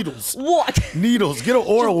 Needles. What? Needles. Get an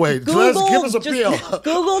oral way. Give us a pill.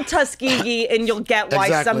 Google Tuskegee and you'll get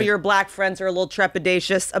why some of your black friends are a little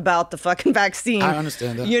trepidatious about the fucking vaccine. I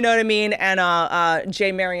understand that. You know what I mean? And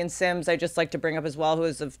J. Marion Sims, I just like to bring up as well, who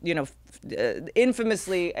is,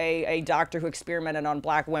 infamously a doctor who experimented on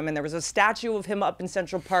black women. There was a statue of him up in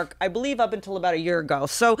Central Park, I believe, up until about a year ago.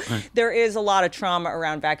 So there is a lot of trauma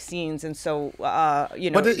around vaccines. And so, But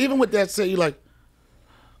even with that said, you're like,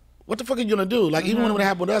 what the fuck are you gonna do? Like, even when it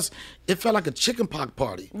happened with us, it felt like a chicken pox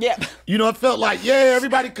party. Yeah. It felt like,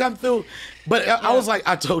 everybody come through. But I was like,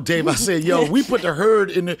 I told Dave, I said, yo, we put the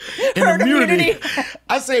herd in the immunity.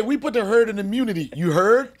 I said, we put the herd in immunity. You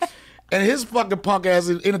heard? And his fucking punk ass,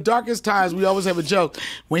 in the darkest times, we always have a joke.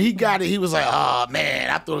 When he got it, he was like, oh man,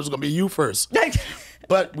 I thought it was gonna be you first.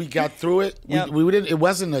 But we got through it. Yep. We didn't. It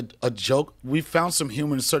wasn't a joke. We found some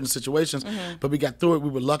humor in certain situations, but we got through it. We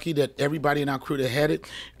were lucky that everybody in our crew that had it,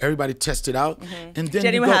 everybody tested out, and then did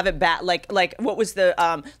anyone have it bad? Like what was the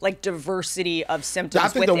diversity of symptoms? I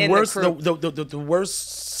think within the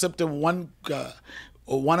worst symptom.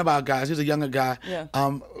 One of our guys, he's a younger guy. Yeah.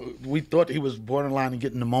 We thought he was borderline and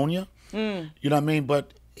getting pneumonia. You know what I mean?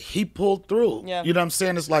 But he pulled through. Yeah. You know what I'm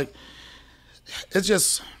saying? It's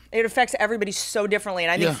just. It affects everybody so differently,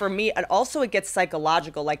 and I think for me, and also it gets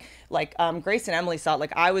psychological. Like Grace and Emily saw it.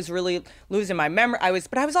 Like I was really losing my memory.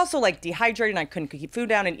 But I was also like dehydrated, and I couldn't keep food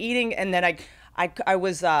down and eating. And then I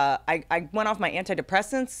went off my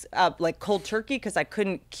antidepressants like cold turkey because I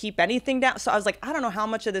couldn't keep anything down. So I was like, I don't know how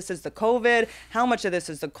much of this is the COVID, how much of this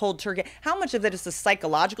is the cold turkey, how much of it is the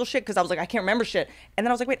psychological shit, because I was like, I can't remember shit. And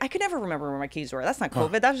then I was like, wait, I could never remember where my keys were. That's not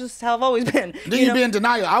COVID. That's just how I've always been. Then you be in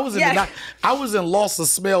denial. I was in denial. I was in loss of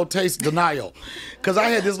smell, taste, denial, because I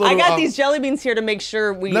had this little. I got these jelly beans here to make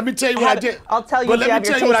sure we. Let me tell you what I did. I'll tell you. But if let me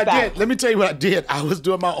tell you what I did. Let me tell you what I did. I was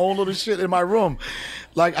doing my own little shit in my room,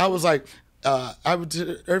 like I was like. I would.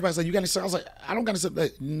 Everybody's like, "You got any smell?" I was like, "I don't got any smell."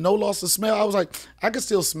 Like, no loss of smell. I was like, I could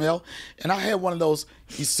still smell, and I had one of those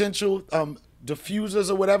essential diffusers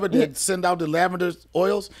or whatever that send out the lavender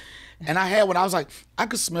oils, and I had one. I was like, I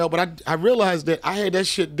could smell, but I realized that I had that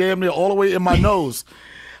shit damn near all the way in my nose.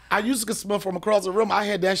 I used to smell from across the room. I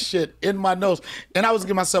had that shit in my nose, and I was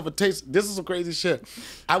giving myself a taste. This is some crazy shit.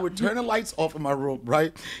 I would turn the lights off in my room,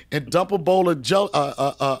 right, and dump a bowl of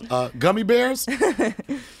gummy bears,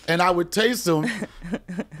 and I would taste them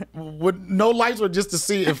with no lights, or just to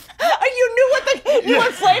see if you knew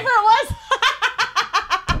what flavor it was.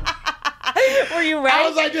 Were you right? I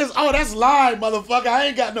was like this. Oh, that's lime, motherfucker. I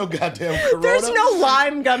ain't got no goddamn Corona. There's no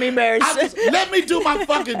lime gummy bears. Let me do my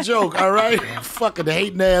fucking joke, all right? Fucking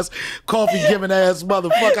hating ass, coffee giving ass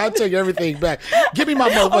motherfucker. I'll take everything back. Give me my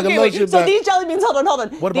motherfucking lotion so back. these jelly beans, hold on.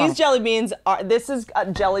 What about these jelly beans are. This is a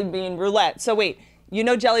jelly bean roulette. So wait. You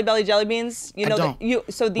know Jelly Belly jelly beans? You know I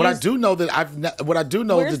don't. So these. What I do know that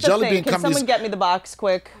the jelly bean Can companies. someone get me the box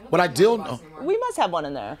quick? What I do know. We must have one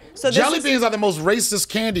in there. So Jelly beans are the most racist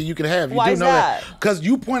candy you can have. You Why do is know that? Because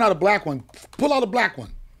you point out a black one. Pull out a black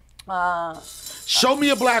one. Show me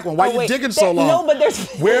a black one. Why you digging so long? No, but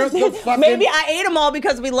there's. Where's the fucking? Maybe I ate them all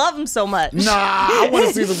because we love them so much. Nah, I want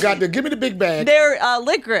to see some goddamn. Give me the big bag. They're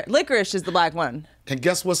licorice. Licorice is the black one. And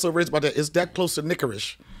guess what's so rich about that? It's that close to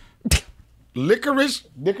licorice. Licorice?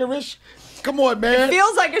 Come on, man. It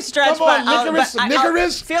feels like a stretch. Come on,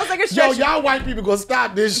 licorice? Feels like a stretch. Yo, y'all white people gonna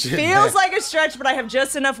stop this shit. Feels man. like a stretch, but I have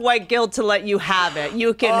just enough white guilt to let you have it.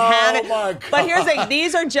 You can have it. My God. But here's the thing: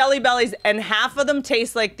 these are Jelly Bellies, and half of them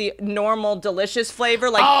taste like the normal, delicious flavor.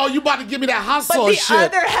 Like, oh, you about to give me that hot but sauce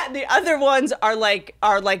shit? the other ones are like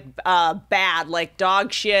bad, like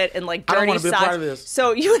dog shit and like dirty I don't want to be a socks. part of this.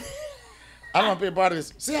 So you. I don't want to be a part of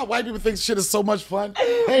this. See how white people think shit is so much fun?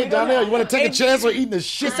 Hey, Donnell, you want to take a chance on eating the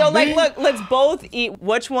shit? So, like, look, let's both eat.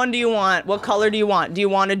 Which one do you want? What color do you want? Do you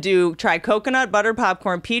want to try coconut, butter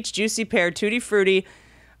popcorn, peach, juicy pear, tutti frutti?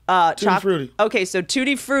 Tutti frutti. Okay, so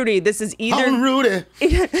tutti frutti. This is either. Rudy.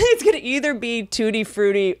 It's gonna either be tutti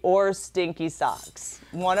frutti or stinky socks.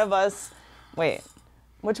 One of us. Wait,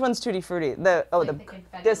 which one's tutti frutti?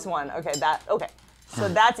 This one. Okay, that. Okay, so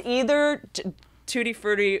that's either tutti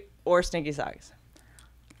frutti or stinky socks.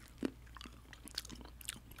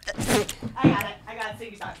 I got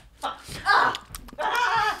stinky socks. Fuck.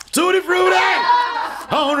 Tutti frutti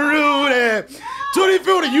on Rudy. Tutti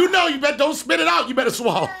frutti. You know you better don't spit it out. You better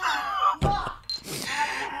swallow.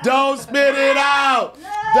 Don't spit it out.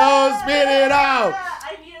 Don't spit it out.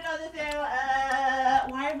 I need another thing.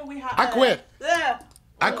 Why haven't we had? I quit.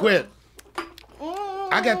 I quit.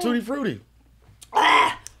 I got tutti frutti.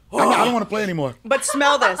 I don't want to play anymore. But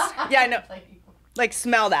smell this. Yeah, I know. Like,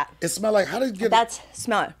 smell that. It smells like, how did it get?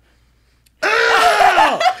 Smell it. Yo!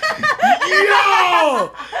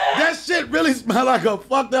 That shit really smell like a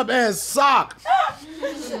fucked up ass sock.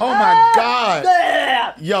 Oh my God.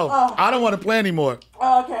 Yo, I don't want to play anymore.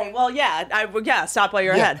 Okay, well, yeah, stop while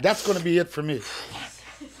you're ahead. That's going to be it for me.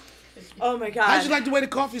 Oh my God. How'd you like the way the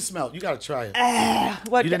coffee smelled? You got to try it.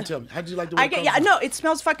 What? You didn't tell me. How'd you like the way the coffee smelled? No, it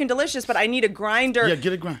smells fucking delicious, but I need a grinder. Yeah,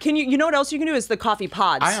 get a grinder. Can you know what else you can do is the coffee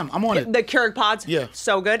pods. I'm on it. The Keurig pods. Yeah.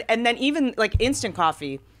 So good. And then even like instant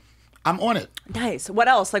coffee. I'm on it. Nice. What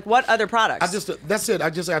else? Like what other products? That's it.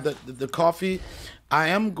 I just have the coffee. I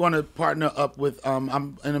am going to partner up with,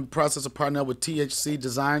 I'm in the process of partnering up with THC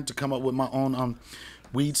Design to come up with my own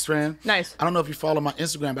weed strand. Nice. I don't know if you follow my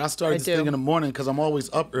Instagram, but I started this thing in the morning because I'm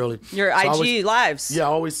always up early. Your IG lives. Yeah, I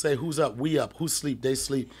always say, who's up? We up. Who sleep? They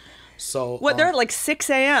sleep. So. What, they're like 6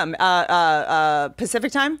 a.m.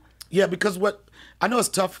 Pacific time? Yeah, because I know it's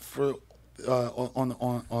tough for on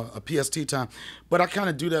a PST time, but I kind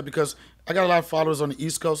of do that because I got a lot of followers on the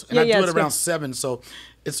East Coast, and I do it around 7, so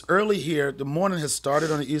it's early here. The morning has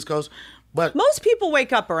started on the East Coast, but most people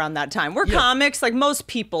wake up around that time. We're comics, like most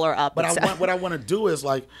people are up. But what I want to do is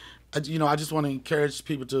like, I just want to encourage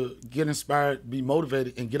people to get inspired, be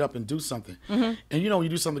motivated, and get up and do something. Mm-hmm. And you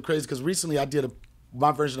do something crazy because recently I did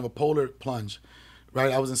my version of a polar plunge.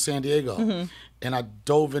 Right, I was in San Diego, and I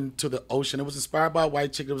dove into the ocean. It was inspired by a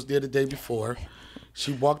white chick that was there the day before.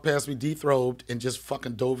 She walked past me, dethrobed, and just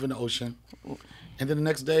fucking dove in the ocean. And then the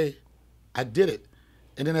next day, I did it.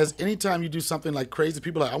 And then as anytime you do something like crazy,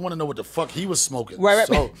 people are like, I want to know what the fuck he was smoking. Right.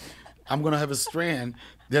 So I'm going to have a strand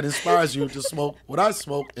that inspires you to smoke what I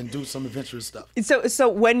smoke and do some adventurous stuff.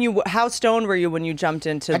 So how stoned were you when you jumped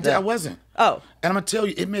into I wasn't. Oh. And I'm going to tell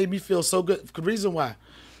you, it made me feel so good. The reason why.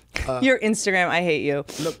 Your Instagram, I hate you.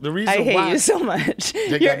 Look, the reason I hate why you so much.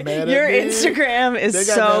 they got mad at your me. Instagram is They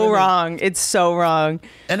got mad at so me. wrong. It's so wrong.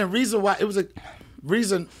 And the reason why, it was a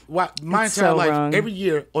reason why my It's entire so life, wrong. every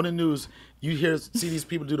year on the news, you see these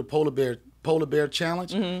people do the polar bear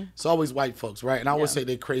challenge. It's always white folks, right? And I always say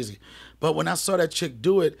they're crazy. But when I saw that chick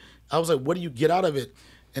do it, I was like, what do you get out of it?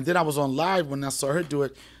 And then I was on live when I saw her do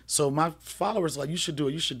it. So my followers were like, you should do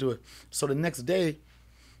it, you should do it. So the next day,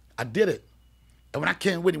 I did it. And when I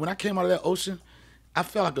came out of that ocean, I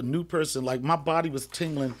felt like a new person. Like my body was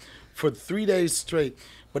tingling for 3 days straight.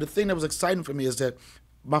 But the thing that was exciting for me is that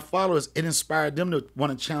my followers, it inspired them to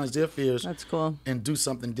want to challenge their fears. That's cool. And do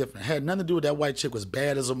something different. It had nothing to do with that white chick was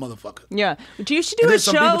bad as a motherfucker. Yeah. You should do And a then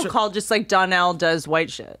some people show called just like Donnell Does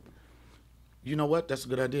White Shit. You know what? That's a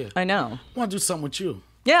good idea. I know. I want to do something with you.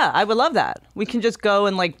 Yeah, I would love that. We can just go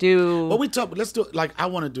and like do Well, let's do it. Like, I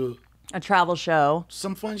want to do a travel show.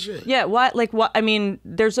 some fun shit. Yeah, I mean,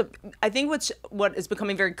 I think what is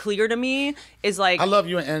becoming very clear to me is like I love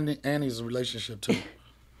you and Annie's relationship too.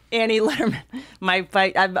 Annie Letterman.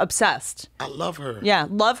 I'm obsessed. I love her. Yeah,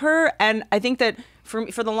 love her. And I think that for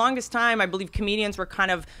the longest time, I believe comedians were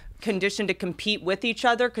kind of conditioned to compete with each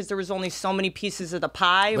other because there was only so many pieces of the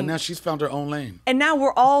pie. But now she's found her own lane. And now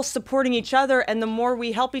we're all supporting each other, and the more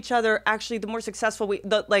we help each other, actually, the more successful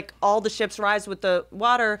all the ships rise with the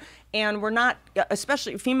water. And we're not,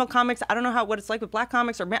 especially female comics. I don't know what it's like with black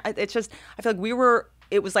comics, it's just I feel like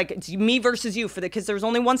it was like it's me versus you because there was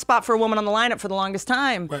only one spot for a woman on the lineup for the longest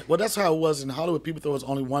time. Right. Well, that's how it was in Hollywood. People thought it was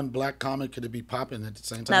only one black comic could it be popping at the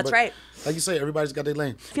same time. That's right. Like you say, everybody's got their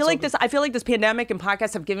lane. I feel like this pandemic and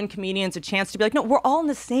podcasts have given comedians a chance to be like, no, we're all on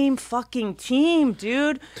the same fucking team,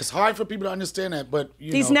 dude. It's hard for people to understand that, but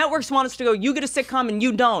these networks want us to go, you get a sitcom and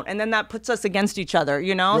you don't, and then that puts us against each other,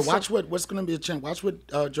 you know? Watch what's going to be a change. Watch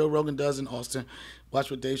what Joe Rogan does in Austin. Watch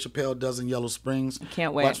what Dave Chappelle does in Yellow Springs.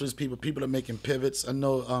 Can't wait. Watch these people are making pivots. I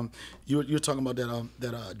know you're talking about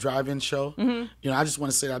that drive-in show. You know, I just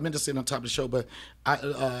want to say that. I meant to say it on top of the show, but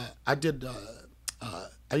I did.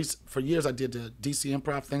 For years I did the DC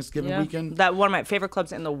Improv Thanksgiving weekend. That one of my favorite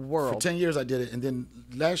clubs in the world. For 10 years I did it, and then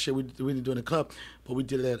last year we didn't do it in the club, but we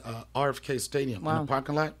did it at RFK Stadium in the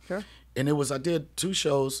parking lot. Sure. And I did 2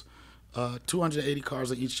 shows, 280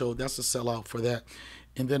 cars on each show. That's a sellout for that.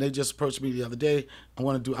 And then they just approached me the other day. I'm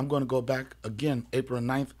going to go back again April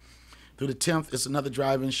 9th through the 10th. It's another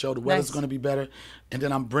drive-in show. The weather's going to be better. And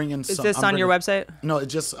then I'm bringing Is this on your website? No, it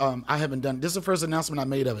just I haven't done it. This is the first announcement I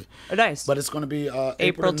made of it. Oh, nice. But it's going to be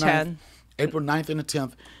April 10th. April 9th and the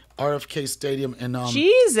 10th, RFK Stadium. And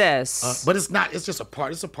Jesus. but it's not. It's just a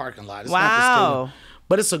It's a parking lot. It's Wow. not the stadium.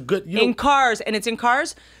 But it's a good. In cars, and it's in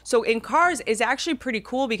cars. So in cars is actually pretty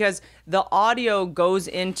cool because the audio goes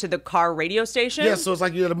into the car radio station. Yeah, so it's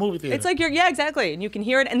like you're at a movie theater. It's like exactly, and you can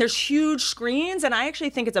hear it. And there's huge screens, and I actually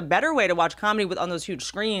think it's a better way to watch comedy on those huge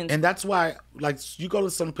screens. And that's why, like, you go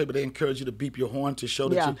to some people, they encourage you to beep your horn to show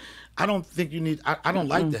that you. I don't think you need. I don't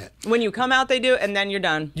like that. When you come out, they do, and then you're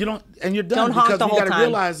done. You don't, and you're done Don't honk because the you whole got to time.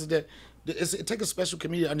 realize that. It takes a special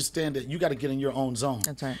comedian to understand that you got to get in your own zone.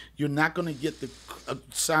 That's right. You're not going to get the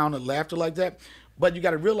sound of laughter like that, but you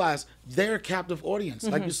got to realize they're a captive audience.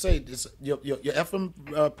 Like you say, your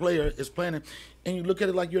FM player is playing it, and you look at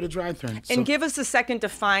it like you're the drive-thru. And give us a second to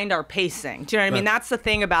find our pacing. Do you know what I mean? That's the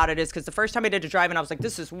thing about it is because the first time I did a drive-in, I was like,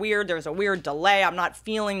 this is weird. There's a weird delay. I'm not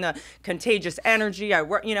feeling the contagious energy.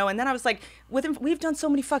 And then I was like, we've done so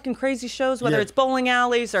many fucking crazy shows, whether it's bowling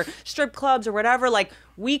alleys or strip clubs or whatever. Like,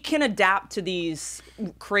 we can adapt to these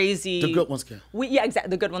crazy. The good ones can. Exactly.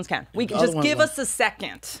 The good ones can. We can just give us a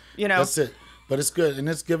second. You know. That's it. But it's good, and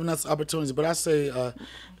it's giving us opportunities. But I say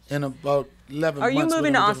in about 11 months. Are you moving to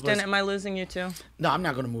we're gonna Austin? Am I losing you too? No, I'm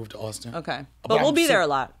not going to move to Austin. Okay. But we'll be there a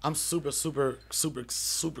lot. I'm super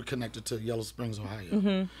connected to Yellow Springs,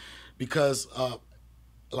 Ohio. Because,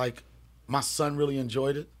 like, my son really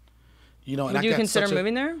enjoyed it. You know, and Would you consider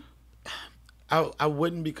moving there? I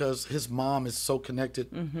wouldn't because his mom is so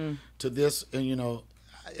connected to this, and you know,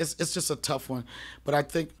 it's just a tough one. But I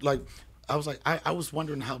think I was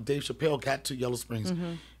wondering how Dave Chappelle got to Yellow Springs,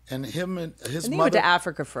 and him and his He mother went to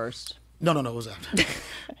Africa first. No, it was after.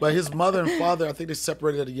 But his mother and father, I think they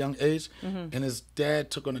separated at a young age, and his dad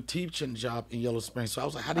took on a teaching job in Yellow Springs. So I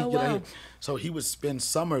was like, how did he get out here? So he would spend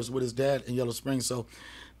summers with his dad in Yellow Springs. So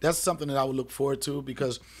that's something that I would look forward to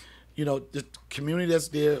because, you know, the community that's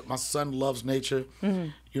there, my son loves nature. You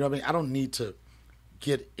know what I mean? I don't need to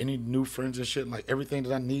get any new friends and shit. Like everything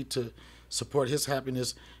that I need to support his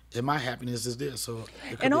happiness and my happiness is there. So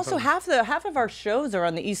and also half of our shows are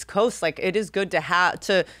on the East Coast. Like it is good to have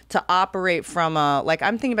to operate from like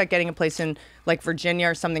I'm thinking about getting a place in like Virginia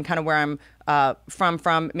or something, kind of where I'm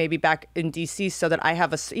from maybe back in DC, so that I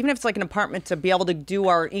have even if it's like an apartment, to be able to do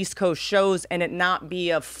our East Coast shows and it not be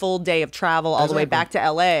a full day of travel all the way back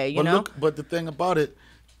to LA. You know. But the thing about it,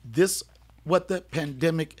 what the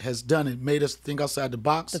pandemic has done, it made us think outside the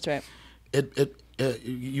box. That's right.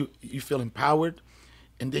 You feel empowered,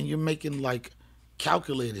 and then you're making like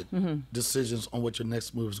calculated decisions on what your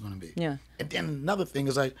next move is going to be. Yeah. And then another thing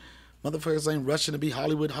is like, motherfuckers ain't rushing to be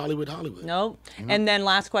Hollywood. Nope. And then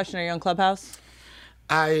last question: are you on Clubhouse?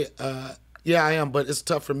 Yeah, I am, but it's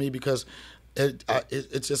tough for me because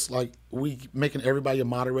it's just like we making everybody a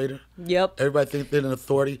moderator. Yep. Everybody think they're an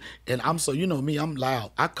authority, and I'm so, you know me, I'm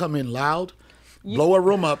loud. I come in loud, blow a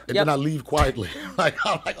room up, and then I leave quietly. I'm like,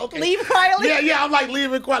 okay. Leave quietly? Yeah, I'm like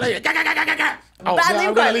leaving quietly.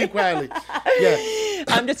 I'm gonna leave quietly. Yeah.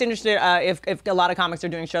 I'm just interested if a lot of comics are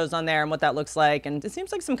doing shows on there and what that looks like. And it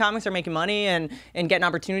seems like some comics are making money and getting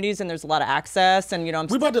opportunities, and there's a lot of access. And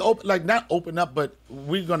we're about to not open up, but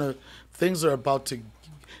things are about to.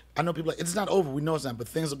 I know people it's not over. We know it's not, but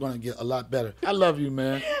things are going to get a lot better. I love you,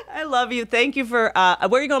 man. I love you. Thank you for. Where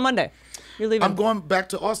are you going Monday? You're leaving. I'm going back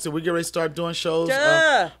to Austin. We get ready to start doing shows.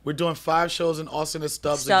 We're doing 5 shows in Austin at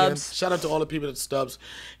Stubbs again. Shout out to all the people at Stubbs.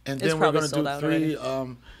 And then we're going to do 3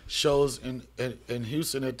 shows in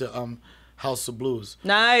Houston at the House of Blues.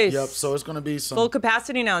 Nice. Yep. So it's going to be some full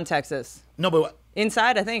capacity now in Texas. No, but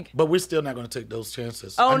inside, I think. But we're still not going to take those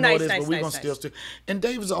chances. Oh, I know nice, it is, nice, but we're nice, going to still. And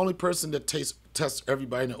Dave is the only person that tests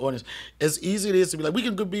everybody in the audience. As easy it is to be like, we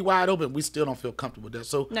can be wide open, we still don't feel comfortable with that.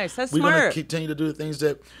 So nice, that's we're smart. Going to continue to do the things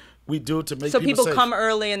that we do to make people safe. Come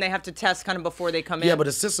early and they have to test kind of before they come in. Yeah, but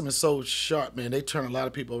the system is so sharp, man. They turn a lot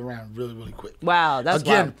of people around really, really quick. Wow, that's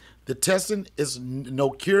again. Wild. The testing is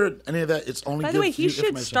no cure, any of that. It's only. By the way, he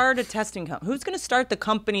should start a testing company. Who's going to start the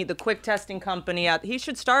company, the quick testing company? He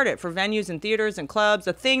should start it for venues and theaters and clubs.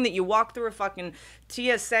 A thing that you walk through a fucking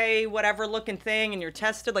TSA, whatever looking thing, and you're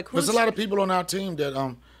tested. Like, there's a lot of people on our team that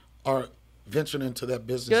are venturing into that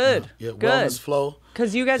business. Good, now. Yeah, good. Wellness Flow.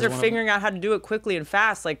 Because you guys are figuring out how to do it quickly and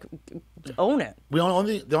fast. Like, own it. The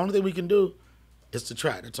only thing we can do is to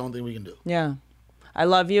try. That's the only thing we can do. Yeah. I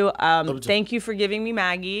love you. Thank you for giving me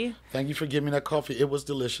Maggie. Thank you for giving me that coffee. It was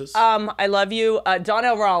delicious. I love you.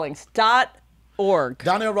 Donnell Rawlings.org.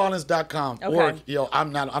 DonnellRawlings.com. Okay. Org. Yo, I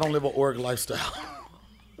don't live an org lifestyle.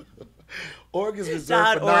 Org is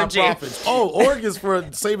reserved for nonprofits. Oh, org is for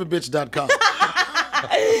saveabitch.com.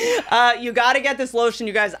 You got to get this lotion,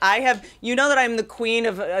 you guys. You know that I'm the queen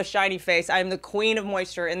of a shiny face. I'm the queen of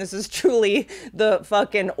moisture, and this is truly the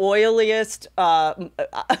fucking oiliest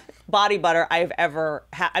body butter I've ever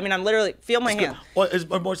had. I mean, I'm literally, feel my hand. Well, it's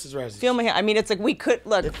moisturizing. Feel my hand. I mean, it's like we couldn't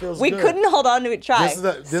good. hold on to it. Try. This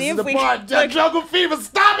is the part. Jungle Fever,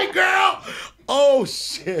 stop it, girl. Oh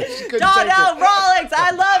shit. Donnell Rawlings,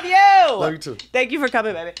 I love you. Love you too. Thank you for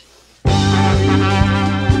coming, baby.